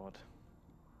my god.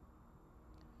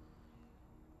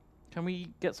 Can we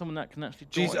get someone that can actually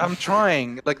join? Jeez, I'm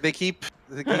trying. Like they keep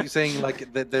saying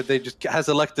like they just has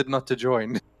elected not to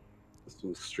join.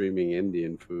 Streaming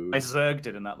Indian food. I zerged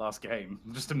it in that last game,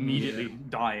 just immediately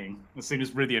dying as soon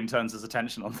as Rythian turns his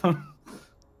attention on them.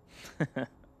 Yeah,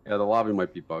 the lobby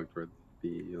might be bugged for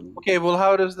Okay, well,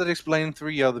 how does that explain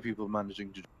 3 other people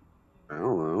managing to? I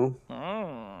don't know.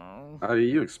 Oh. How do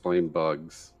you explain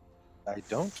bugs? I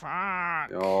don't. Fuck.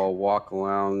 They all walk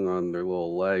along on their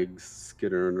little legs,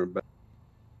 skittering their back,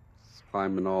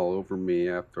 climbing all over me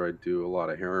after I do a lot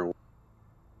of heroin.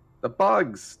 The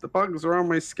bugs are on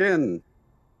my skin.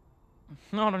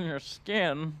 Not on your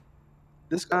skin.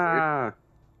 This guy.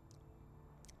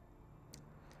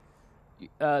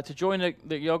 To join the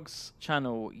Yogs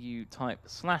channel, you type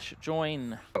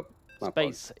 /join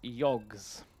space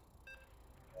Yogs.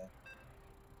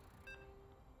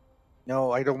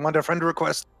 No, I don't want a friend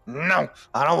request. No,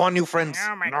 I don't want new friends.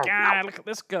 Oh my god, look at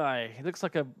this guy. He looks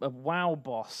like a WoW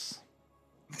boss.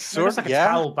 So it's like a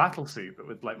towel battle suit, but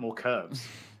with like more curves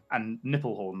and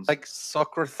nipple horns. Like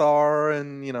Soccer Thor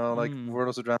and, you know, like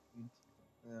World of Dragons.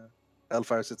 Yeah.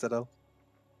 Hellfire Citadel.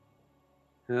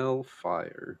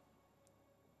 Hellfire.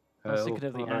 I was thinking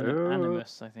of the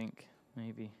Animus, I think,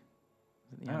 maybe.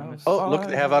 The Animus? Oh, look,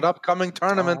 they have an upcoming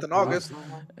tournament in August.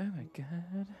 Oh my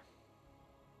god.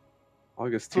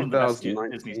 August One of the best Disney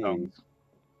 2019. songs.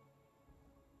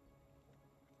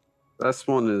 This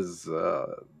one is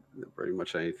pretty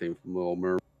much anything from Little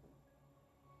Mermaid.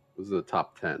 This is the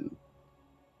top 10.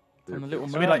 From the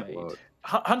Little I mean, like, Mermaid.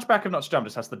 Hunchback of Notre Dame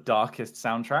just has the darkest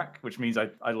soundtrack, which means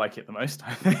I like it the most,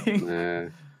 I think. Nah.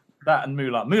 That and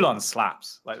Mulan. Mulan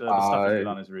slaps. Like the stuff in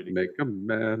Mulan is really Make a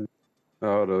man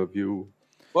out of you.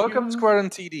 Welcome to Square and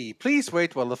TD. Please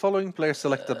wait while the following players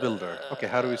select a builder. Okay,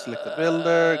 how do we select a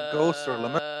builder? Ghost or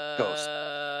Element? Ghost.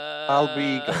 I'll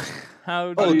be Ghost.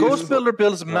 How Oh, do Ghost you... Builder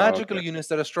builds magical units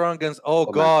that are strong against... Oh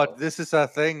god, this is a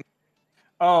thing.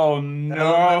 Oh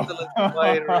no! Elemental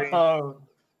wide range.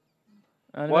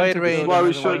 Wide range. Why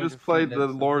we should have just played the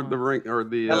Lord of the Ring or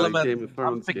the Game of Thrones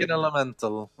I'm picking game.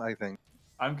 Elemental, I think.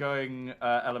 I'm going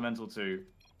Elemental 2.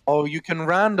 Oh, you can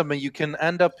random and you can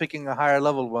end up picking a higher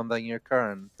level one than your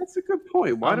current. That's a good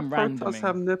point. Why do I'm Protoss randoming.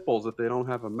 have nipples if they don't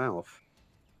have a mouth?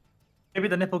 Maybe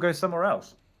the nipple goes somewhere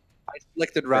else. I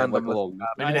selected They have, random. like, a little-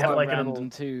 Maybe they have like a random little.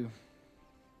 too.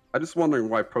 I'm just wondering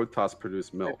why Protoss produce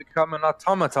They milk. become an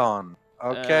automaton.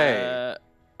 Okay.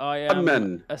 I am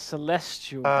Men. a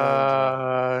celestial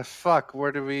builder. Fuck,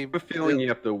 where do we... I have a feeling you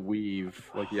have to weave,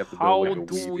 like you have to build How like a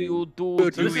do weaving. you do Do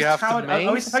this? we This is have to tower- Are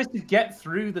we maze? supposed to get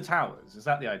through the towers? Is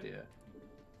that the idea?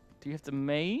 Do you have to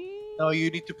maze? No, you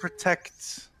need to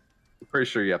protect... I'm pretty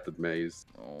sure you have to maze.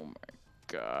 Oh my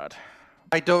god.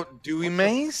 I don't... Do we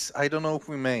maze? I don't know if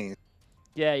we maze.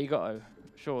 Yeah, you got to.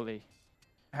 Surely.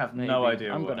 I have Maybe. no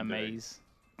idea. I'm what gonna doing. maze.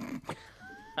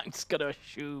 I'm just gonna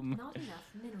assume. Not enough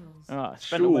minerals. I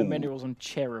spent all my Assume. minerals on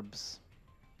cherubs.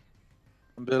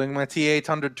 I'm building my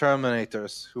T-800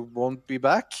 Terminators, who won't be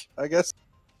back, I guess.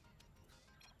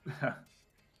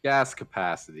 Gas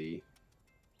capacity.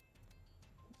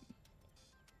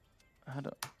 I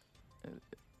don't.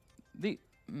 The.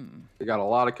 They got a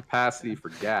lot of capacity for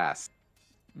gas.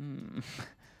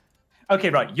 Okay,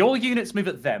 right. Your units move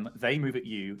at them. They move at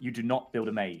you. You do not build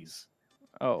a maze.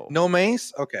 Oh. No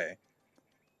maze? Okay.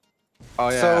 Oh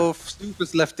yeah. So, Snoop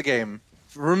has left the game.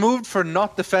 Removed for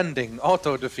not defending.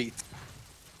 Auto-defeat.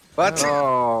 What?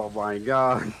 Oh my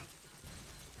god.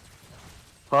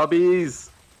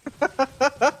 Puppies.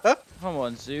 Come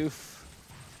on, Zoof.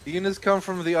 The units come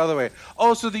from the other way.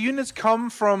 Oh, so the units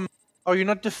come from... Oh, you're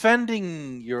not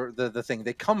defending the thing.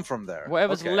 They come from there.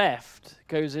 Whatever's Okay. left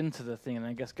goes into the thing, and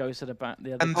I guess goes to the back.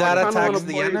 The other. And side. that I kinda attacks wanna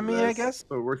the play enemy, I this, guess?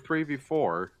 But we're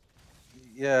 3v4.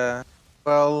 Yeah.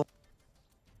 Well...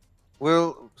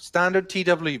 Well, standard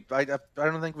TW... I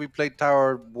don't think we played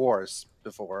Tower Wars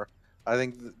before. I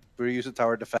think we're using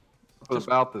Tower Defense. What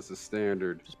about this is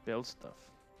standard? Just build stuff.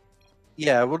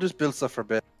 Yeah, we'll just build stuff for a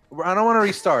bit. I don't want to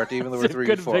restart, even though we're So 3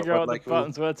 couldn't 4. figure But out like, the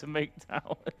buttons were to make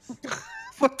towers.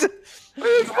 what the?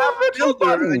 You have a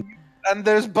builder, and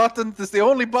there's buttons. It's the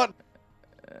only button.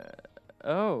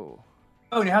 Oh.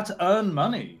 Oh, and you have to earn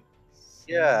money.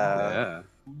 Yeah.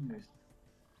 Yeah.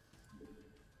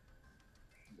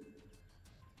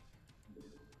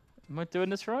 Am I doing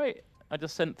this right? I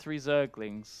just sent 3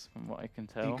 Zerglings, from what I can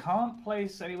tell. You can't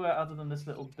place anywhere other than this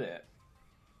little bit.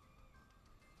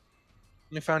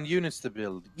 You found units to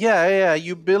build. Yeah.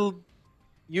 You build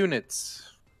units.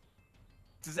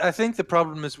 I think the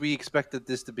problem is we expected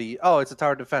this to be, oh, it's a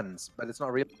tower defense, but it's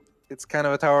not real. It's kind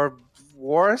of a tower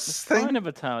wars It's thing. kind of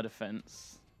a tower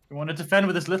defense. You want to defend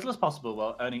with as little as possible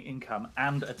while earning income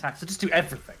and attack. So just do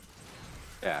everything.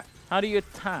 Yeah. How do you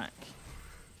attack?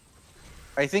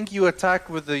 I think you attack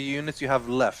with the units you have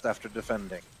left after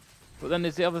defending. But then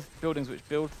there's the other buildings which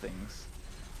build things.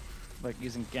 Like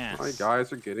using gas. My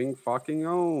guys are getting fucking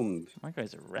owned. My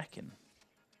guys are wrecking.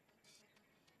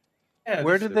 Yeah,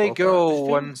 Where this- do they both go this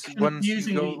once feels once you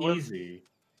confusingly go easy.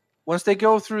 once they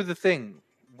go through the thing?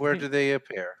 Where think- do they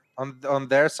appear? On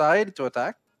their side to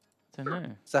attack? Don't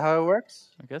know. Is that how it works?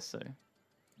 I guess so.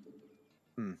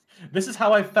 This is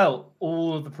how I felt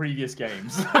all of the previous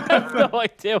games. I have no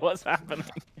idea what's happening.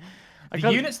 I The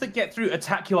can't- units that get through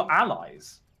attack your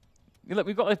allies. Look,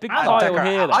 we've got a big Attack pile our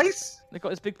here. Look. allies? They've got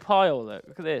this big pile. Look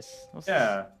at this. What's this?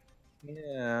 Yeah.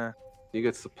 Yeah. You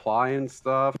get supply and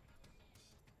stuff.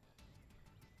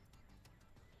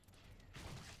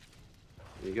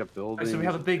 You get buildings. So we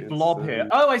have a big and blob here. stuff.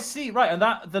 Oh, I see. Right, and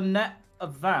that the net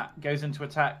of that goes into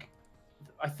attack.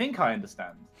 I think I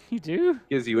understand. You do?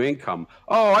 Gives you income.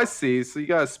 Oh, I see. So you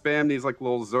gotta spam these like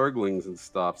little zerglings and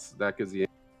stuff. So that gives you.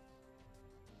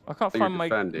 I can't You're find my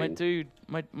defending. dude,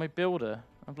 my builder.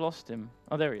 I've lost him.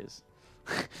 Oh, there he is.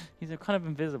 He's kind of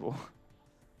invisible.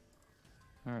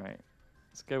 All right,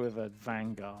 let's go with a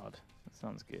vanguard. That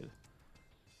sounds good.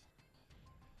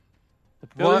 The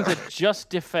buildings What? are just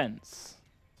defense.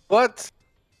 What?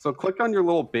 So click on your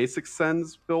little basic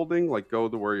sends building. Like go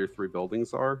to where your 3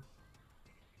 buildings are.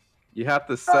 You have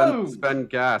to Oh! spend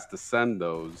gas to send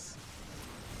those.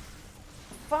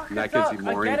 Fuck, And that gives you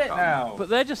more I get income. it now. But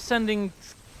they're just sending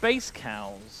space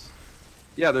cows.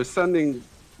 Yeah, they're sending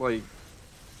like.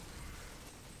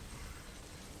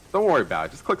 Don't worry about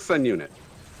it. Just click send unit.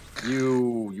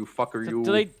 You fucker.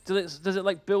 Do, does it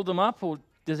like build them up, or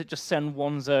does it just send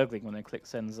one zergling when they click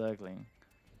send zergling?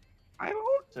 I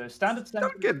don't. So standard send.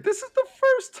 Duncan, this is the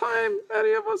first time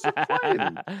any of us have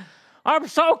played. I'm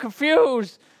so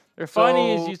confused. The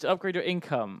refining is So- used to upgrade your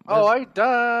income. Oh, There's- I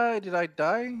died. Did I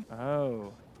die?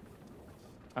 Oh.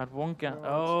 Add one gas.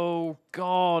 Oh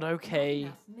God. Not Okay.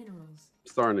 enough minerals.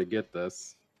 Starting to get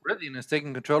this. Rythian is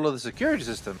taking control of the security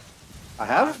system. I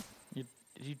have? Did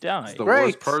you die? It's the Great.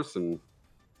 worst person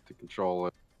to control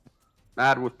it.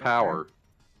 Mad with power.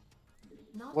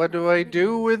 Not What do enough I do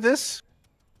minerals. with this?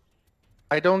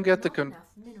 I don't get the Not con. enough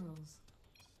minerals.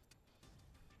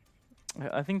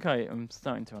 I think I am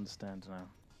starting to understand now.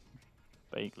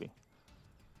 Vaguely.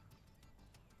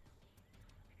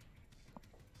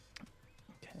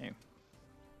 Okay.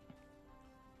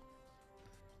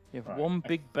 You have Right, one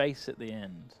big base at the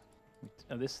end.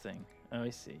 Oh, this thing. Oh, I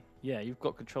see. Yeah, you've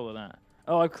got control of that.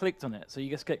 Oh, I clicked on it, so you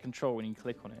just get control when you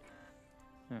click on it.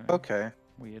 Alright, Okay.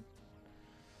 Weird.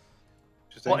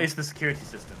 Interesting. What is the security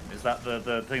system? Is that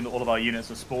the thing that all of our units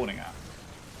are spawning at?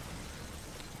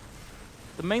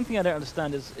 The main thing I don't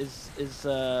understand is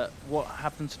what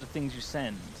happens to the things you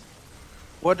send.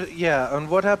 What? Yeah, and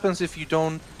what happens if you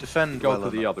don't defend Go well to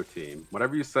the enough? other team.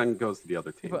 Whatever you send goes to the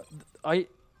other team. But I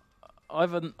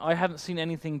haven't seen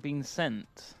anything being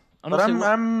sent. But not saying what-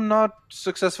 I'm not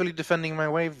successfully defending my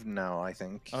wave now. I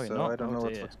think. Oh, you're so not? I don't Oh, know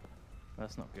dear. what's.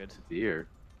 That's not good. Dear.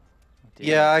 Oh, dear.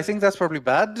 Yeah, I think that's probably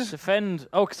bad. Defend.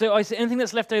 Oh, so I see anything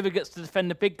that's left over gets to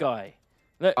defend the big guy.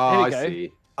 Look, Oh, here we I go.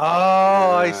 see. Oh,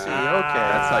 I Yeah. see. That's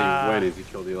Okay. how you win is you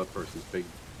kill the other person's big.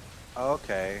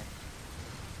 Okay.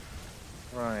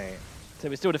 Right. So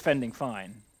we're still defending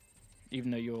fine,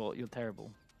 even though you're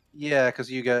terrible. Yeah, because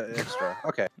you get extra.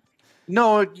 Okay.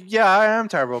 No, yeah, I am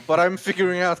terrible, but I'm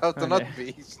figuring out how to not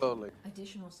Okay. be slowly.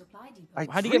 Additional supply depot. I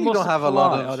How do you get really more don't have a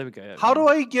lot supply? of- Oh, there we go. How do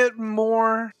I get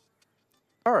more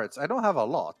turrets? I don't have a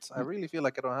lot. I really feel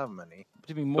like I don't have many. What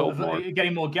do you mean more? Build more. You're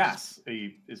getting more gas.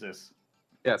 Is this?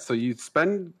 Yeah, so you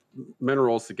spend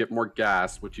minerals to get more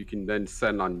gas, which you can then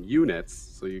send on units.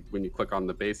 So when you click on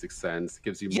the basic sends, it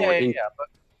gives you more income.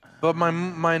 But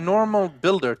my normal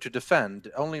builder to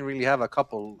defend only really have a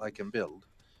couple I can build.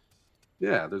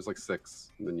 Yeah, there's like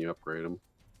 6, and then you upgrade them.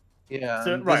 Yeah.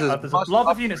 So, and right, this is there's a must blob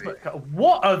of units. upgrade. But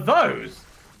what are those?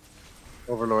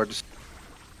 Overlords.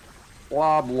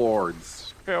 Blob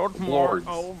lords. Build more Lords.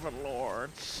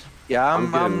 overlords. Yeah,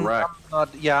 I'm getting wrecked.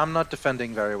 I'm not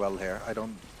defending very well here. I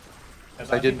don't. I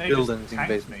think didn't they build just anything tanked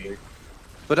basically. me.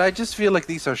 But I just feel like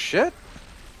these are shit.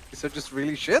 These are just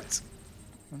really shit.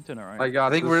 I'm doing alright. I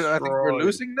got I think we're destroyed.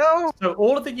 losing now. So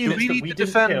all of the Do units we that need we to didn't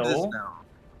defend kill, this now?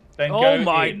 then Oh go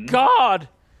my in. god!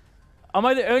 Am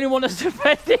I the only one that's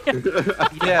defending?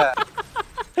 Yeah,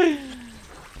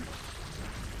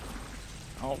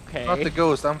 Okay. not the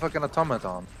ghost. I'm fucking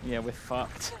automaton. Yeah, we're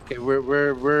fucked. Okay,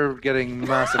 we're getting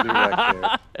massively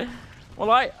wrecked here. Well,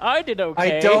 I did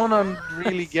okay. I don't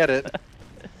really get it.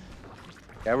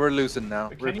 Yeah, we're losing now.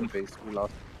 But We're can you- based. We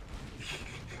lost.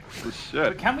 But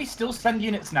Shit. can we still send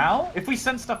units now? If we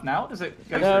send stuff now, does it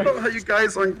go I No. don't through? know how you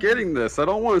guys aren't getting this. I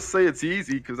don't want to say it's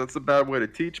easy because that's a bad way to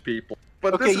teach people.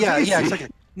 But Okay, this is yeah, easy. exactly.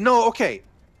 No, okay.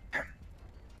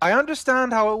 I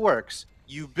understand how it works.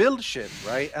 you build shit,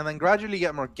 right? And then gradually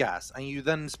get more gas. And you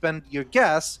then spend your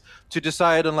gas to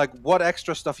decide on like what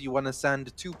extra stuff you want to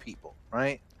send to people,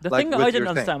 right? The Like, thing that with I didn't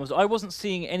your thing. understand was I wasn't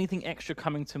seeing anything extra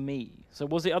coming to me. So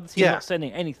was the other team Yeah. not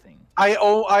sending anything? I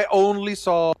only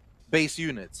saw base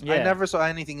units. I Yeah. never saw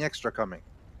anything extra coming.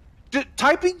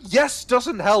 Typing yes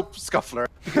doesn't help, Scuffler.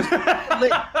 Because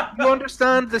you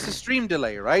understand there's a stream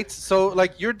delay, right? So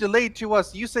like you're delayed to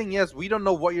us. You saying yes, we don't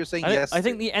know what you're saying yes. I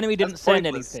think to. the enemy didn't That's send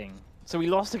pointless. anything. So we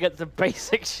lost against the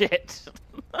basic shit.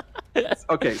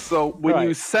 Okay, so when you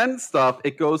Right. send stuff,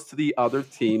 it goes to the other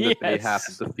team that they have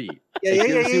Yes. to defeat. Yeah, It yeah,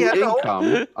 gives yeah, you yeah, no.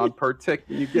 income on per tick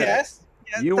when you get it. Yes,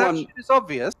 You that won- shit is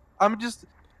obvious. I'm just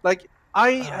like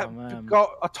I Oh, have man. got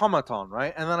automaton,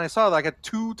 right? And then I saw like I had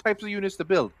 2 types of units to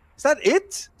build. Is that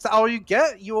it? Is that all you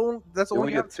get? That's You all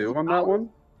only you have get 2 on that one?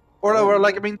 Or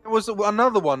like I mean, there was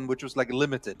another one which was like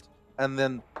limited, and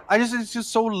then it's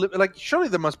just so like surely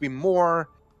there must be more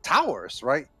towers,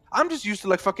 right? I'm just used to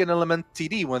like fucking Element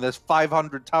TD when there's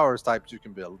 500 towers types you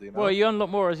can build. You know. Well, you unlock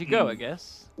more as you go, I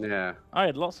guess. Yeah. I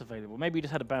had lots available. Maybe you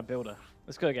just had a bad builder.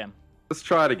 Let's go again. Let's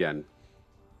try it again.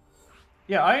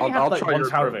 Yeah, I only had like try one your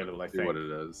tower build, available, I see think. what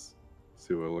it is.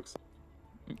 See what it looks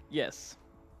like. Yes.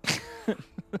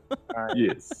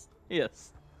 Yes.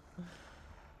 Yes.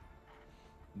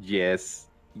 Yes.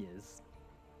 Yes.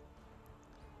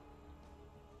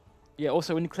 Yeah,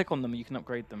 also when you click on them, you can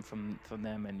upgrade them from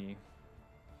their menu.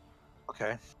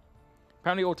 Okay.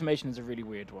 Apparently automation is a really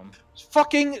weird one.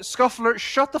 Fucking Scuffler,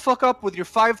 shut the fuck up with your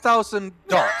 5,000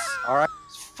 dots. All right.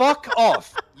 Fuck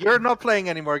off. You're not playing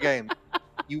any more games.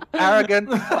 You arrogant.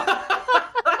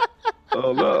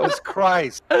 Oh no. Jesus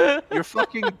Christ. You're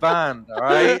fucking banned. All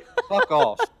right. Fuck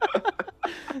off.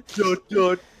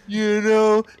 You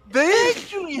know, they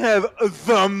actually have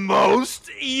the most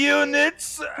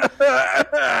units.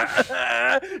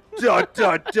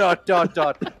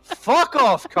 Fuck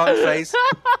off, cuntface.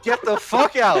 Get the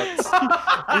fuck out.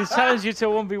 He's challenged you to a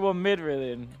 1v1 mid,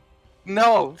 Rythian.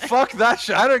 No, fuck that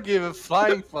shit. I don't give a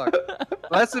flying fuck.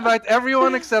 Let's invite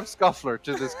everyone except Scuffler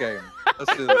to this game.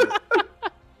 Let's do this.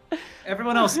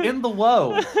 Everyone else in the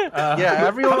world. Yeah,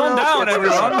 everyone Come on else down, gets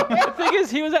everyone. The thing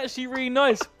is, he was actually really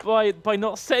nice by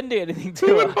not sending anything to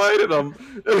Who us. invited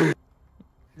him?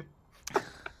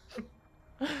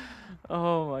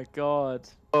 Oh my god.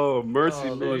 Oh, mercy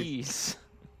Oh, me. Please.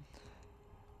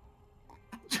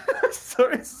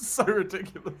 Sorry, it's so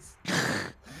ridiculous.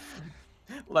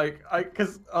 Like,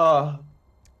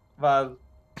 man.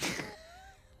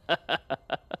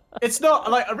 It's not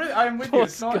like I'm with you. Poor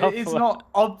It's Scuffler. not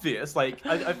obvious. Like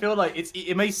I feel like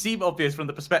it may seem obvious from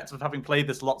the perspective of having played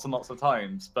this lots and lots of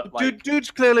times, but like Dude's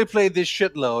clearly played this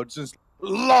shitload since.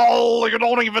 LOL, you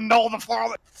don't even know the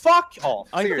father. Fuck off.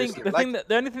 I Seriously. think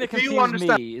the only thing that do you confused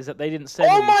understand- me is that they didn't send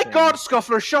Oh my anything. god,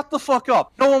 Scuffler, shut the fuck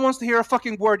up. No one wants to hear a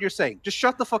fucking word you're saying. Just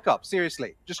shut the fuck up.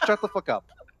 Seriously. Just shut the fuck up.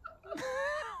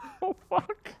 Oh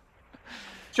fuck.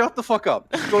 Shut the fuck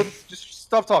up. Just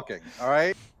stop talking,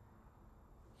 alright?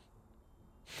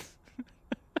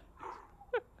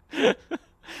 Rythian.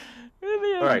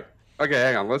 All right. Okay,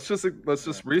 hang on. Let's just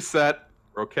reset.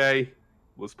 We're okay.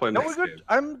 Let's play No, next we're good. game.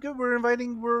 I'm good. We're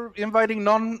inviting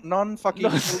non fucking No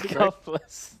people to be great.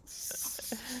 Scufflers.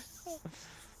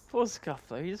 Poor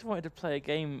Scuffler. He just wanted to play a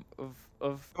game of. I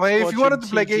mean, if you wanted to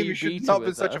play a squadron game, you should TG not be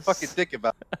with such a us. fucking dick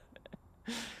about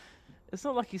it. It's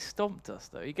not like he stomped us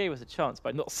though. He gave us a chance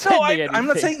by not No, sending anything. I'm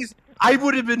not saying he's, I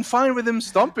would have been fine with him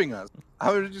stomping us.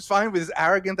 I would have just fine with his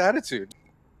arrogant attitude.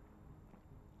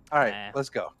 All right, Nah. let's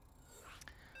go.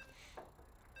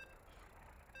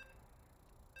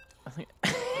 I think...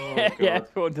 God. yeah,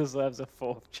 everyone deserves a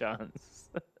 4th chance.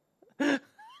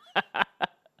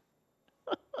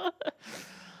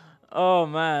 Oh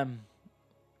man,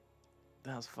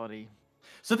 that's funny.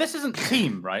 so this isn't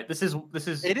team, right? This is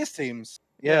It is teams.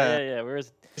 Yeah, Yeah. yeah.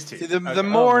 Whereas, team. See, the Okay.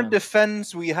 more man.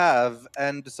 defense we have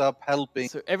ends up helping.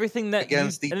 so everything that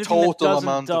Against the anything total that doesn't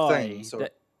amount of die things, or-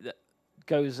 that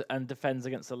goes and defends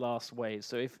against the last wave.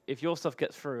 So if your stuff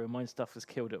gets through and my stuff has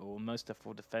killed it all, my stuff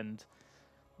will defend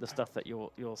the stuff that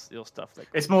your stuff. Like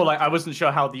It's more like I wasn't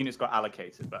sure how the units got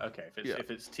allocated, but okay, Yeah.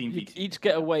 if it's team you v team. each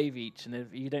get a wave each, and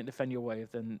if you don't defend your wave,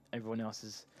 then everyone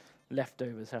else's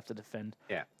leftovers have to defend.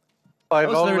 I've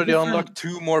Was there a already different- unlocked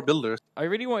 2 more builders. I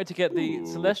really wanted to get the Ooh.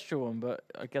 celestial one, but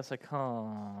I guess I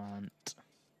can't.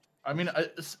 I mean,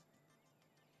 it's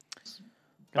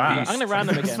I'm gonna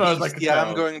random As again. far as I can Yeah, I'm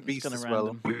tell. going beast Gonna as well.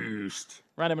 random. Boost.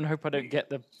 Random and hope I don't get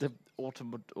the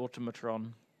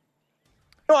automatron.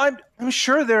 No, I'm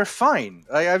sure they're fine.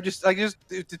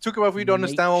 It took a while for you to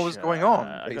understand what was going on.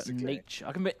 I got Basically, nature.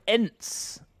 I can be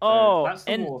Ents. Oh, that's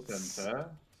the war Ents. center.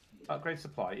 Upgrade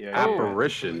supply. Yeah. Oh.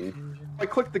 Apparition. I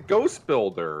clicked the Ghost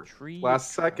Builder Tree.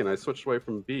 last second. I switched away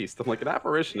from Beast. I'm like, an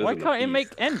apparition Why isn't can't a it make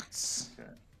beast. Ents?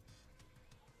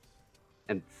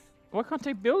 And Why can't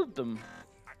they build them?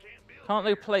 Can't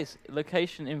they place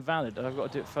location invalid? I've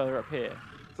got to do it further up here.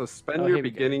 so spend Oh, your here we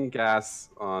go. beginning gas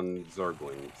on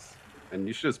Zerglings. And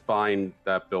you should just bind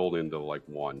that build into like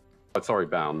 1. It's already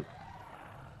bound.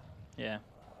 Yeah.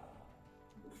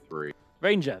 3.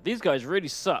 Ranger, these guys really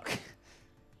suck.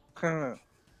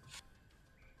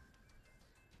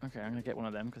 Okay, I'm gonna get one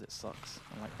of them because it sucks.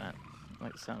 I like that. I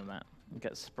like the sound of that. And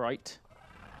get Sprite.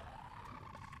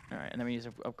 Alright, and then we use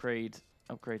upgrade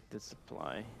the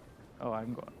supply. Oh, I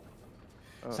haven't got.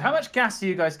 Oh. So how much gas are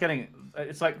you guys getting?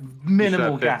 It's like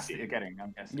minimal have gas 50. that you're getting,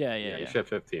 I'm guessing. Yeah, You should have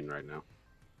 15 right now.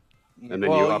 And then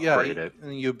well, you upgrade yeah, it.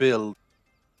 and you build.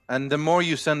 And the more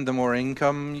you send, the more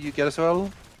income you get as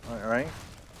well. All right.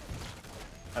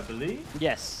 I believe.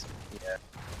 Yes. Yeah.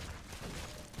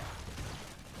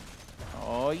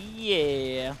 Oh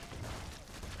yeah.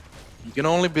 You can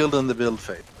only build on the build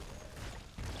phase.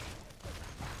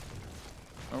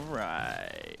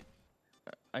 Alright.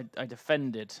 I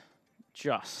defended.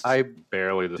 Just. I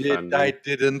Barely did. defending. I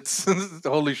didn't.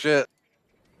 Holy shit.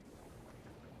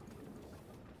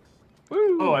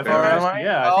 Oh, I think Or I am I?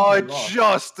 yeah. Oh, I it think I lost.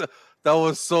 just. That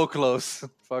was so close.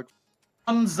 Fuck.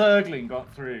 One Zergling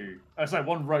got through. Oh, sorry,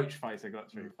 one Roach fighter got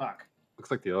through. Fuck.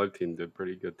 Looks like the other team did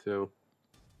pretty good too.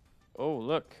 Oh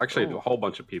look. Actually, Oh. a whole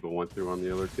bunch of people went through on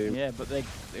the other team. Yeah, but they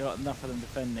got enough of them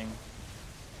defending.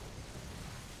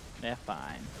 They're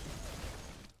fine.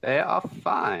 They are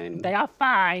fine. They are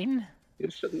fine. You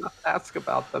should not ask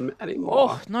about them anymore.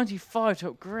 Oh, 95 to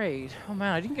upgrade. Oh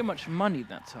man, I didn't get much money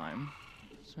that time.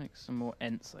 Let's make some more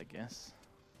Ents, I guess.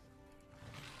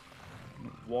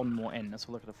 Make one more Ent, that's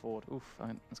all I could afford. Oof,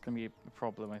 that's going to be a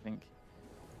problem, I think.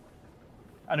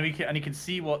 And you can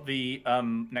see what the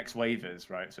next wave is,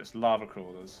 right? So it's lava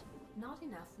crawlers. Not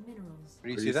enough minerals. Do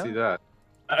you Where see do you that? see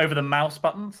that? Over the mouse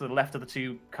button to the left of the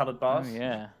 2 colored bars. Oh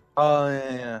yeah. Oh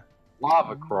yeah, yeah.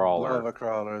 Lava crawler. Lava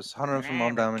crawlers. 100 from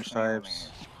all damage types.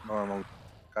 Normal.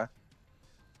 Okay.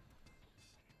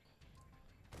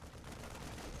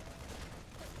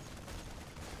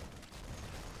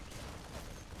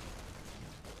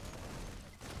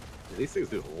 These things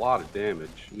do a lot of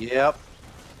damage. Yep.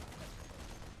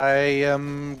 I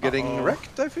am getting Uh-oh.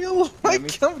 wrecked, I feel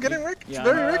like I'm getting wrecked. Yeah,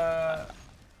 Very wrecked.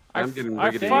 I'm getting I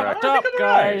riggedy fucked wrecked. up, I think I'm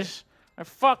right. guys. I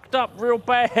fucked up real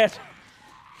bad.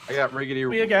 I got riggedy,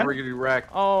 Me again? riggedy wrecked.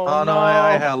 Oh, Oh no. no,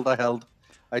 I held.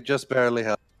 I just barely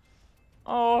held.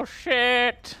 Oh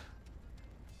shit.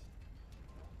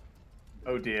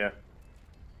 Oh dear.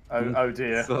 Oh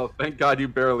dear. So thank God you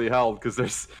barely held, because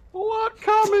there's a lot You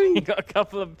coming. got a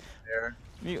couple of There.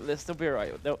 muteless. They'll be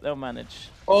alright. They'll manage.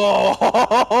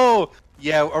 Oh,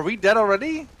 yeah. Are we dead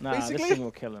already? Nah, this basically. thing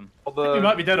will kill him. We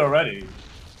might be dead already.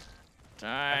 Dang.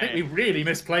 I think we really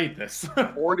misplayed this.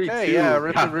 42 Okay, yeah.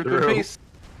 Rip got in through. peace.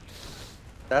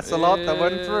 That's a lot that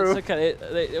went through. It's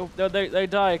okay. They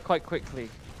die quite quickly.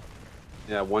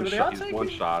 Yeah, one But they shot. are He's taking-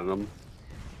 one-shotting them.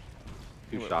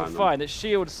 We're Two-shotting them. fine. Its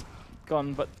shield's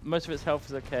gone, but most of its health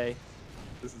is okay.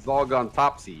 This has all gone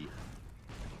topsy.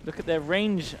 Look at their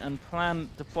range and plan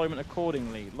deployment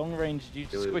accordingly. Long range is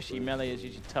usually Really squishy, melee is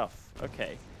usually tough.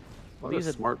 Okay. What These a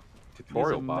are- smart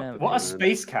tutorial these are bot. melee. What are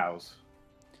space cows?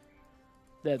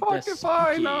 They're Fuck if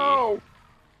I spooky. know.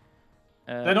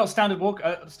 They're not standard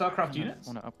Starcraft units?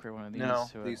 I want to upgrade one of these No,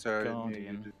 to these a are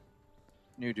Guardian.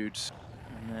 new dudes.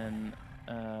 And then,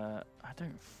 I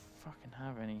don't fucking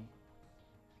have any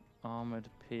armored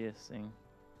piercing.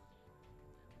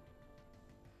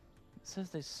 It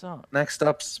says they suck. Next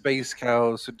up, space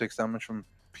cows who takes damage from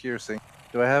piercing.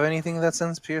 Do I have anything that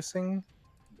sends piercing?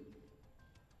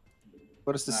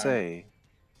 What does this No. say?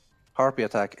 Harpy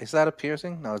attack. Is that a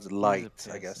piercing? No, it's light,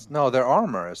 I guess. piercing. No, their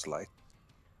armor is light.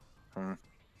 Hmm.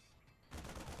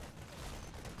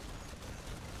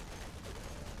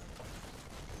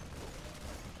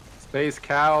 Space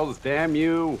cows, damn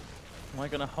you. Am I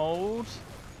gonna hold?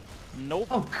 Nope.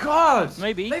 Oh god!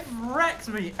 Maybe. They've wrecked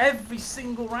me every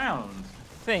single round.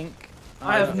 I think.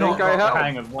 I have think not I got held. the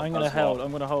hang of what I'm gonna does hold. what.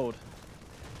 I'm gonna hold.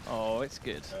 Oh, it's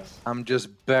good. I'm just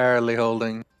barely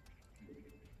holding.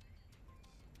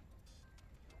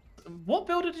 What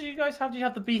builder did you guys have? Do you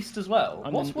have the beast as well?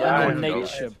 I'm What's a, what? I'm a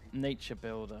builder? nature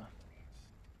builder.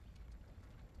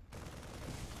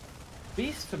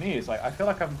 Beast for me is like I feel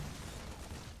like I'm.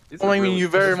 These Well, are I mean, really- you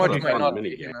very this is much a might fun not. mini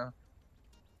You game. know.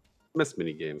 Miss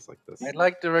mini games like this. I'd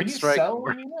like direct Can you strike. sell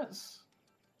more. units?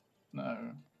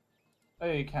 No. Oh,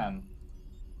 you can.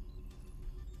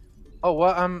 Oh,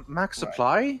 what? Max Right.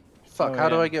 supply? Fuck, Oh, how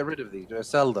do yeah. I get rid of these? Do I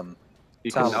sell them?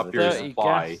 You can Salvage. up your 30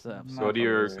 supply. gas ups.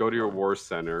 Go to your war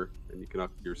center, and you can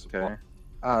up your supply. Okay.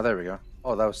 Ah, there we go.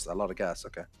 Oh, that was a lot of gas.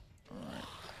 Okay. Alright.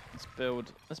 Let's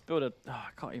build a. Oh, I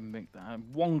can't even make that. I'm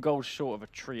 1 gold short of a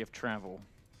tree of travel.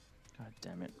 God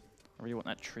damn it. I really want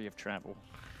that tree of travel.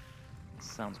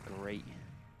 Sounds great.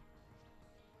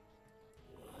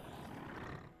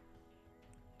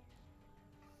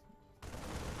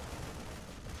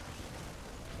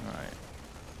 Alright.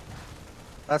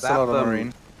 That's Zap a lot of them.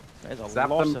 marine. There's a Zap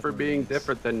lot them of for being marines.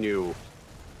 different than you.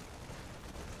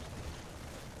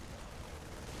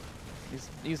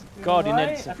 These guardian Right?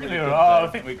 ents I are think really we good. were- oh, I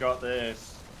though. think we got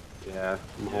this. Yeah,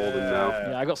 I'm holding now.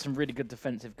 Yeah, I got some really good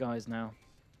defensive guys now.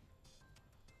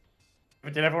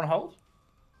 Did everyone hold?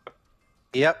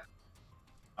 Yep.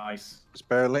 Nice. Just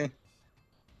barely.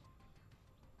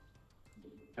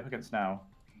 Up against now.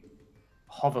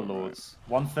 Hoverlords.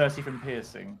 130 from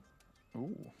piercing.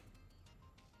 Ooh.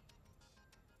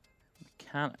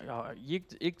 Can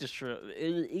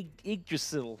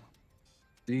Yggdrasil.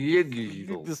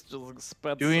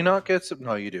 Do we not get some?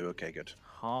 No, you do. Okay, good.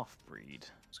 Half breed?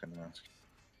 I was gonna ask.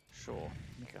 Sure.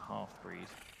 Make a half breed,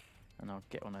 and I'll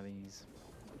get one of these.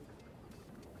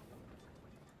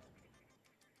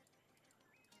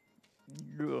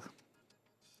 Ugh.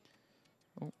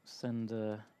 Oh, send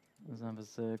another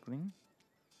Zergling.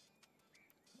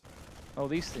 Oh,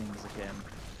 these things again.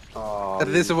 Oh,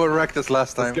 This is what wrecked us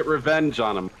last let's time. get revenge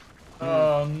on him.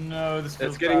 Oh no, this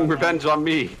feels It's getting bad, revenge on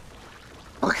me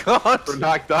Oh God! for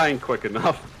not dying quick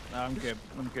enough. No, I'm good.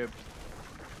 I'm good.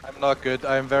 I'm not good.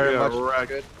 I'm very Yeah, much wrecked. not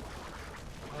good.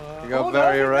 Man. You got Oh,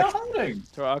 very no, they're wrecked. holding.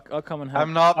 So I'll come and help.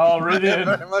 I'm not. Oh, Rythian.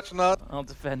 Very much not. I'll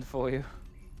defend for you.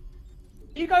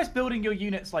 Are you guys building your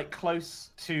units like close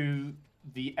to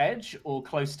the edge or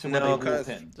close to where No, they walk close.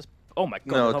 in? Just oh my god,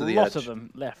 No, there's to a the lot edge. of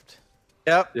them left.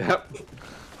 Yep. Yep.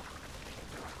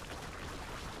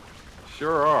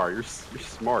 Sure are. You're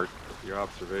smart with your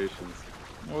observations.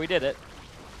 Well, we did it.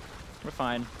 We're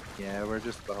fine. Yeah, we're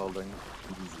just beholding.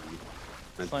 Easy.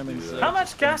 Meant to Simon's, do uh, that. How much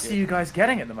Thank gas you. are you guys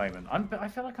getting at the moment? I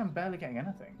feel like I'm barely getting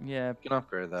anything. Yeah, You can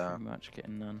upgrade that. pretty much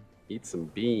getting none. Eat some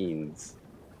beans.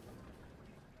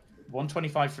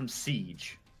 125 from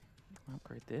siege.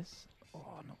 Upgrade this.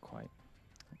 Oh, not quite.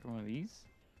 Like one of these.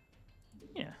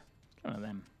 Yeah, one of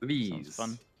them. These. Sounds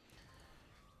fun.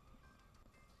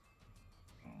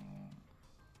 Mm,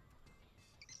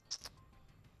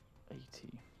 80.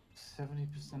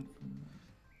 70% from.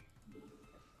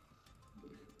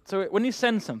 So when you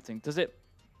send something, does it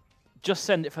just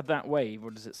send it for that wave,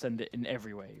 or does it send it in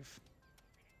every wave?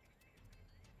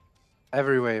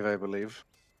 Every wave, I believe.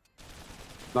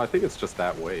 No, I think it's just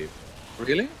that wave.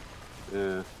 Really?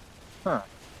 Yeah. Huh.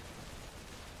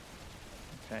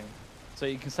 Okay. So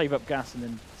you can save up gas and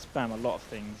then spam a lot of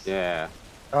things. Yeah.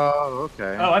 Oh,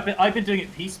 okay. Oh, I've been doing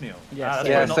it piecemeal. Yes. That's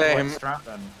Yeah, why not same. quite strat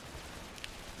then.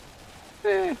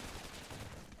 Eh.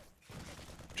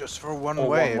 Just for one Or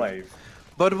wave. one wave.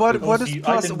 But what Also, is I've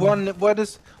plus been- one? What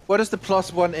does the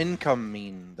plus one income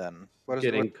mean then? What is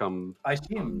Get what- income I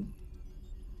assume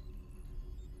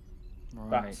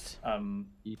Right. that's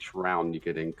each round. You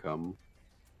get income.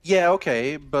 Yeah,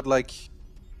 okay, but like,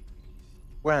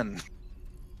 when?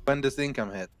 When does the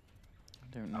income hit?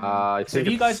 I don't know. I So think have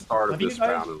you it's guys the start of have you this guys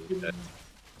round. it'll been hit.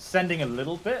 sending a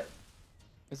little bit?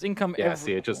 Is income Yeah, every...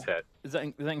 see, it just hit. Does that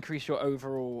increase your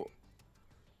overall?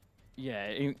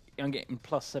 Yeah, I'm getting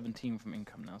plus 17 from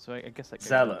income now, so I guess that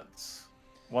goes up. Zealots.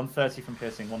 130 from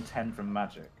piercing, 110 from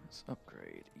magic. Let's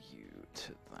upgrade you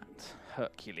to that.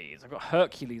 Hercules. I've got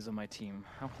Hercules on my team.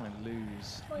 How can I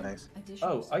lose? Nice.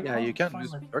 Oh, I Yeah, you can't can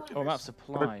use find my- Hercules. Oh, I'm out of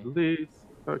supply. Hercules.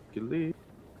 Hercules.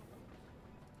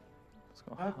 It's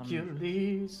got 100.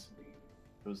 Hercules.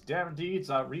 Those daring deeds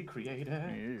are recreated.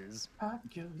 Is.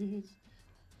 Hercules.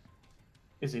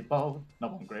 Is he bold? No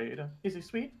one greater. Is he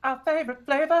sweet? Our favorite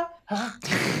flavor.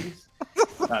 Hercules.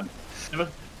 Man,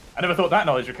 I never thought that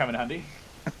knowledge would come in handy.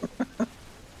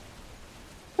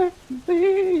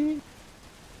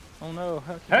 Oh no,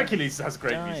 Hercules. Hercules has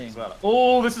great music dying. as well.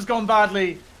 Oh, this has gone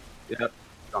badly. Yep.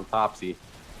 On Topsy.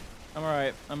 I'm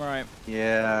alright. I'm alright.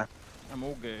 Yeah. I'm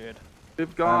all good.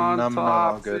 We've gone I'm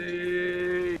not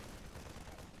Topsy.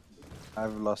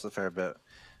 I've lost a fair bit.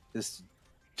 This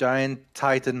giant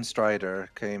Titan Strider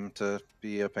came to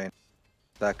be a pain.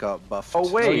 That got buffed.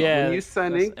 Oh wait, Oh yeah. when you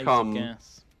send that's 80 income,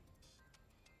 gas.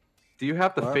 do you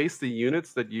have to What? face the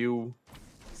units that you?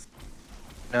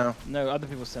 No. No, other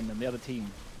people send them. The other team.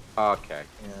 Okay.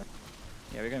 Yeah.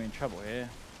 Yeah, we're going to be in trouble here.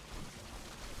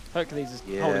 Hercules is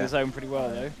Yeah. holding his own pretty well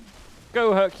though.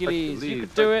 Go Hercules! You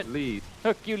could do it. Hercules.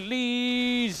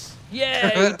 Hercules!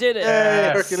 Yeah, you did it.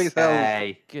 Hey, Hercules held.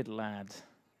 Hey. Good lad.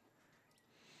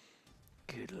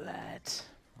 Good lad.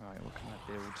 Right, what can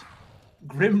I build?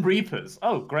 Grim Reapers.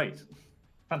 Oh, great.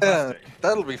 Fantastic.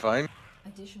 That'll be fine.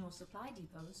 Additional supply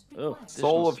depots Oh, required.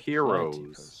 Soul of additional supply Heroes.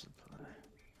 depot supply.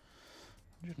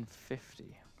 150.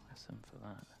 Where's some for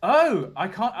that? Oh, I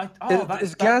can't.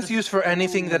 Is gas used for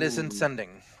anything that isn't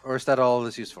sending? Or is that all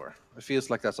it's used for? It feels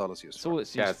like that's all it's used That's for. all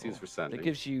it's Yeah, used it's used for It sending.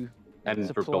 gives you And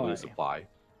supply. for building supply.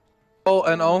 Oh,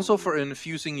 and also for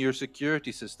infusing your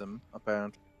security system,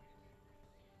 apparently.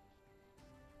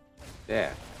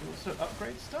 Yeah. Also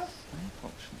upgrade stuff?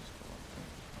 Options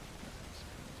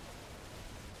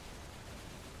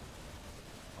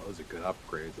Oh, those are good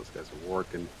upgrades. Those guys are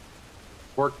working.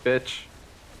 Work, bitch.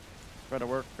 Better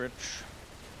work, bitch.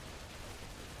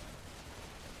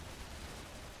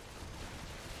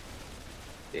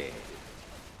 Yeah.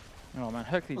 Oh man,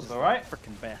 Hercules That's is alright. the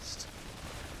freaking best.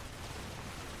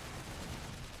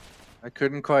 I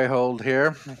couldn't quite hold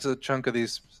here. It's a chunk of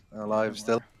these alive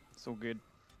still. It's all good.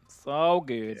 So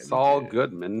good. It's all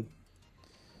good, man.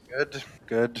 Good,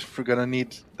 good. We're gonna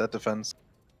need that defense.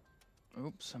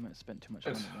 Oops, I might have spent too much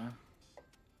money there.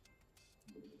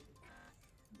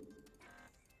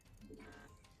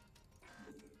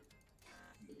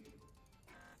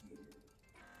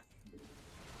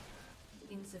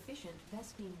 Insufficient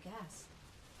Vespine gas.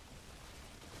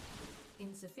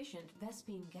 Insufficient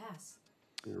Vespine gas.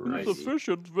 Right.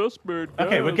 Sufficient Vesper.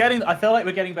 Okay, we're getting. I feel like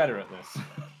we're getting better at this.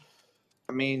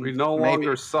 I mean, We no maybe.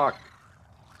 longer suck.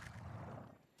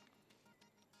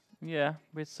 Yeah,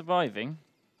 we're surviving.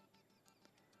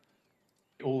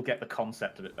 We all get the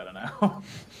concept of it better now.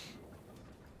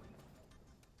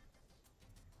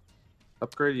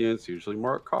 Upgrade units usually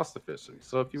more cost efficient.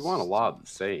 So if you want a lot of the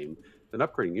same, then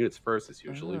upgrading units first is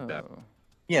usually better. Oh.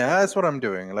 Yeah, that's what I'm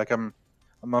doing. Like I'm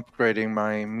upgrading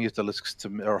my Mutalisks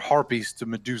to or Harpies to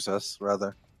Medusas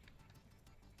rather.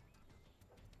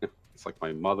 It's like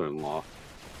my mother-in-law.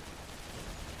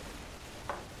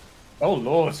 Oh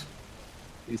lord.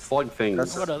 These slug things.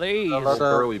 That's What are these? a lot Little of-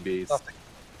 curly bees.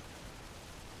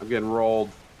 I'm getting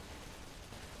rolled.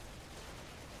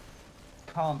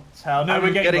 Can't tell. No,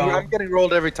 we're getting. I'm getting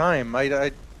rolled every time.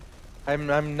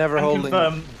 I'm never I'm holding.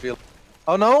 confirmed. Feel.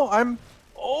 Oh no, I'm.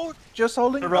 Oh, just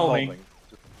holding. I'm Roll me. holding.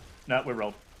 No, we're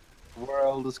rolled. The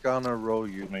world is gonna roll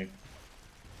you. Me.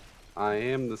 I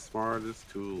am the smartest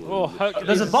tool. Oh, in the Hercules.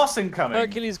 There's a boss incoming.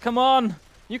 Hercules, come on!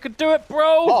 You can do it,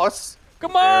 bro! Boss.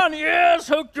 Come on! Yes,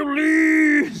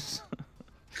 Hercules!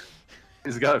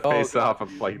 He's got to Oh, face God. off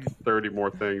of like 30 more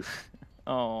things.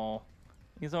 Oh,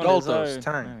 he's on Daltos, his own.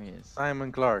 tank. There he is.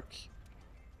 Simon Clark.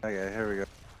 Okay, here we go.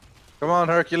 Come on,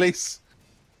 Hercules.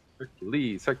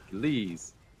 Hercules,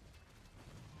 Hercules.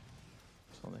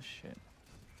 What's all this shit?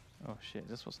 Oh shit,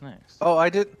 this what's next? Oh, I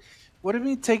did. What do you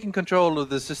mean taking control of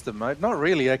the system? Not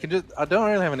really. I don't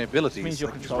really have any abilities. This means you're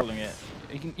I can just- controlling it.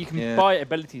 You can Yeah. buy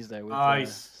abilities though with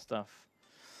Nice. stuff.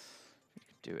 You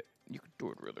can do it. You can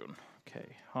do it, Rythian.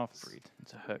 Okay, half breed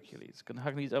into Hercules. Can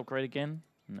Hercules upgrade again?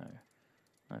 No.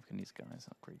 Neither can these guys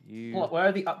upgrade you. What, where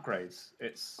are the upgrades?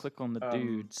 It's. Click on the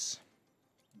dudes.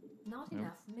 Not Nope.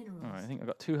 enough minerals. Alright, I think I've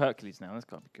got 2 Hercules now. That's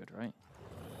got to be good, right?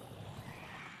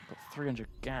 Got 300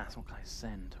 gas. What can I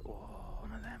send? Oh,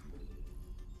 one of them.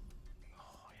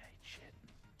 Oh, I hate shit.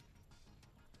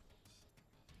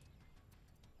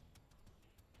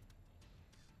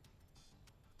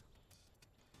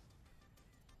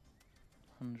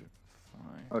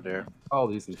 Oh dear. Oh,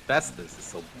 these Infestus is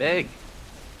so big.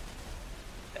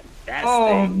 Fantastic.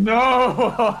 Oh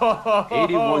no!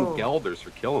 81 Gelders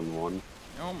for killing one.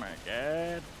 Oh my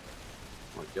god.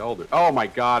 Oh, Gelder. Oh my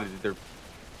god, they're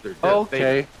dead.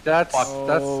 Okay, that's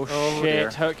Oh, oh, shit,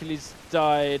 dear. Hercules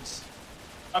died.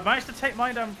 I managed to take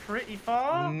mine down pretty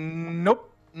far.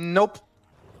 Nope. Nope.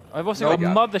 I've also Nope.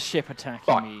 got Mothership attacking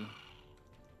Fuck. me.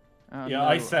 Oh, Yeah, no.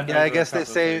 I sent. Yeah, I over a guess they couple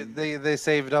of saved things. they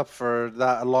saved up for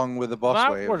that along with the boss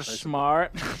That wave. was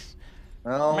smart.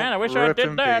 Well, Man, I wish I rip did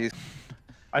in that. peace.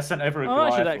 I sent over a Oh, actually,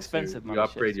 Goliath that or expensive. two. You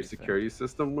upgrade your security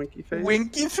system, Winky Face?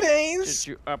 Winky Did face.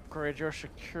 you upgrade your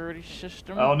security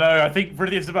system? Oh no, I think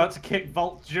Rythian's about to kick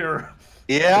Vulture.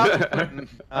 Yeah.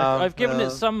 I've given it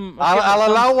some. I'll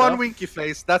allow one stuff. winky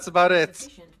face. That's about it.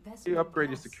 Sufficient Vespine You upgrade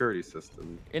your gas. security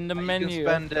system. In the You menu.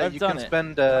 can spend, I've you done can it.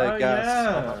 spend Oh, gas.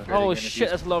 yeah. on upgrading Oh it if shit, you-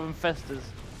 that's a lot of infestors.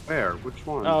 Where? Which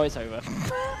one? Oh, it's over.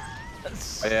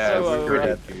 That's Oh, yeah, so it's over.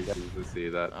 very confusing to see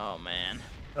that. Oh man.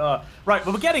 Right,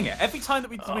 well we're getting it. Every time that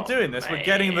we're doing this, we're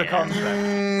getting the man.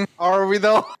 concept. Are we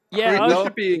though? Yeah, We I We was- know.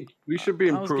 should be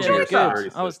I was improving getting our it security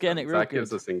good. I was getting it systems. real That gives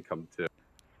good. us income too.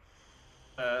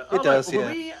 It does, Were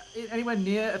yeah. we anywhere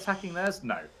near attacking theirs?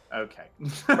 No. Okay.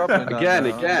 Probably not, Again,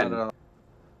 no, again. not at all.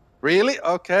 Really?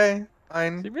 Okay.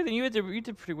 Fine. So really, you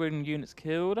did pretty well in units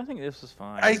killed. I think this was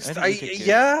fine. I, think I you did good.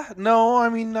 yeah, no, I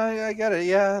mean, I get it.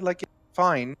 Yeah, like,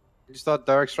 fine. I just thought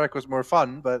Direct Strike was more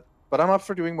fun, but I'm up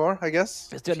for doing more, I guess.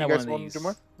 Let's do If you another guys one of want to these. do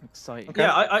more? Exciting. Okay.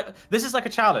 Yeah, this is like a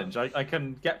challenge. I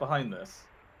can get behind this.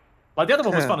 Like the other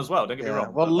one was fun as well. Don't get me Yeah,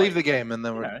 wrong. well, but, leave like, the game and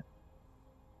then you we're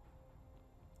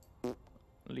know.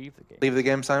 Leave the game. leave the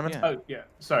game, Simon. Yeah. Oh yeah,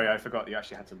 sorry, I forgot you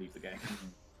actually had to leave the game.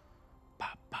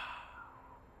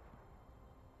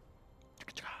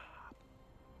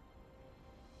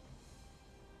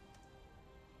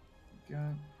 Go.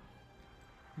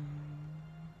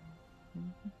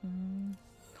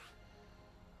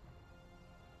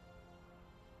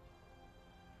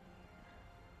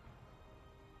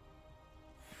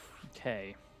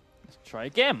 Okay, let's try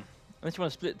again. Unless you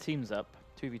want to split teams up,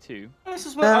 2v2. This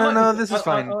is No, this is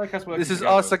fine. I like us working This is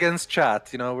together. us against chat.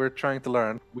 You know, we're trying to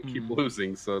learn. We keep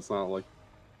losing, so it's not like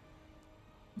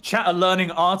Chat are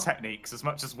learning our techniques as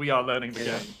much as we are learning the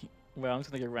game. Well, I'm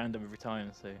just gonna go random every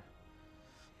time. So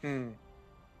you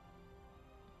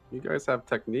guys have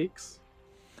techniques.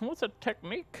 what's a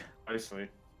technique? Mostly.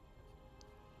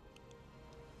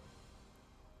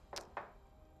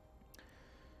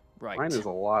 Right. Mine is a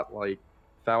lot like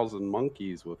 1,000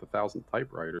 monkeys with 1,000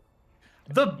 typewriters.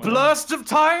 The blurst of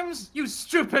times, you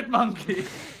stupid monkey.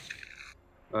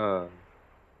 Uh,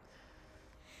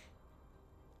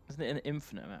 Isn't it an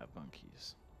infinite amount of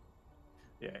monkeys?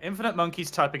 Yeah, infinite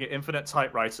monkeys typing at infinite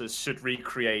typewriters should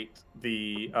recreate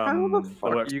the how the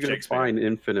fuck works are you of gonna Shakespeare. find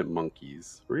infinite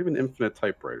monkeys or even infinite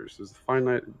typewriters? There's a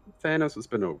finite. Thanos has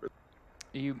been over.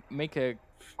 You make a.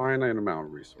 Finite amount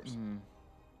of resources.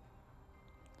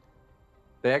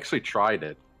 They actually tried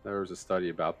it. There was a study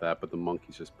about that, but the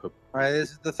monkeys just put. Alright,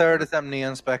 this is the third attempt,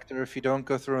 Neon Spectre. If you don't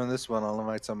go through on this one, I'll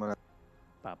invite someone else.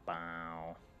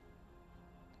 Ba-bow.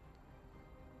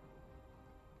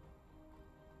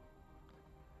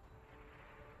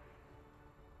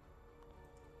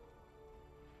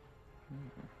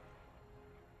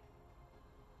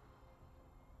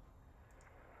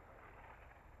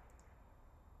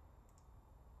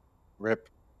 Rip.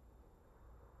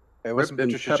 It Rip wasn't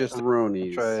and Patricia just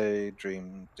pepperonis. try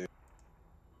Dream, dude.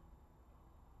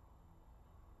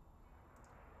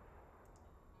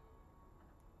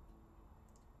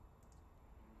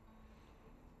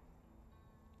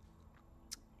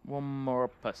 One more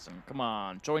person. Come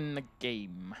on, join the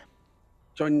game.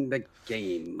 Join the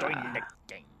game. Join the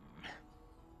game.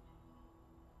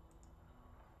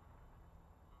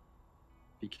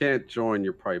 If you can't join,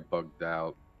 you're probably bugged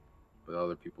out, but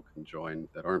other people can join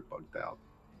that aren't bugged out.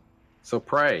 So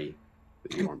pray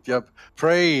that you aren't. Yep.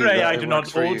 Pray. Pray that I it do works not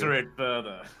for alter you. it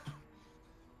further.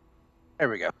 There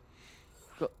we go.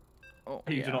 Oh,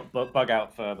 You yeah. do not bug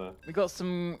out further. We got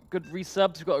some good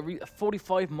resubs. We got a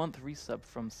 45-month resub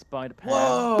from Spider Pan.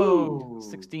 Whoa!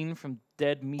 16 from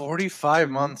Dead Meat. 45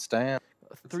 months, damn.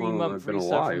 A long as 3-month I've been resub from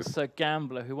alive. Sir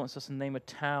Gambler, who wants us to name a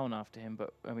town after him.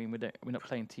 But I mean, we're not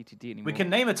playing TTD anymore. We can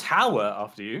name a tower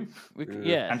after you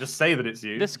Yeah. and just say that it's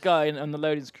you. This guy on the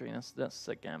loading screen. That's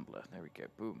Sir Gambler. There we go.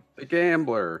 Boom. The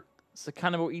gambler. So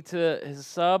Cannibal Eater is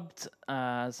subbed,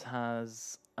 as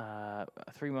has a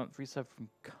 3-month resub from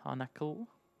Carnacle.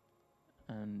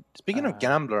 And Speaking of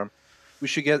Gambler, we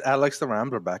should get Alex the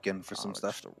Rambler back in for some Alex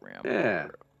stuff. the Rambler. Yeah.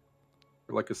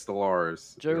 Like a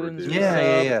Stellaris. if you ever Jolin's do.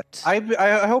 Yeah. Subbed.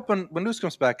 I hope when news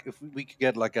comes back, if we could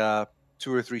get like a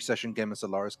 2 or 3 session game of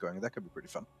Solaris going, that could be pretty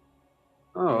fun.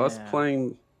 Oh, us Yeah.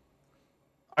 playing.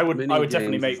 I would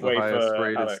definitely mini-games make is the way highest for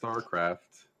rated Alex. Starcraft.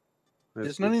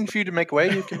 There's no need for you to make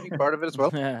way. You can be part of it as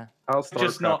well. Yeah. How Just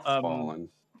Starcraft's not, fallen.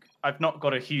 I've not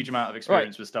got a huge amount of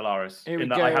experience with Stellaris Here we in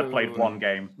that I had go. played one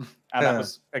game, and Yeah. that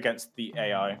was against the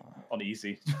AI on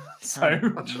easy. so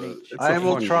It's I a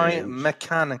will fun try game.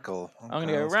 mechanical. I'm gonna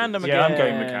Okay, go let's random do Yeah, again. I'm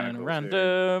going mechanical too.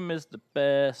 Random is the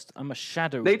best. I'm a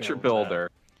shadow Nature builder.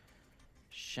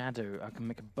 Shadow. I can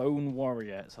make a bone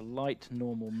warrior. It's a light,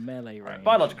 normal melee range. Right,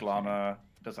 biological armor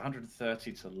does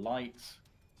 130 to light.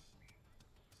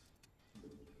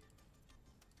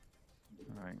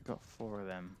 Alright, got 4 of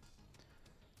them.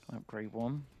 Upgrade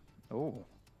 1. Oh.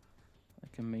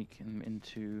 I can make him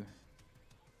into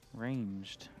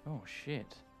ranged. Oh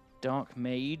shit. Dark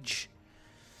mage.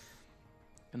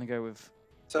 Gonna go with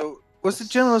So, what's the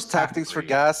general's Sap tactics for breed.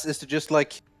 gas? Is to just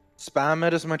like spam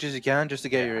it as much as you can just to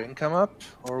get your income up,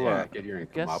 or Yeah, what? get your I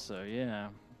income guess up. so, yeah.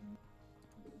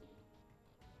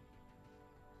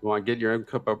 You want to get your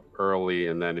income up early,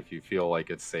 and then if you feel like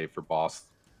it's safe for boss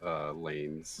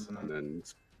lanes, and then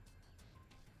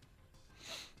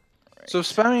So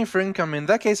spamming for income, in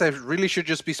that case, I really should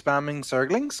just be spamming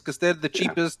Zerglings, because they're the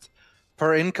cheapest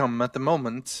per income at the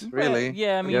moment, really.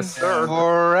 Yeah, I mean, Yes, sir.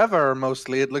 Forever,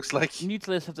 mostly, it looks like.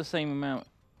 Mutalists have the same amount.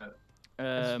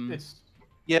 It's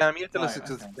Yeah, Mutalisk Right,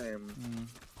 is the okay. same.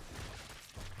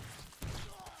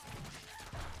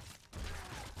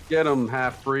 Get him,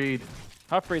 half-breed.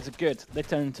 Half-breeds are good. They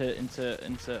turn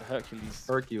into Hercules.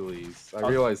 Hercules. I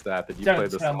realized that you Don't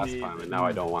played this tell last me- time, and now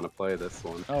I don't want to play this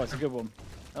one. Oh, it's a good one.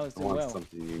 That was I doing want well.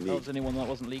 something That unique. was the only one that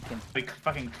wasn't leaking. we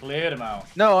fucking cleared him out.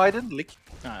 No, I didn't leak.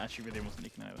 No, actually, really wasn't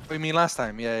leaking either. What do you mean last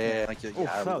time? Yeah. Like, Oh,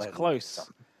 yeah, that was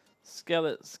close.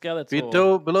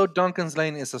 Skeletor. Below Duncan's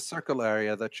lane is a circle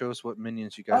area that shows what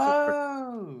minions you guys have.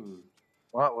 Oh,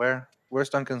 What? Where? Where's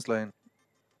Duncan's lane?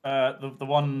 the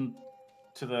one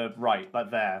to the right,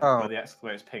 like there, Oh. where the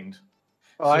excavator's pinged.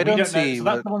 Oh, So I we don't know- see. So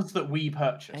that's what- the ones that we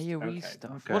purchased. AoE Okay.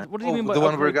 stuff. okay. What do you Oh, mean by the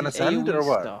one we're upgrade gonna the send, or AoE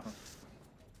what? Stuff?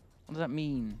 What does that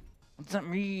mean? What does that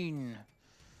mean?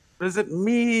 What does it What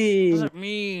mean? does it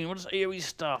mean? What is AoE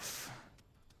stuff?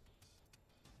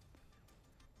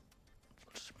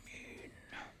 What does it mean?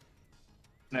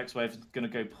 Next wave's gonna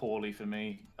go poorly for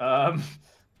me.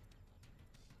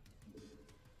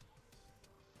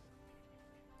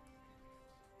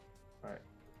 Right.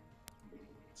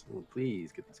 So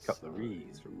please get these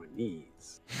cutleries from my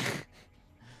knees.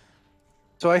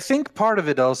 So I think part of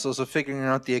it also is figuring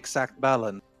out the exact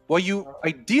balance. What you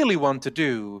ideally want to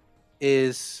do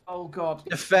is Oh god.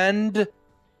 defend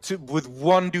with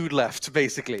one dude left,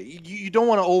 basically. You don't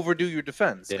want to overdo your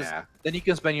defense. 'cause Yeah. Then you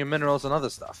can spend your minerals on other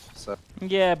stuff. So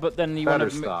Yeah, but then you want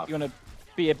Better to stop.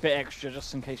 be a bit extra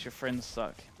just in case your friends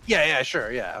suck. yeah,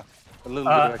 sure, yeah. A little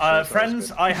bit of extra is always Friends,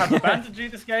 good. I have abandoned you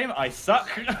this game. I suck.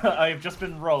 I've just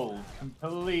been rolled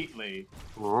completely.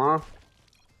 Aw.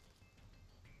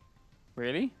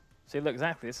 Really? See, look,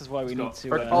 exactly. This is why we need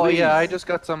to. Oh yeah, I just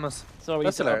got some. So we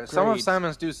That's need to hilarious. Some of upgrade.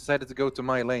 Simon's dudes decided to go to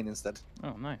my lane instead.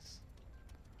 Oh, nice.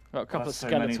 Got a couple That's of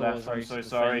so many Skeletors left, I'm ready so to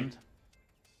sorry. defend.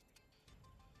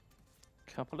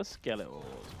 Couple of Skeletors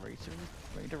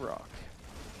ready to rock.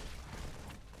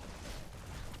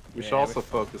 We should Yeah, also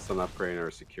focus on upgrading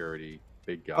our security.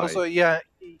 Big guy. Also, yeah,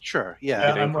 sure,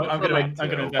 yeah. I'm gonna invest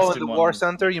Oh, in the one. War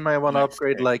Center, you might want to next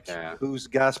upgrade day. like Yeah. boost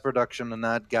gas production and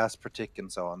add gas per tick and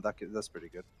so on. That's pretty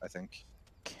good, I think.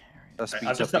 That speeds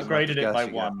I've just up the amount of upgraded it gas by you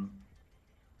get. one.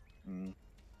 Mm.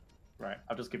 Right,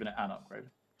 I've just given it an upgrade.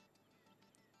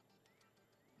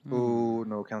 Ooh,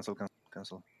 no, cancel.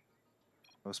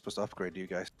 I was supposed to upgrade you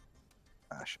guys.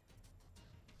 Ash.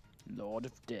 Lord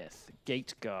of Death,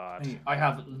 Gate Guard. I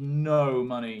have no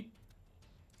money.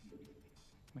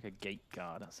 Make a Gate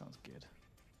Guard. That sounds good.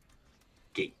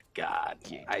 Gate God.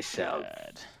 Gate I shall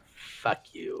Guard.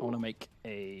 fuck you. I want to make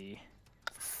a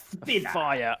Spinner.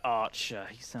 Fire Archer.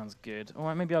 He sounds good.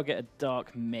 Alright, maybe I'll get a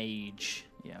Dark Mage.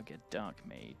 Yeah, I'll get a Dark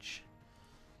Mage.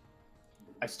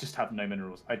 I just have no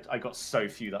minerals. I got so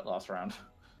few that last round.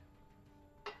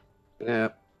 Yeah.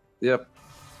 Yep.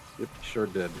 Sure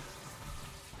did.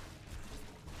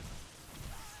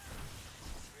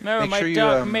 No, Make my sure you,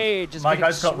 Dark Mage is My getting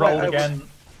guys got rolled swept. again.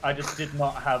 I just did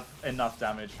not have enough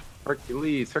damage.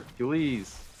 Hercules.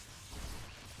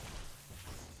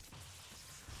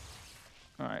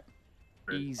 Alright.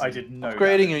 Easy. I did no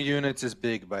Upgrading damage. your units is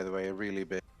big, by the way, really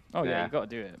big. Oh, yeah, Yeah. you gotta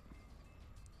do it.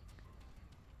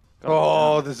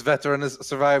 Oh, this veteran has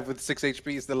survived with 6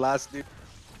 HP. Is the last dude.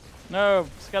 No,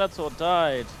 Skeletor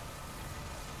died.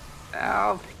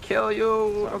 I'll kill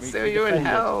you. Sorry, I'll we see you in defended.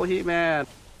 hell, He-Man.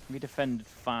 We defended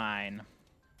fine.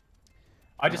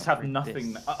 I just have Upgrade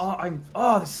nothing. this.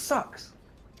 Oh, this sucks.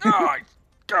 Oh,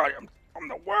 God, I'm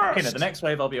the worst. Okay, no, the next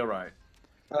wave I'll be alright.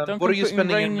 Duncan What are you putting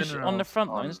spending your range on the front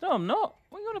on? lines? No, I'm not.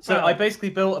 What are you on about? So I basically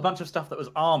built a bunch of stuff that was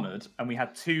armored, and we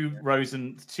had two waves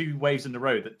in a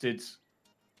row that did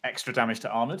extra damage to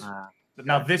armored. But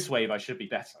now this wave I should be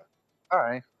better. All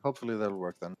right, hopefully that'll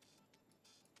work then.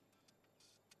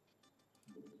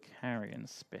 Carrion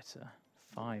Spitter.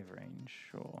 5 range,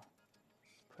 sure.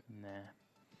 Put in there.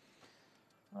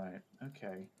 Right.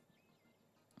 Okay.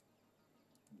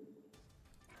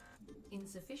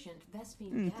 Insufficient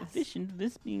Vespine gas. Insufficient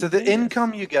this being. So the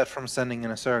income you get from sending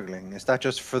in a Zergling, is that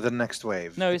just for the next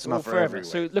wave? No, it's all not for forever. every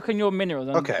So wave. look on your minerals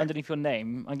Okay. underneath your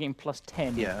name. I'm getting plus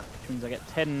 10. Yeah. Which means I get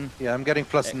 10 Yeah, I'm getting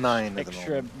plus 9 at the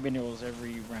extra moment. minerals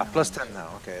every round. Plus 10 now.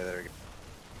 Okay, there we go.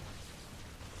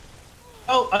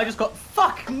 Oh, I just got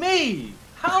fuck me.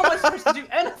 How am I supposed to do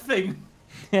anything?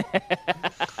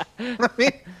 I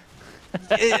mean,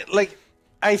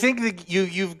 I think that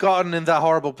you've gotten in that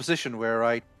horrible position where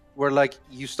like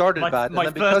you started bad, and My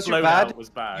then because first you're loadout bad, was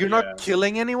bad. you're yeah. not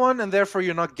killing anyone, and therefore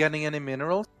you're not getting any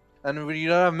minerals. And when you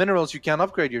don't have minerals, you can't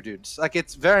upgrade your dudes. Like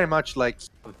it's very much like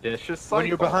Vicious when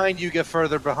you're cycle. behind, you get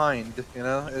further behind. You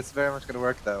know, it's very much gonna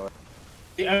work that way.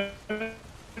 The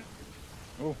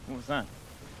Oh, what was that?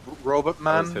 Robot That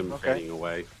man. was him Okay. fading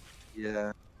away.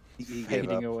 Yeah. He gave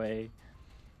Fading up. away.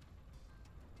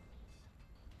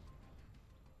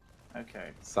 Okay.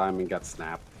 Simon got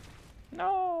snapped.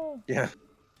 No. Yeah.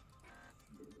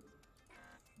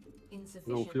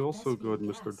 No, feel so good,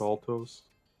 Mr. Daltos.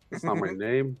 That's not my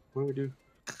name. What do we do?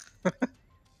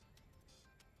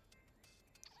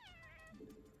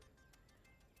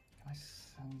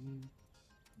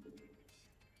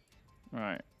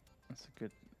 Right. That's a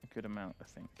good amount, I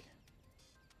think.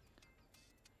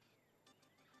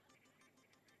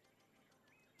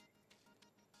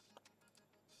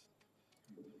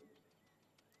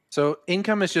 So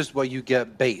income is just what you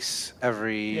get base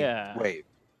every Yeah. wave.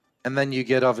 And then you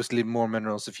get obviously more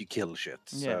minerals if you kill shit.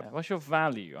 Yeah. So What's your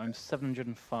value? I'm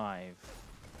 705.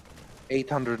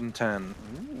 810.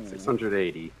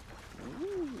 680.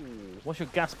 What's your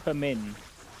gas per min?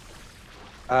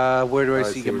 Where do I I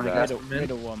see see my that. gas?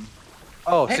 Middle one.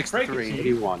 Oh, Heck, break it 63. to you.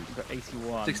 81. I've got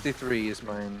 81. 63 is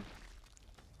mine.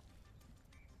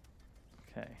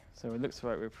 Okay. So it looks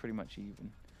like we're pretty much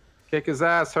even. Kick his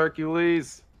ass,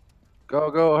 Hercules. Go,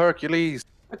 go, Hercules.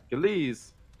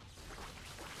 Hercules.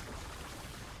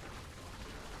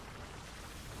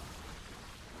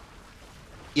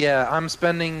 Yeah, I'm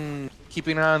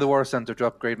keeping an eye on the war center to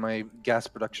upgrade my gas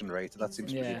production rate. That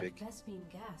seems Yeah. pretty big. Vespine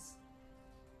gas.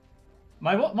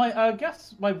 My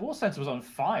war center was on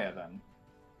fire then.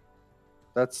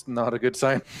 That's not a good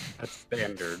sign. That's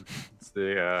standard. It's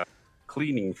the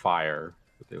cleaning fire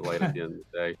that they light at the end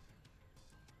of the day.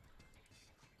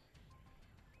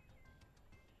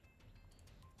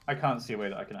 I can't see a way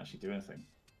that I can actually do anything.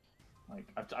 Like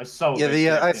I sold. Yeah, basically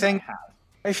I everything think- had.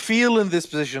 I feel in this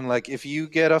position like if you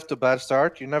get off to a bad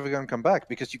start, you're never going to come back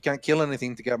because you can't kill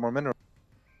anything to get more minerals.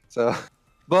 So,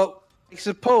 but I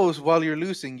suppose while you're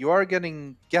losing, you are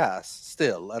getting gas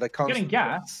still at a I'm constant. getting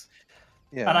gas,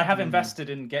 Yeah, and I have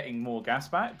invested in getting more gas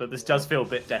back, but this does feel a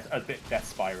bit death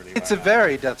spirally. it's a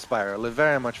very death spiral. It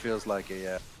very much feels like it.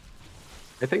 Yeah.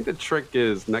 I think the trick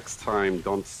is next time,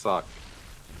 don't suck.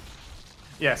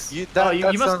 Yes. That you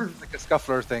must. sounds like a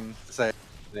scuffler thing to say.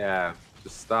 Yeah,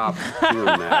 just stop doing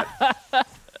that.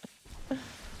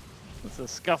 It's a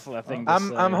scuffler thing to I'm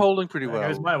say. holding pretty There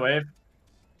goes well. my wave.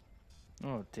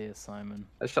 Oh dear, Simon.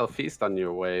 I shall feast on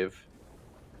your wave.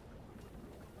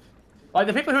 Like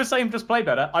the people who are saying just play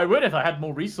better, I would if I had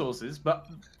more resources, but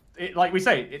like we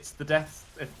say, it's the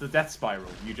death spiral.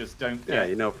 You just don't Yeah, get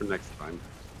you know for next time.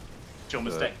 your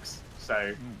mistakes.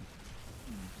 So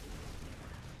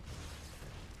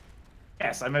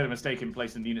yes, I made a mistake in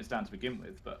placing the units down to begin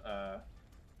with, but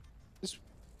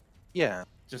Yeah,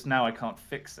 just now I can't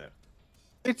fix it.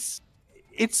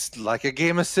 it's like a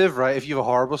game of Civ, right? If you have a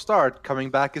horrible start, coming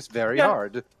back is very Yeah.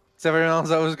 hard. So everyone else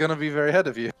that was going to be very ahead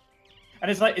of you. And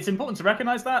it's like it's important to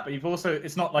recognize that, but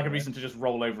it's not like a reason to just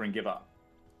roll over and give up.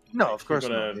 No, of course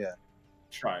gotta- not. Yeah.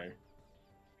 Try.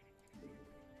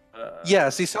 Yeah,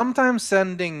 see, sometimes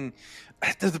sending.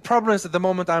 The problem is at the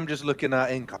moment I'm just looking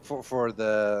at income for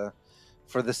the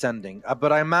sending,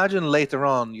 but I imagine later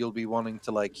on you'll be wanting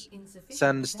to like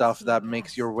send stuff that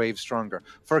makes your wave stronger.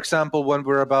 For example, when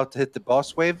we're about to hit the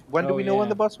boss wave, when do Oh, we know when yeah.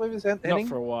 the boss wave is Not hitting?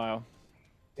 for a while.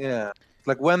 Yeah,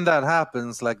 like when that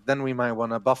happens, like then we might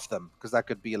want to buff them because that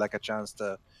could be like a chance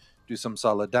to do some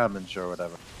solid damage or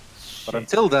whatever. But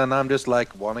until then, I'm just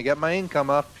like want to get my income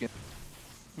up. You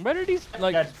know? Where did these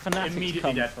like Yeah, fanatics immediately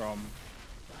come dead. from?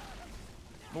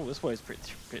 Oh, this wave's pretty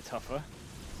tougher.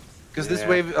 Because this Yeah.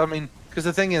 wave, I mean, because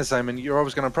the thing is, Simon, you're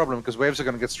always going to have a problem because waves are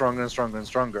going to get stronger and stronger and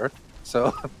stronger.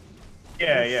 So,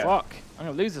 Yeah, yeah. Fuck! I'm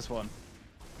gonna lose this one.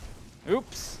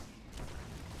 Oops.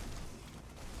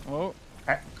 Oh.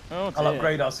 Okay. Oh I'll dear.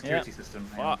 upgrade our security Yeah. system.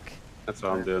 Hang on. Fuck. That's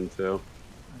what I'm doing too.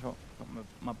 I got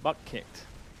my butt kicked.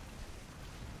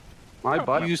 My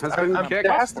butt used, has been there kicked.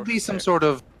 has to be some sort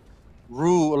of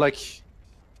rule, like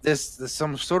there's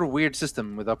some sort of weird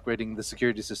system with upgrading the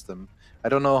security system. I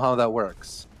don't know how that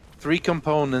works. 3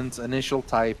 components, initial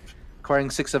type, acquiring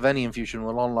 6 of any infusion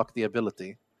will unlock the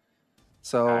ability.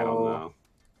 So, I don't know.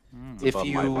 It's if above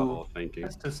my you, level of thinking.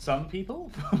 That's to some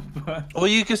people. But- well,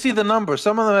 you can see the numbers.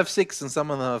 Some of them have 6 and some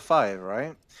of them have 5,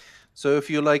 right? So if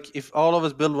you like, if all of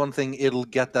us build one thing, it'll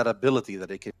get that ability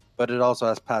that it can. But it also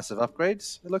has passive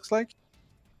upgrades. It looks like.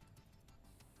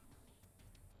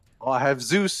 Oh, I have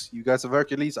Zeus. You guys have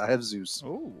Hercules. I have Zeus.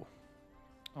 Oh.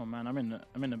 Oh man, I'm in a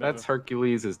bit That's of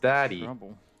Hercules' daddy. trouble.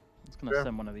 I'm just gonna Yeah.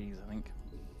 send one of these, I think.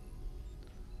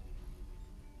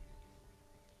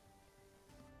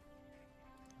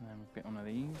 And then we'll get one of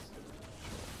these.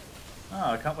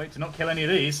 Oh, I can't wait to not kill any of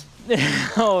these.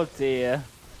 Oh dear.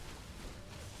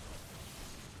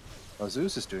 Oh,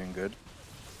 Zeus is doing good.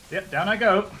 Yep, down I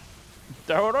go.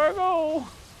 Down I go.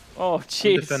 Oh,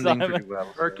 jeez, defending Simon. pretty well.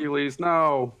 so. Hercules,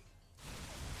 no.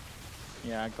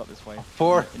 Yeah, I got this way.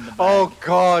 Poor. In the bag. Oh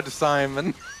God,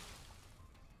 Simon.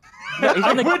 Yeah, he's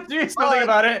I in the- would do something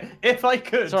about it if I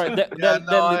could. Sorry, they're, Yeah, they're,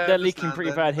 no, I they're leaking understand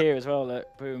pretty that. bad here as well.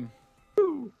 Look, boom.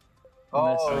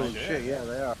 Oh side. shit, yeah,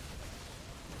 they are.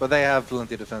 But they have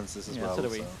plenty of defenses as Yeah, well. so do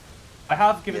we. I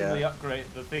have given Yeah.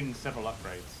 the thing several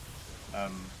upgrades.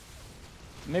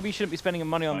 Maybe you shouldn't be spending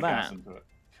money on my gas that. into it.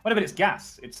 Wait a minute, it's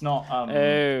gas. It's not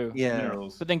Oh. Yeah.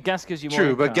 minerals. But then gas gives you more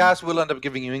True, but income gas will end up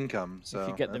giving you income. So if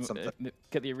you get that's them, something.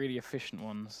 get the really efficient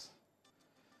ones.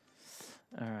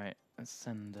 All right, let's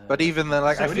send. But even then,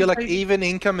 like So I when feel you like say- even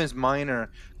income is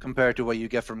minor compared to what you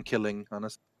get from killing.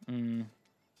 Honestly.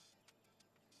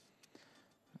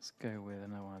 Let's go with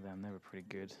another one of them. They were pretty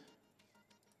good.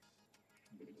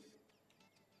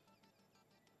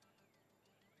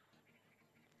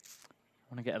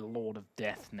 I want to get a Lord of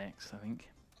Death next, I think.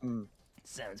 Hmm.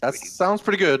 Sounds That pretty sounds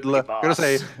pretty good. Gonna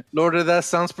say, boss. Lord of Death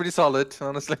sounds pretty solid,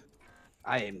 honestly.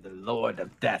 I am the Lord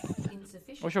of Death.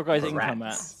 Insufficient. What's your guys' gas. income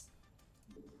at?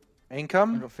 I've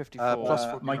Income? got 54. plus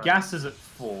My 49. gas is at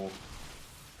 4.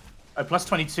 Plus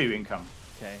 22 income.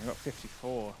 Okay, I've got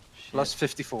 54. Shit. Plus I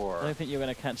 54. don't think you're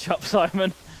going to catch up,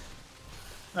 Simon.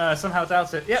 Somehow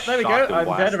doubt it. Yep, there we Shock go. and I'm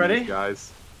blast dead these already.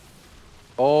 guys.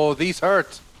 Oh, these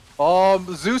hurt. Oh,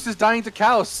 Zeus is dying to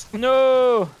cows.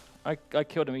 No! I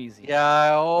killed him easy.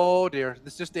 Yeah, oh dear.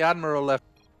 There's just the Admiral left.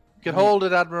 You can hold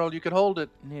it, Admiral. You can hold it.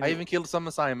 I Nearly- even killed some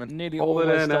assignment. Nearly Hold all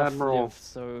it my in, stuff Admiral. lived,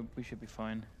 so we should be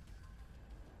fine.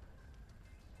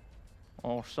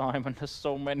 Oh, Simon, there's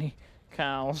so many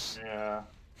cows. Yeah.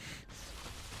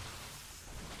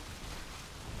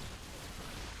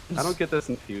 I don't get this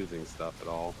infusing stuff at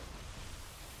all.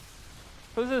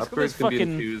 Look at this, Upgrades can be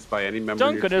fucking infused by any member of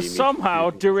your Duncan team. is somehow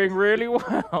Infusing doing system. really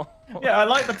well. Yeah, I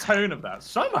like the tone of that.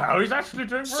 Somehow he's actually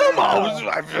doing very Somehow.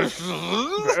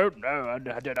 well. don't know, I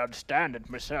didn't understand it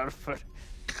myself. But...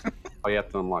 Oh, you have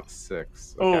to unlock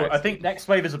 6. Oh, Okay. I think next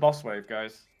wave is a boss wave,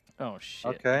 guys. Oh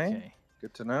shit. Okay.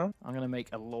 Good to know. I'm gonna make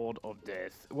a Lord of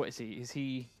Death. What is he? Is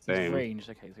he Same. he's ranged?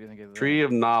 Okay, so we're gonna give Tree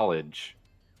of Knowledge.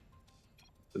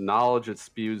 The knowledge it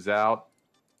spews out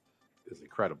is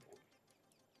incredible.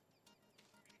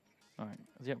 Alright.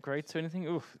 Is he upgrade to anything?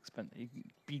 Oof, expensive. You can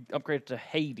be upgraded to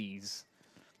Hades,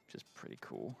 which is pretty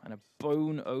cool. And a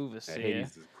Bone Yeah, Overseer.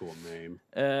 Hades is a cool name.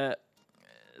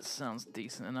 Sounds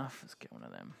decent enough. Let's get one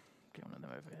of them. Get one of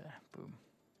them over here. Boom.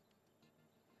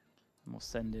 And we'll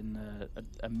send in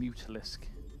a Mutalisk.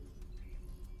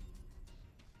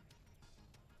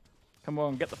 Come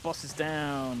on, get the bosses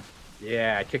down.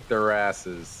 Yeah, I kicked their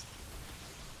asses.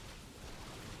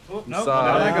 Oh, no, So-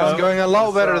 down I It's go. going a lot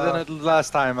It's, better than it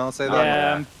last time, I'll say that. Yeah,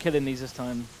 yeah. I'm killing these this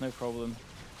time. No problem.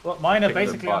 Well, mine are Kicking their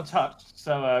basically butts. untouched,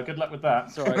 so good luck with that.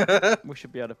 It's alright. We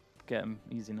should be able to get them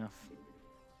easy enough.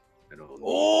 I don't know.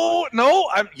 Oh no!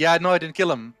 I didn't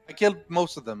kill him. I killed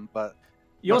most of them, but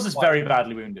Yours not is quite. very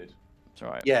badly wounded. It's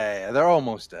alright. yeah, they're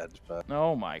almost dead. But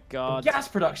Oh my god. Gas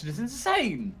production is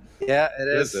insane. yeah, it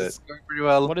Is is. it? It's going pretty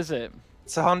well. What is it?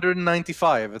 It's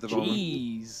 195 at the moment.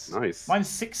 Jeez. Nice. Mine's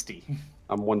 60.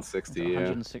 I'm 160, yeah.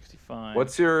 165.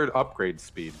 What's your upgrade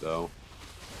speed, though?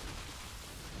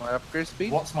 My upgrade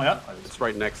speed? What's my upload? It's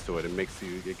right next to it.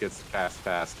 It gets cast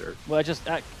faster. Well, it just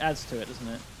adds to it, doesn't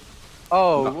it?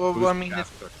 Oh, Not well, boost I mean,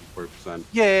 cast 40%.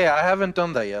 yeah, I haven't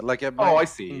done that yet. Like, Oh, I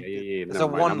see. Yeah. There's Never a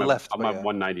mind. 1 I'm at- left. I'm but at yeah.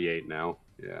 198 now.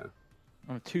 Yeah.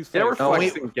 I'm 230. Yeah, we're No, we-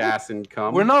 flexing gas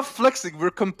income. We're not flexing. We're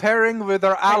comparing with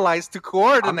our allies to I'm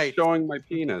coordinate. showing my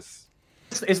penis.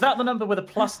 Is that the number with a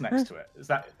plus next to it? Is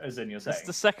that as in you're saying? It's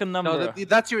the second number. No,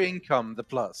 that's your income, the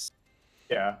plus.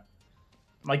 Yeah.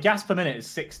 My gas per minute is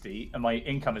 60, and my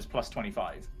income is plus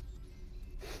 25.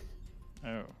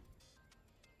 Oh.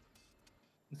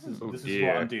 This Oh, is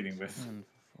dear. what I'm dealing with.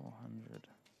 400.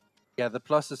 Yeah, the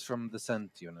plus is from the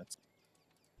cent units.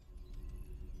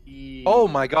 Oh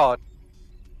my god.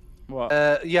 What?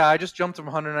 Yeah, I just jumped from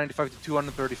 195 to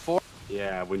 234.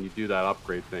 Yeah, when you do that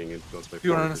upgrade thing, it goes by 40%.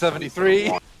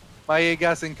 273. My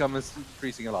gas income is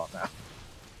increasing a lot now.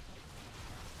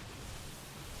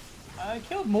 I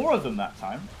killed more of them that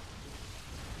time.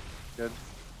 Good.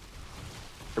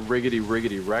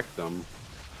 Riggedy rectum.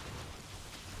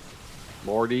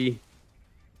 Morty.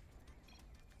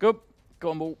 Good. Go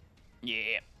on, ball.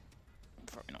 Yeah.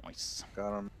 Very nice.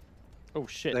 Got him. Oh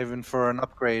shit. Saving for an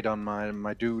upgrade on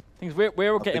my dude. Things we're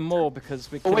all big getting time. more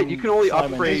because we. Oh, wait, you can only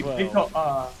upgrade-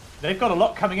 They've got a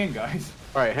lot coming in, guys.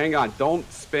 Alright, hang on. Don't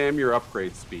spam your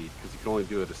upgrade speed, because you can only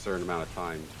do it a certain amount of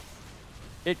times.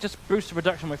 It just boosts the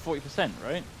production by 40%,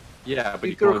 right? Yeah, but You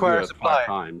you can can only do require it supply. 5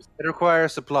 times. It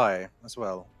requires supply as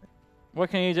well. Why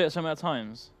can't you do it so many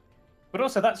times? But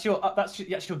also, that's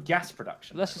your gas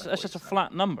production. That's just a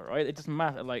flat number, right? It doesn't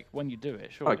matter like when you do it.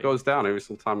 Oh, Surely. it goes down every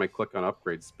single time I click on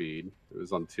upgrade speed. It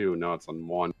was on 2, now it's on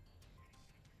 1. I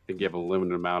think you have a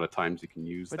limited amount of times you can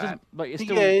use But it that. doesn't, like it's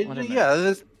still. I don't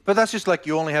know. but that's just like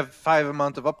you only have 5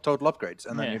 amount of total upgrades,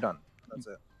 and then Yeah. you're done. That's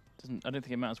it. I don't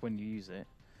think it matters when you use it.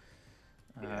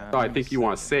 No, I think you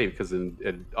want to save because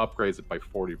it upgrades it by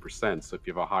 40%. So if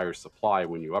you have a higher supply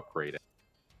when you upgrade it.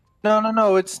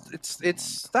 No. It's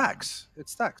stacks.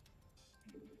 It's stacks.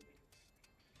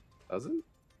 Does it?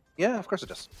 Yeah, of course it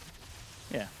does.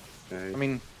 Yeah. Okay. I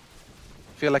mean,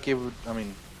 I feel like it would. I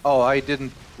mean, oh, I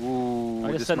didn't. Ooh,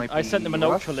 I this sent, might I be sent them an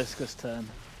rough. Ultralisk this turn.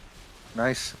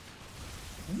 Nice.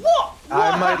 What?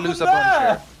 I might lose a bunch there?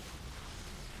 here.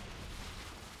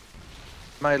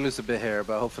 Might lose a bit here,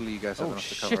 but hopefully you guys have Oh enough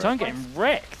to cover. shit! I'm getting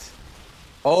wrecked.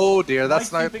 Oh dear,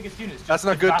 that's My two not. biggest units that's just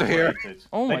not good to hear. evaporated.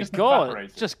 Oh They my just god!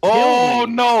 evaporated. Just killed Oh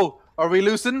me. no! Are we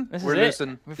losing? This is We're it.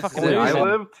 losing. We're This fucking is it. I losing.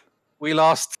 lived. We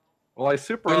lost. Well, I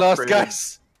super We lost, upgraded.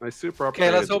 guys. I super upgraded.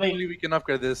 Okay, let's hopefully we can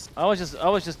upgrade this. I was just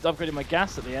upgrading my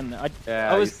gas at the end.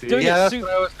 Yeah, I you was see? doing Yeah, it. that's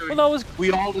what I was doing. Well, I was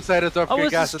We all decided to upgrade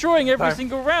gas. destroying at the every time.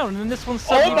 single round, and then this one Oh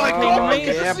suddenly my became god!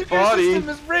 amazing. yeah, The buddy. system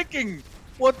is breaking.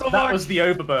 What the That fuck? was the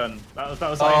overburn. That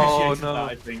was I Oh, initiated no. that,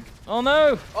 I think. Oh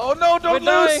no! Oh no! Don't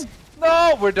We're lose! dying.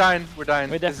 No, we're dying. We're dying.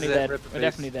 We're This is definitely it. dead. Rip the We're face.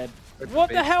 definitely dead. Rip the What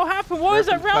the face. hell happened? Why is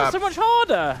Rip that the round so paps. much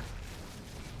harder?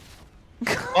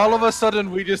 All of a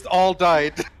sudden, we just all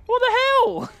died. What the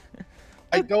hell?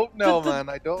 I don't know, the- man.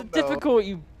 I don't The know.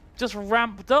 difficulty just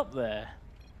ramped up there.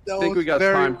 That I think we was got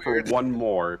very time weird. for one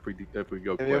more if we go We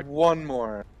have quick. one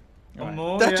more. One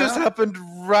more, That yeah? just happened.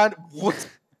 What?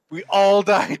 We all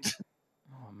died.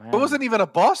 Oh man. It wasn't even a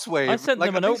boss wave. I sent like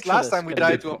them at an least last Ultralisk time we and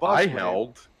died it- to a boss I wave.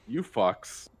 held. You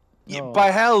fucks. Oh.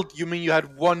 By held, you mean you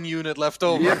had one unit left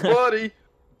over. Yeah, buddy.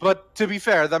 But to be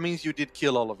fair, that means you did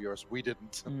kill all of yours. We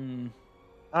didn't. Mm,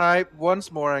 All right,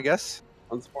 once more, I guess.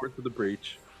 One sport for the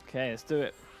breach. okay, let's do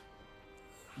it.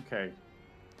 Okay.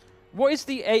 What is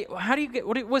the A? How do you get?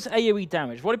 What's AOE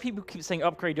damage? Why do people keep saying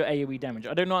upgrade your AOE damage?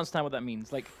 I don't understand what that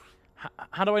means. Like,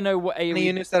 how do I know what AOE? Any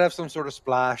units that have some sort of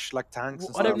splash, like tanks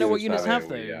and I don't stuff. know what Units units have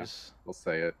have AOE, yeah. those. They'll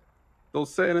say it. They'll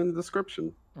say it in the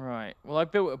description. Right. Well, I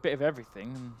built a bit of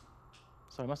everything,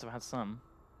 so I must have had some,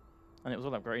 and it was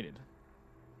all upgraded.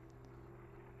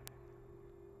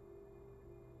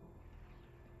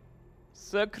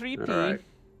 So creepy. All right.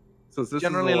 Since this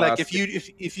Generally, is the like last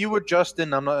if you were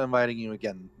Justin, I'm not inviting you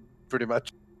again. Pretty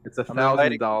much. it's I'm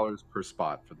inviting- $1,000 per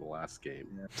spot for the last game.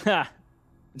 Ha!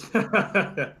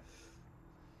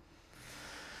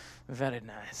 Very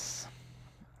nice.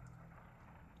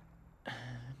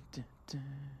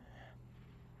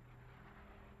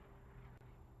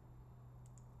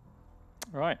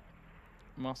 Right.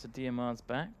 Master DMR's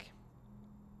back.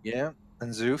 Yeah,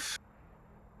 and Zoof.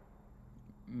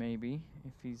 Maybe,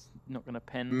 if he's not going to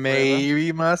pen forever.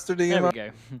 Maybe Master There DM. we go.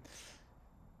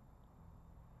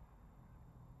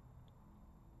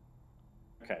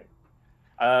 Okay.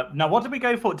 Now, what did we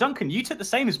go for? Duncan, you took the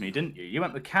same as me, didn't you? You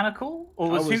went mechanical? Or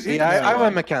was, who Yeah, I No,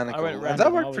 went mechanical. I went and random.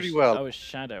 that worked pretty well. I was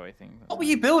Shadow, I think. What were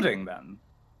you building then?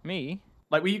 Me?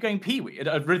 Like, were you going Pee-wee?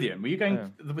 Rythian, were you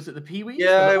going... Was it the Pee-wee?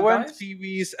 Yeah, I went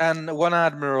Pee-wees and one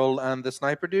Admiral and the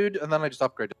Sniper dude, and then I just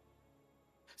upgraded.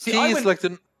 See, Key I is went... like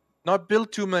to not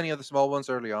build too many of the small ones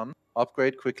early on.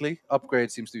 Upgrade quickly. Upgrade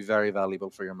seems to be very valuable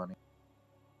for your money.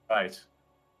 Right.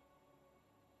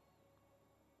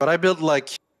 But I built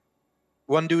like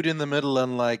one dude in the middle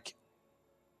and like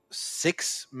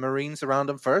 6 Marines around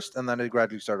him first, and then I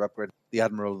gradually started upgrading the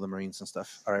Admiral of the Marines and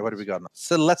stuff. All right, what do we got now?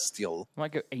 Celestial.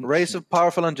 Might go ancient. Race of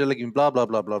powerful angelic being blah blah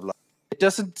blah blah blah. It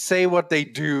doesn't say what they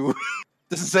do.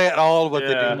 Doesn't say at all what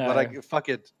they Yeah. do. But I fuck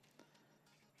it.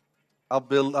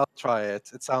 I'll try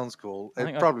it. It sounds cool. I think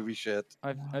It'd probably be shit.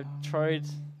 I've tried.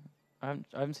 I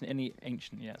haven't seen any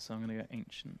ancient yet, so I'm gonna go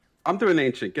ancient. I'm doing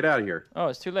ancient. Get out of here. Oh,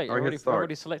 it's too late. I already I've hit start.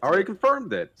 already selected. I already it.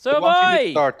 confirmed it. So have Once you hit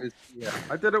I. start, yeah.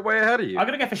 I did it way ahead of you. I'm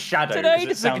going to go for Shadow, Today because it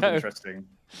ages sounds ago. interesting.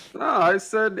 No, I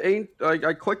said ain't.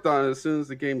 I clicked on it as soon as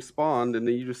the game spawned, and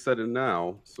then you just said it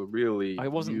now. So really, I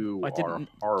wasn't- You I didn't-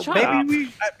 are horrible. Shut up.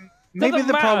 Maybe Doesn't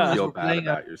the problem matter. is Feel we're bad playing on,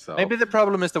 about yourself. maybe the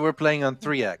problem is that we're playing on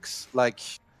 3x, like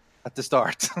at the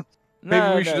start. Maybe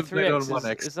No, we should have played on 3x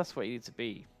 1x. is that's what you need to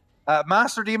be.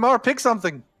 Master DMR, pick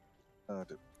something.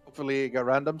 Hopefully, you got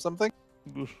random something.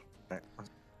 Right.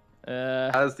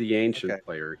 As the ancient Okay.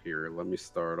 player here, let me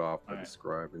start off by Alright.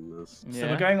 describing this. So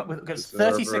Yeah. we're going with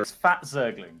 36 fat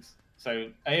Zerglings. So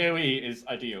AoE is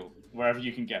ideal, wherever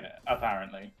you can get it,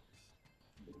 apparently.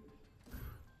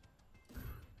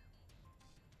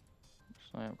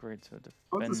 Should I upgrade to a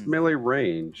What's this defend? melee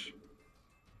range?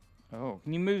 Oh,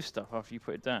 can you move stuff after you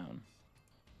put it down?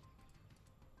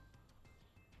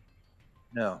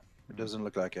 No, it doesn't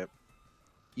look like it.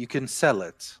 You can sell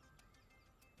it,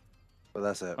 but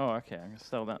that's it. Oh, okay. I'm gonna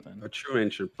sell that then. A true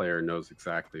ancient player knows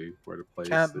exactly where to place.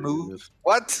 Can't the move. units.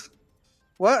 What?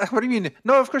 What? What do you mean?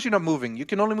 No, of course you're not moving. You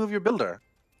can only move your builder.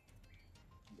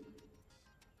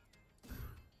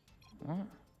 What?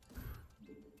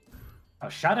 Oh,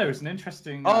 Shadow is an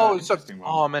interesting. Oh, interesting one.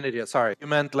 I'm an idiot. Sorry, you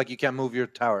meant like you can't move your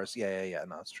towers. Yeah.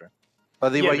 No, it's true.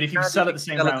 But Yeah, way but if you can sell do it the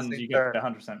same sell it round, same you get turn.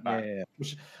 100% back. Yeah.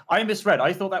 Which I misread.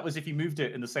 I thought that was if you moved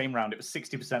it in the same round, it was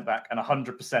 60% back and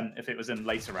 100% if it was in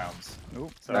later rounds.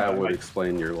 Nope. So That would I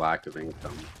explain your lack of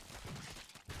income.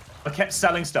 kept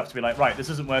selling stuff to be like, right, this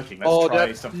isn't working. Let's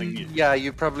try something new. Yeah,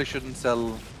 you probably shouldn't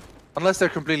sell unless they're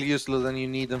completely useless and you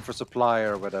need them for supply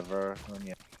or whatever. Then,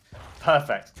 yeah.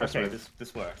 Perfect. That's Okay, right.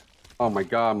 this worked. Oh my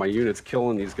god, my unit's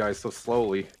killing these guys so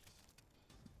slowly.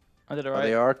 I did Well, alright.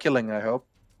 they are killing, I hope.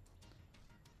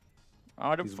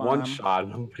 I did He's fine. one shot,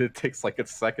 but it takes like a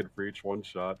second for each one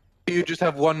shot. You just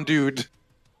have one dude.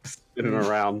 Spinning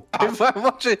around. I'm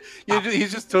watching.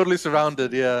 He's just totally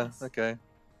surrounded. Yeah. Okay.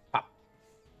 Pop.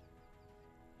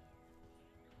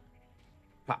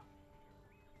 Pop.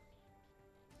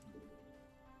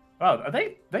 Wow,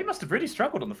 they must have really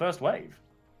struggled on the first wave.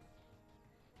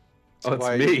 Oh, it's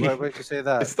why, me. Why would you say I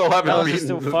that? still haven't Daltos is beaten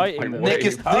still the- fighting my them. Nick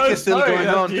is, wave. Nick is still sorry, going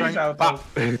on. geez, Trying,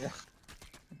 Daltos.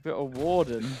 Bit of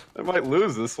warden. I might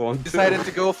lose this one. too. decided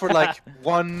to go for like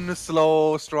one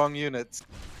slow, strong unit.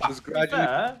 Just gradually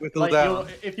Fair, whittle like, down.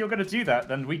 if you're going to do that,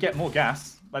 then we get more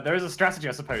gas. Like there is a strategy,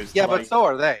 I suppose. to, Yeah, but like, so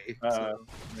are they. uh,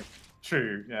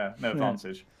 true. Yeah, no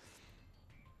advantage.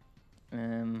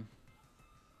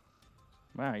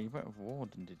 Wow, you went with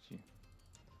warden, did you?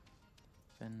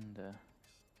 Defender.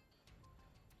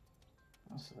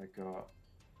 What else have I got?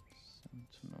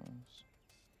 Sentinels.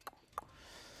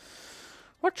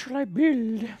 What shall I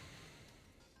build?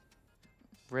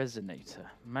 Resonator.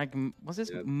 What's this?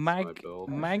 Yeah, that's my build.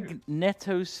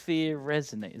 Magnetosphere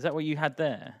resonator. Is that what you had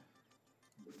there?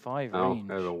 5 No,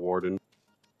 range. as a warden.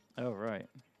 Oh, right.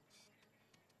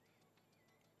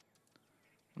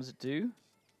 What does it do?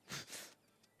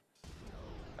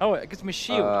 Oh, it gives me a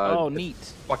shield. Oh, it neat.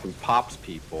 Fucking pops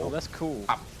people. Oh, that's cool.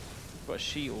 Pop. Got a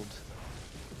shield.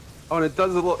 Oh, and it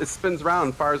does a little. It spins around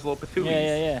and fires little patooties.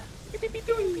 Yeah.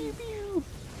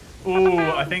 Ooh,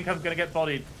 I think I'm gonna get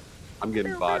bodied. I'm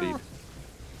getting bodied.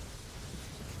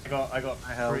 I got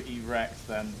help. pretty wrecked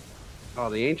then. Oh,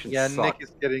 the ancients Yeah, suck.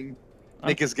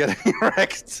 Nick is getting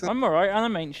wrecked. I'm alright, and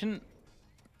I'm ancient.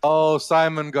 Oh,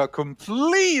 Simon got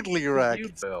completely You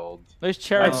wrecked. build. Those I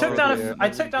chariots. took Oh, down dear. I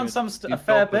took down Good. a You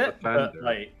fair built the bit, but defender.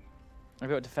 like I've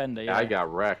got a defender, Yeah, yeah. I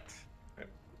got wrecked.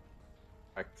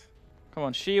 Wrecked. Come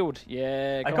on, shield.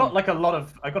 Yeah. I go got on. like a lot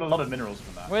of minerals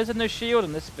from that. Where's there no shield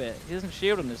on this bit? He doesn't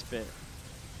shield on this bit.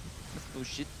 That's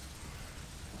bullshit.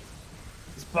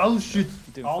 It's bullshit.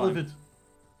 Doing All of fine. it.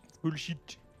 It's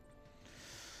bullshit.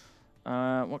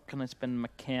 What can I spend my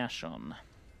cash on?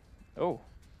 Oh,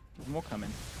 there's more coming.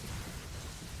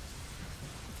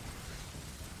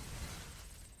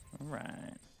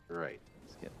 Alright. Right.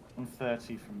 Let's get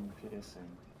 130 from piercing,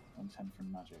 110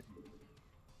 from magic.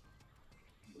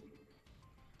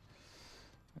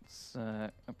 Let's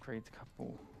upgrade a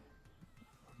couple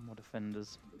more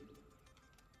defenders.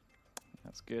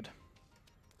 That's good.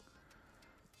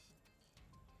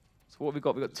 So what have we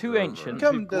got? We've got 2 ancients.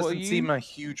 Income What are doesn't you? seem a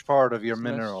huge part of your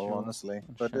Celestial mineral, honestly.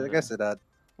 and But I shadow. guess it had.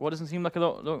 What doesn't seem like a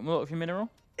lot of your mineral?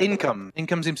 Income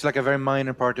seems like a very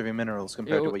minor part of your minerals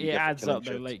compared to what you It get for adds killing up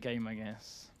though shit. late game, I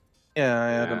guess.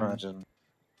 Yeah, I'd Yeah. imagine.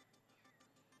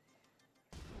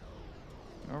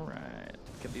 Alright.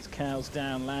 Get these cows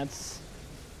down, lads.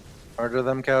 Murder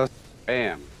them cows.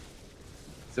 Bam.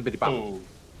 Zippity bop. Oh.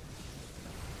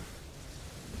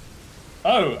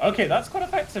 Oh, okay, that's quite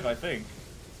effective, I think.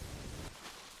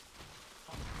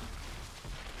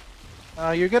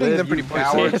 You're getting Liv, them pretty you quick.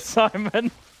 coward. Yeah,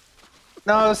 Simon.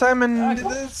 No, Simon, I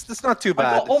got- it's not too I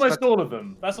bad. got almost It's not- all of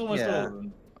them. That's almost all Yeah. of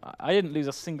them. I didn't lose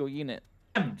a single unit.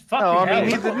 Fucking No, I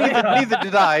mean, hell. neither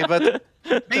did I, but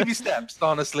baby steps,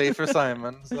 honestly, for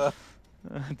Simon. So.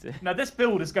 Oh, dear. Now this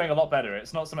build is going a lot better.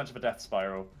 It's not so much of a death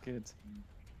spiral. Good.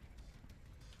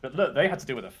 But look, they had to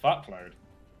deal with a fuckload.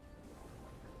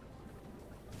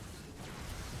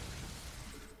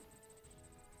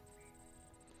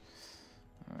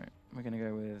 Alright, we're gonna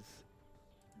go with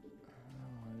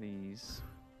one of these.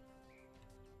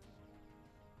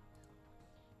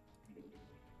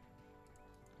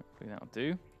 Hopefully that'll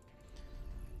do.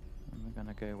 And we're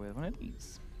gonna go with one of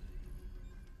these.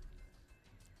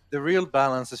 The real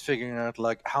balance is figuring out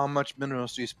like how much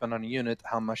minerals do you spend on a unit,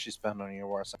 how much you spend on your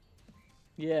war zone.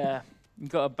 Yeah, you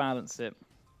gotta balance it.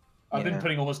 I've been Yeah.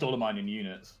 putting almost all of mine in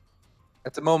units.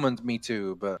 At the moment, me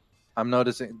too, but I'm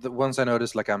noticing that once I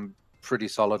notice like I'm pretty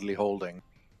solidly holding,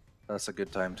 that's a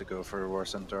good time to go for a War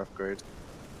Center upgrade.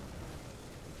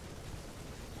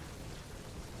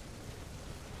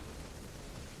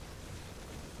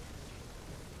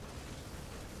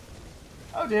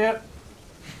 Oh dear.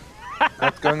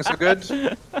 Not going so good.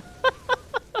 Simon,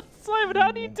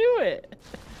 how do you do it?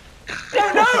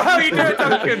 I know how you do it,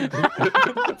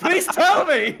 Duncan. Please tell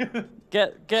me.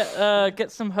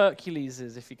 Get some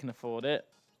Herculeses if you can afford it.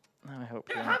 I hope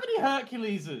I you don't have any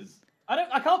Herculeses.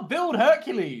 I can't build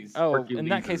Hercules. Oh, in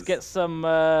that case, get some.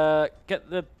 Get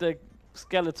the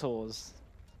Skeletors.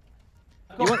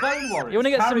 I've got Bone Warriors. You want to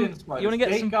get some. Carrion Spiders, You want to get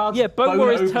Gate some. Guards, Yeah, Bone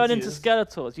Warriors turn into Overseers.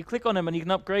 Skeletors. You click on them and you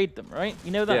can upgrade them, right?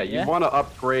 You know that, Yeah, yeah. you want to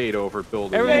upgrade over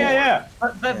building. Everything- more. Yeah.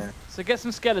 But they're, So get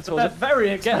some Skeletors. they're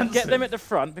very expensive. Get them at the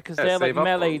front because Yeah, they're like save up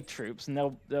melee on- troops and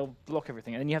they'll block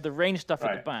everything. And then you have the range stuff at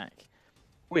the Right. back.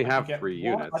 We have Get 3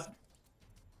 what? units.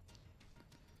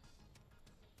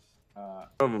 One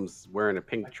of them's wearing a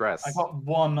pink dress. I got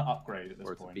 1 upgrade at this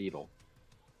or it's a point. beetle.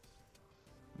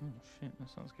 Oh shit, that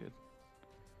sounds good.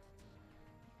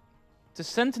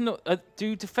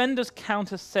 Do defenders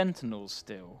counter sentinels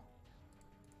still?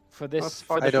 For That's this,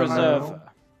 for fucking- the I don't know.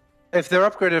 preserver? If they're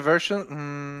upgraded version,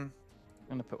 I'm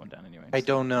gonna put one down anyway. I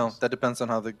don't know. That depends on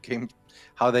how the game,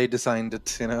 how they designed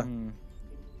it. You know.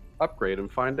 Upgrade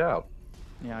and find out.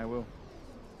 Yeah, I will.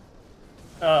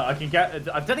 I can get.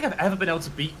 I don't think I've ever been able to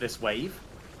beat this wave.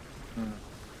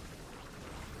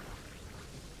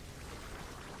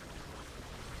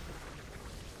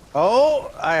 Oh,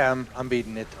 I am. I'm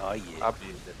beating it. Oh yeah. I'll beat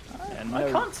it. Yeah,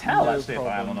 I can't tell no actually if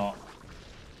I am or problem. not.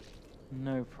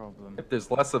 No problem. If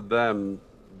there's less of them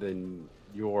than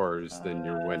yours, then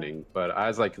you're winning. But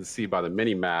as I can see by the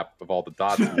mini map of all the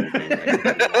dots moving, I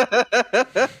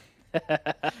think you are.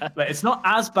 But it's not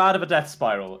as bad of a death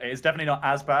spiral. It is definitely not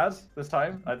as bad this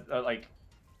time. Like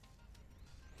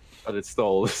But it's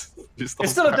still, it's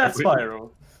still a death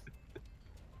spiral.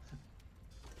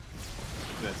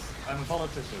 This. I'm a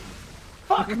politician.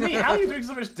 Fuck me! How are you doing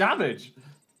so much damage?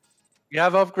 You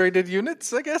have upgraded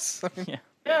units, I guess. Yeah.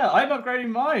 Yeah, I'm upgrading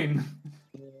mine.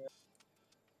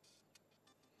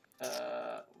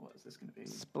 What is this going to be?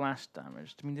 Splash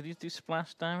damage. I mean, did these do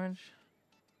splash damage?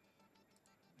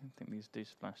 I don't think these do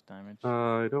splash damage.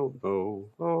 I don't know.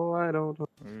 Oh, I don't know.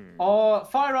 Are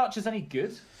fire archers any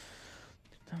good?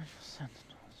 Damage for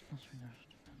sentinels. Must be nerfed.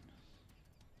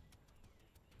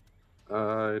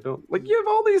 I don't like. You have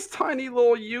all these tiny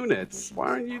little units. Why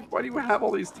aren't you? Why do you have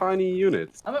all these tiny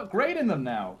units? I'm upgrading them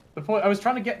now. Before I was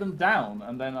trying to get them down,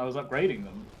 and then I was upgrading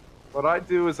them. What I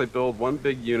do is I build 1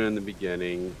 big unit in the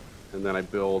beginning, and then I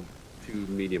build 2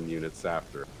 medium units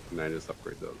after, and I just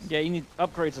upgrade those. Yeah, you need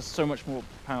upgrades are so much more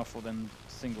powerful than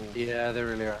single. Yeah, they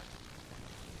really are.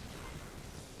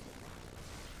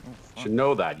 Oh, You fuck. should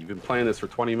know that. You've been playing this for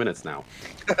 20 minutes now.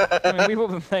 I mean, we've all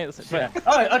been playing this. Yeah.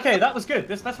 Oh, okay, that was good.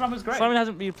 This run was great. Simon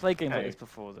hasn't been played games like Okay. this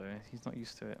before, though. He's not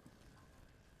used to it.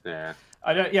 Yeah.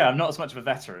 I don't. Yeah, I'm not as much of a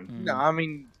veteran. No, I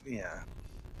mean, yeah.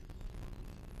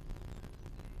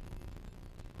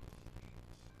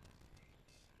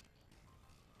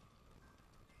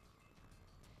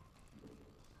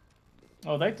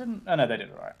 Oh, they didn't. Oh no, they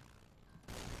did all right.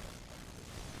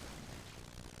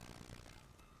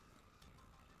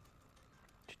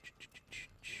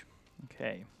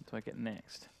 Okay, what do I get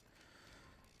next?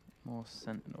 More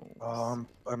sentinels.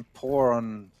 I'm poor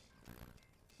on.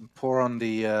 I'm poor on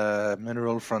the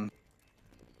mineral front.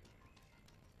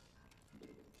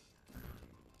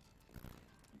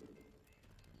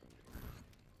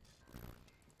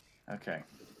 Okay.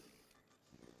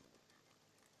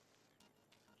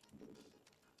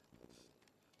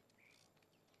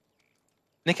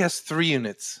 Nick has 3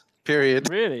 units. Period.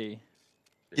 Really?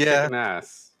 You're Yeah. kicking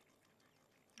ass.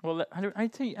 Well, how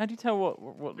do you tell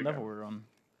what we level go. we're on?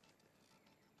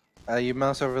 You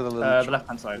mouse over the little The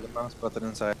left-hand side. the mouse button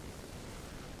inside.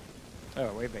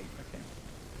 Oh, wait. Okay.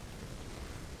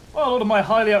 Well, all of my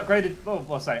highly upgraded. Well,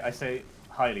 I say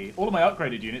highly. All of my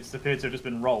upgraded units appear to have just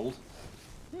been rolled.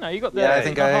 No, you got the, Yeah, I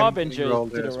think the I Harbinger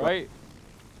rolled did it as it well. right.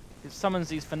 It summons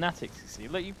these fanatics, you see.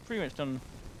 Look, you've pretty much done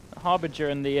the Harbinger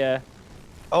and the...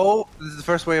 Oh, this is the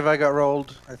first wave I got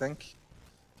rolled, I think.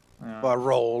 Yeah. Well,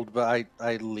 rolled, but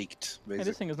I leaked, Hey, basically.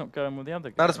 this thing is not going with the other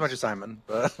guys. Not as much as Simon,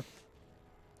 but...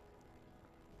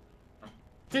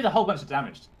 Did a whole bunch of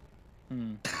damage.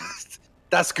 Hmm.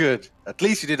 That's good. At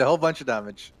least you did a whole bunch of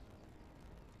damage.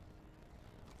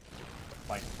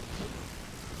 Like,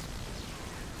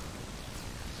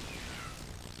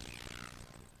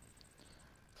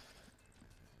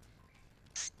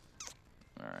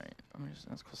 Alright,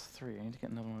 that's cost 3. I need to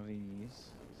get another one of these.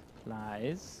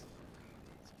 Supplies.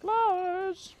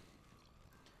 Close.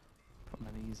 Put one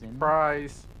of these in.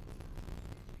 Surprise.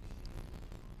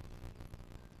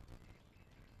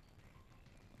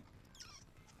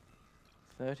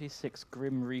 36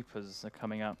 Grim Reapers are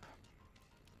coming up.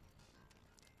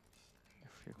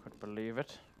 If you could believe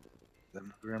it.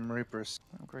 Them Grim Reapers.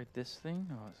 Upgrade this thing.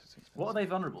 Oh, it's expensive. What are they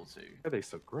vulnerable to? Why are they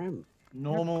so grim?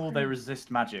 Normal, they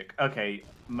resist magic. Okay,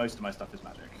 most of my stuff is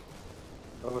magic.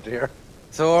 Oh dear.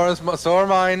 So are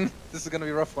mine. This is gonna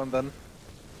be a rough one then.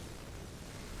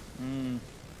 Mm.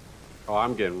 Oh,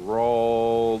 I'm getting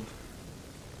rolled.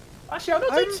 Actually, I'm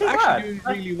not doing too actually bad. doing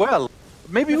really well.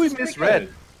 Maybe we This is pretty misread.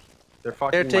 good. They're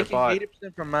fucking They're my taking butt.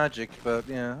 80% from magic, but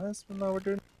yeah, that's what now we're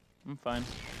doing. I'm fine.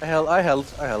 I held.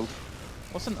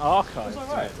 What's an archive?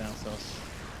 That's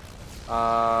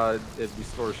alright. It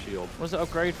restores shield. What does it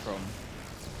upgrade from?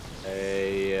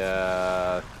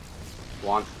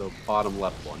 Launch the bottom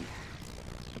left one.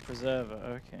 The preserver.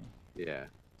 Okay. Yeah.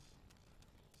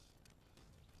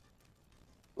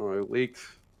 Oh, it leaked.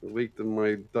 It leaked in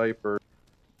my diaper.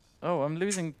 Oh, I'm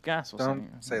losing gas or something.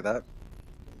 Don't say that.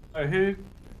 Oh, who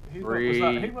was Three.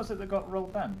 that? Who was it that got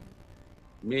rolled then?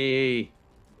 Me.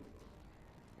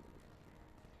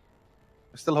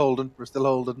 We're still holding. We're still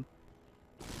holding.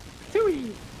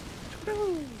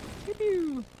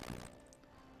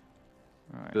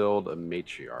 Alright. Build a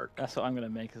matriarch. That's what I'm gonna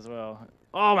make as well.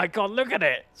 Oh my god, look at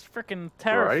it! It's freaking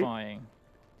terrifying.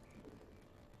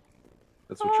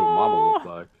 That's what your mama looked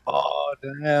like. Oh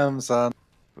damn, son.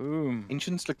 Boom.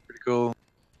 Ancients look pretty cool.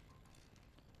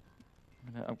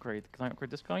 I'm gonna upgrade. Can I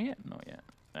upgrade this guy yet? Not yet.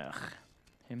 Ugh.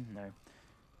 Him? No.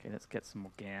 Okay, let's get some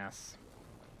more gas.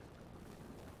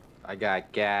 I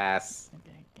got gas.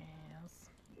 Okay, gas.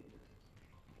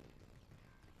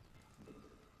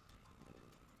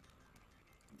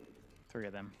 Three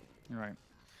of them. Alright.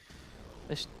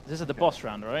 This is the boss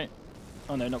round, right?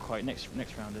 Oh no, not quite. Next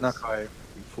round is. Not quite.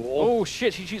 You fool. Oh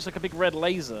shit! She shoots like a big red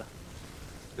laser.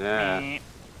 Yeah.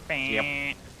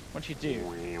 Yep. What'd she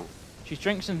do? She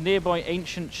strengthens nearby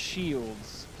ancient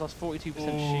shields. Plus 42% Ooh,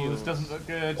 shields. this doesn't look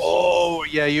good. Oh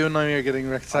yeah, you and I are getting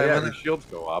wrecked. Oh, yeah, Simon. the shields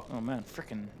go up. Oh man,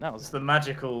 frickin' that It's was the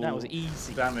magical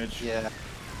easy. damage. Yeah.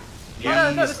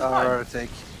 Yeah, no, this These is are take.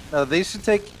 No, they should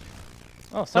take.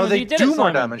 Oh, Simon, No, they you did do it, more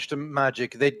Simon. damage to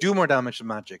magic. They do more damage to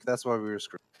magic. That's why we were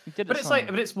screwed. You did But it, it's Simon.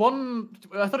 like, but it's one.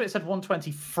 I thought it said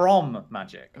 120 from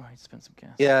magic. Oh, I spent some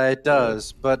gas. Yeah, it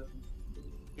does. But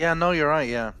yeah, no, you're right.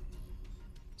 Yeah.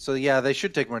 So yeah, they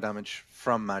should take more damage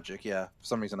from magic. Yeah. For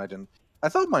some reason, I didn't. I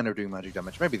thought mine are doing magic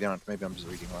damage. Maybe they aren't. Maybe I'm just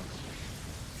reading wrong.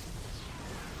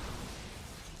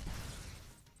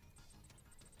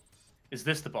 Is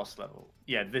this the boss level?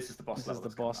 Yeah, this is the boss This level. is the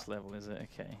that's coming boss up. level, is it?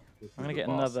 Okay. This I'm gonna is get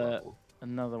the boss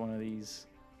another level. one of these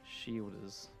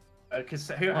shielders. Because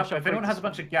I if should anyone upgrade has this a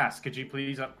bunch of gas, could you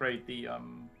please upgrade the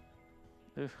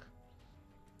Oof.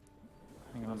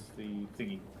 Hang on. what's the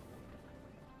thingy?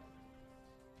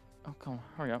 Oh, come on,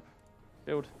 hurry up.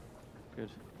 Build. Good.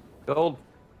 Build.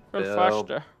 Build Build.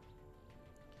 faster.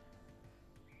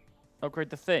 Upgrade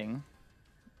the thing.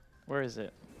 Where is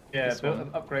it? Yeah, This one.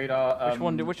 upgrade our.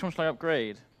 Which one should I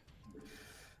upgrade?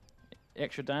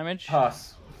 Extra damage?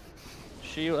 Pass.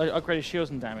 Shield. I upgraded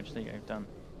shields and damage. There you go. Done.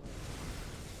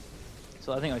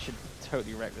 So I think I should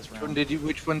totally wreck this round.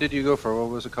 Which one did you go for?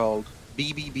 What was it called?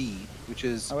 BBB, which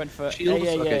is I went for shields.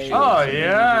 Yeah, Okay, yeah, Oh shields.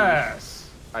 yes.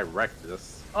 I wrecked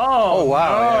this. Oh, Oh,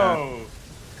 wow,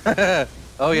 no.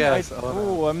 Oh yes.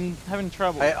 Oh, I'm having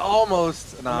trouble. I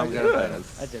almost. No, I'm gonna die.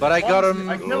 I did But it. I got One- him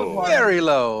I killed one. very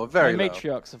low. Very My low.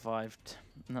 matriarch survived.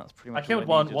 And that's pretty I much killed all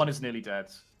one. needed. One is nearly dead.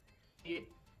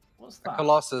 What's that?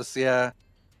 Colossus, yeah.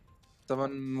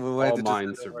 Someone went All to mine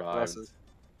destroy survived. Colossus.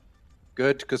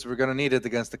 Good, because we're gonna need it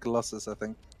against the Colossus, I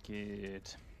think. Good.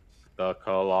 The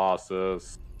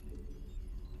Colossus.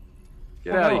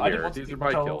 Get Oh, out no, of I didn't here. want to These be are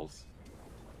my told. kills.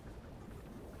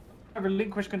 I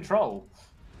relinquish control.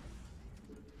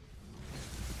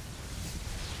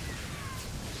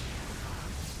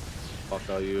 Fuck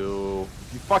are you?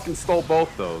 You fucking stole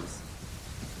both those.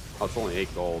 Oh, it's only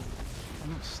 8 gold.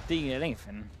 I'm not stealing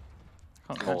anything.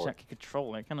 Can't Lord. actually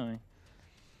control it, can I?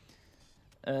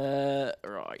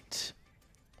 Right.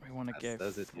 We want to go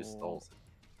Says it, you for- stole it.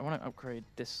 I want to upgrade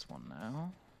this one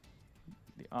now.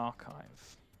 The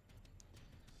archive.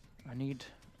 I need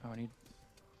one of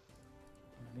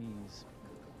these.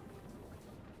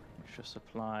 Extra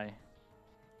supply.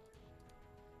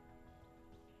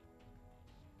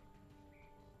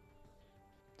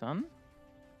 Done?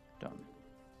 Done.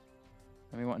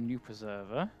 Then we want a new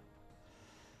preserver.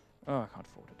 Oh, I can't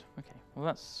afford it. Okay, well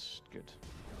that's good.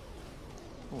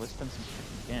 Oh, let's spend some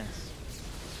freaking gas.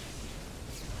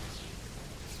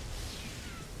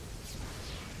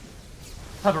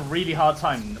 have a really hard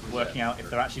time working out if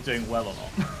they're actually doing well or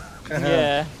not.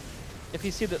 Yeah. If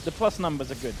you see that the plus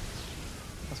numbers are good.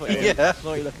 That's what you're, Yeah. that's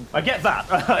what you're looking for. I get that.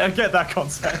 I get that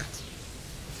concept.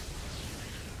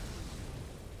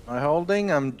 Am I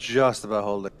holding? I'm just about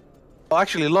holding. Well,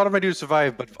 actually, a lot of my do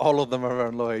survive, but all of them are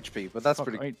around low HP. But that's Fuck,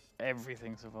 pretty good.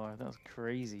 everything survived. That was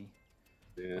crazy.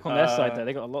 Yeah. Look on their side there,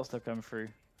 they got a lot stuff coming through.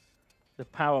 The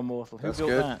power mortal. Who That's built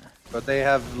good. that? But they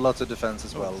have lots of defense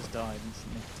as well, Just died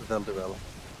instantly. so they'll do well.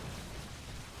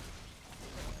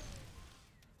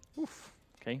 Oof.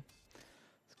 Okay.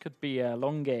 This could be a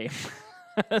long game.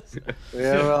 Yeah,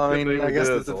 well, I Good mean, thing I we guess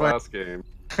did that's it the the point. last game.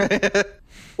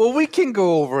 Well, we can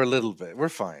go over a little bit. We're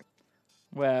fine.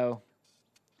 Well,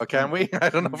 Or can we? I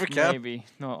don't know if we can. maybe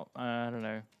not. I don't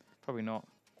know. Probably not.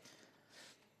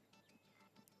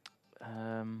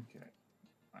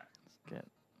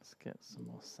 Let's get some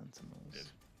more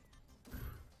sentinels.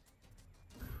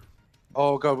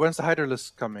 Oh god, when's the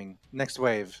Hydralisk coming? Next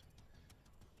wave.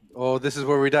 Oh, this is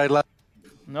where we died last.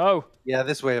 No. Yeah,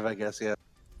 this wave, I guess. Yeah.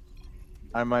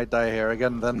 I might die here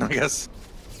again then, I guess.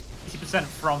 80%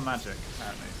 from magic,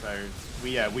 apparently.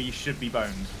 So we should be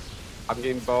boned. I'm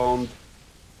getting boned.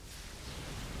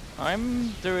 I'm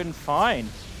doing fine.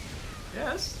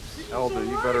 Yes. Elder,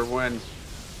 you better win.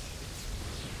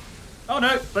 Oh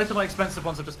no, both of my expensive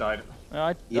ones have just died.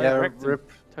 I Yeah, wrecked them.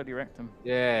 rip. Totally wrecked them.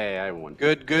 Yay, I won.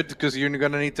 Good, because you're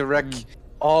gonna need to wreck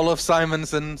all of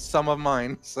Simon's and some of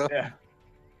mine. So. Yeah.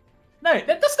 No,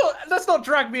 let's not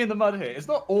drag me in the mud here. It's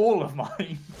not all of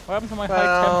mine. What happened to my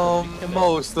high tempo? Did you kill it?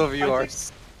 Most of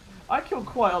yours. I killed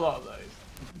quite a lot of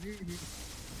those.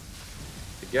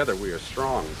 Together we are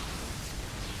strong.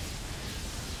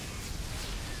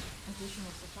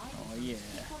 Additional supply. Oh yeah.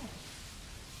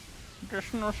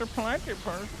 Additional supply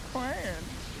depots required.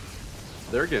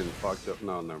 They're getting fucked up.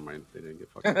 No, never mind. They didn't get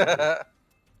fucked up.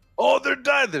 Oh, they're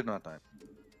dying. They're not dying.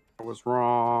 I was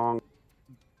wrong.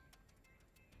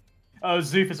 Oh,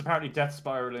 Zoof is apparently death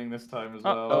spiraling this time as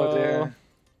well. Oh dear.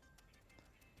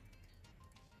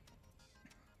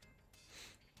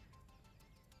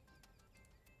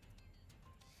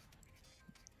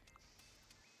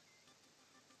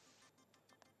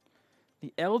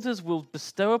 The elders will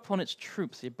bestow upon its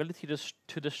troops the ability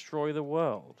to destroy the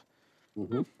world.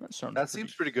 Mm-hmm. That sounds That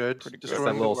seems pretty good. pretty good. That's Destroying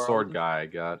that the little world. sword guy I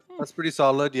got. That's pretty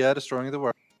solid. Yeah, destroying the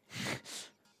world.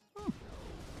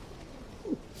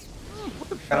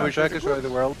 Can we try to destroy the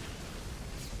world?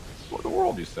 What the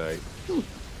world, you say?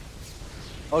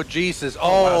 Oh Jesus! wow,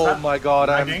 Oh that my God!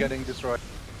 I'm lagging? getting destroyed.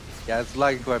 Yeah, it's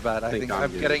lagging quite bad. I think I'm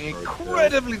I'm getting getting destroyed, too.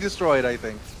 incredibly destroyed. I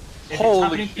think. If Holy it's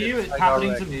happening shit! to you, it's I got happening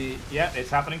wrecked. to me. Yeah, it's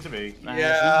happening to me. Nah, Yeah.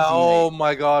 it's easy, Oh mate.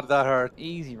 my God, that hurt.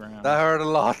 Easy round. That hurt a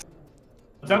lot.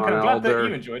 Duncan, I'm glad that Elder.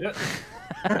 you enjoyed it.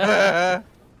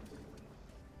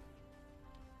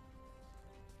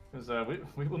 Because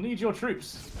we will need your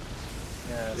troops.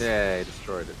 Yes. Yay,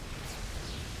 destroyed it.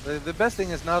 The best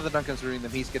thing is now that Duncan's ruining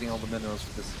them, he's getting all the minerals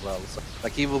for this as well. So,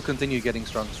 like, he will continue getting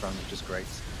strong, which is great.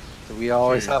 So we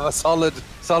always have a solid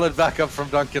backup from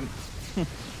Duncan.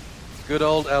 Good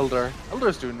old Elder.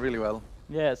 Elder's doing really well.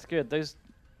 Yeah, it's good. The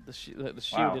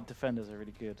shielded defenders are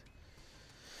really good.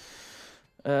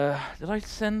 Did I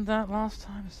send that last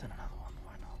time? I sent another one.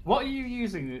 Why not? What are you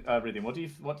using, Rythian? What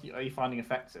are you finding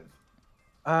effective?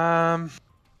 I'm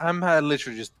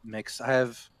literally just mix. I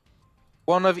have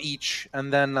one of each,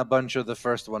 and then a bunch of the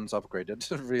first ones upgraded.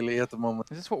 Really, at the moment.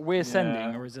 Is this what we're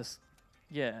sending, Yeah. or is this?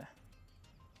 Yeah.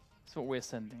 It's what we're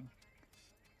sending.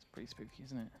 It's pretty spooky,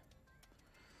 isn't it?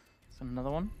 Send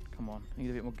another one. Come on, I need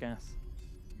a bit more gas.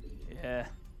 Yeah.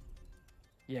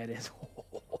 Yeah, it is.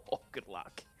 Good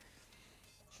luck.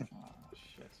 Oh,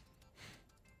 shit.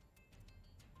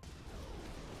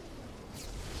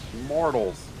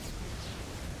 Mortals.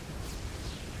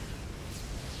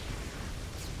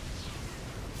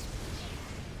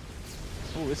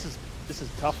 Oh, this is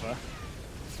tougher.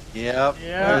 Yep.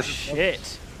 Yeah. This,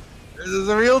 Shit. this is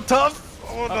a real tough.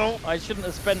 Oh no. I shouldn't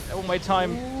have spent all my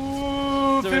time.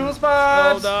 Ooh, doing- feels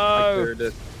bad. Oh I no! cleared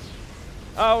it.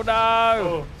 Oh no!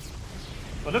 Oh.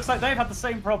 Well, looks like they've had the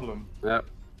same problem. Yep.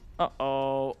 Uh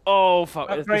oh! Oh fuck!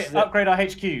 This Upgrade, is it. upgrade our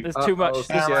HQ. There's too much. Uh-oh,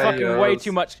 There's yeah, fucking way yes.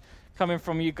 too much coming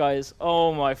from you guys.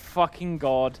 Oh my fucking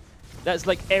god! That's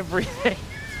like everything.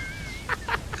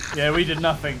 Yeah, we did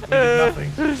nothing. We did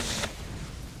nothing.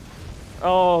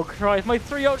 Oh Christ! My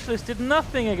 3 Ultralists did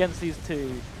nothing against these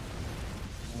 2.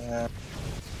 Yeah.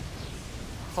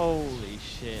 Holy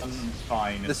shit!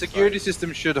 Fine. The it's security fine.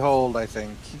 system should hold, I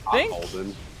think. I'm Think?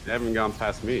 holding. They haven't gone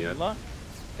past me yet. Lu-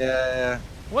 Yeah.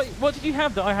 What did you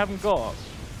have that I haven't got?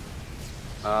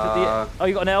 Uh, Oh,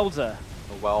 you got an Elder.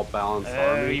 a well-balanced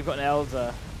Oh, army. you've got an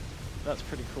Elder. That's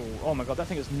pretty cool. Oh my god, that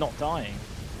thing is not dying.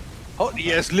 Oh,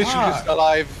 yes, literally just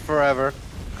alive forever.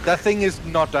 That thing is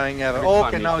not dying ever. Every Oh, time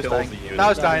okay, he now it's kills dying. a unit, Now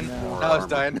it's it's dying. dying now. Now it's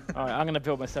dying. Alright, I'm gonna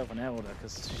build myself an elder,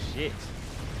 because shit.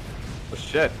 Oh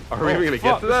shit! Are we Oh, even gonna fuck,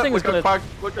 get to this that? thing is Look how gonna-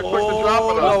 quick the drop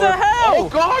it What is. the hell? Oh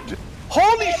god!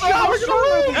 Holy shit! We're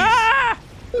gonna lose! Ah!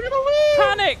 We're gonna lose!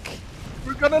 Panic!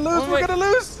 We're gonna lose! Oh, We're wait. gonna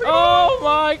lose! Oh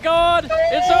my god!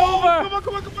 It's Come over! on! Come on!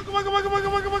 Come on! Come on! Come on! Come on!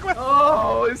 Come on! Come on! Come on!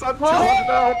 Oh, he's on 200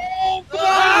 now.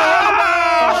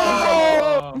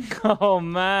 Oh, come on! Oh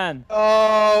man!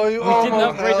 Oh, We didn't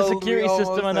upgrade the security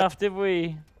system enough, did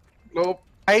we? Nope.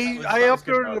 I That was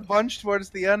good upgraded a mode. bunch towards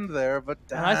the end there, but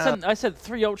And I sent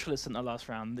 3 Ultralists in the last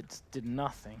round that did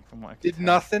nothing from what I could did tell.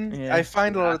 nothing. Yeah. I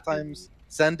find a lot of times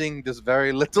sending does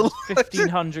very little.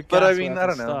 1,500 But gas I mean, worth I of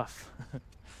don't know. stuff. That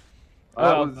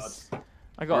Oh, was.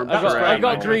 I got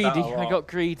Armchair. greedy. That a I lot. got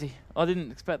greedy. I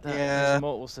didn't expect that. Yeah. Those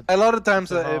Immortals to- A lot of times,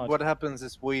 So hard. what happens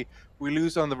is we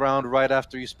lose on the round right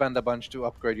after you spend a bunch to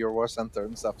upgrade your war center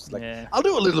and stuff. It's like, Yeah. I'll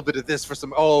do a little bit of this for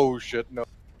some. Oh shit, no.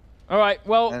 All right.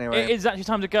 Well, Anyway. it is actually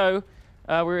time to go.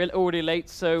 We're already late,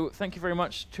 so thank you very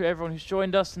much to everyone who's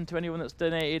joined us and to anyone that's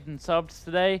donated and subbed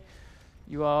today.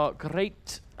 You are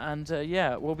great, and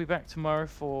yeah, we'll be back tomorrow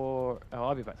for. Oh,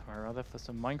 I'll be back tomorrow rather for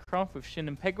some Minecraft with Shin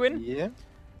and Pegwin, Yeah.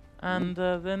 and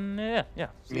then yeah.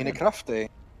 See you then. Minecraft,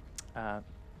 eh?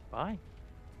 Bye.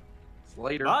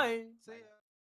 Later. Bye. See ya.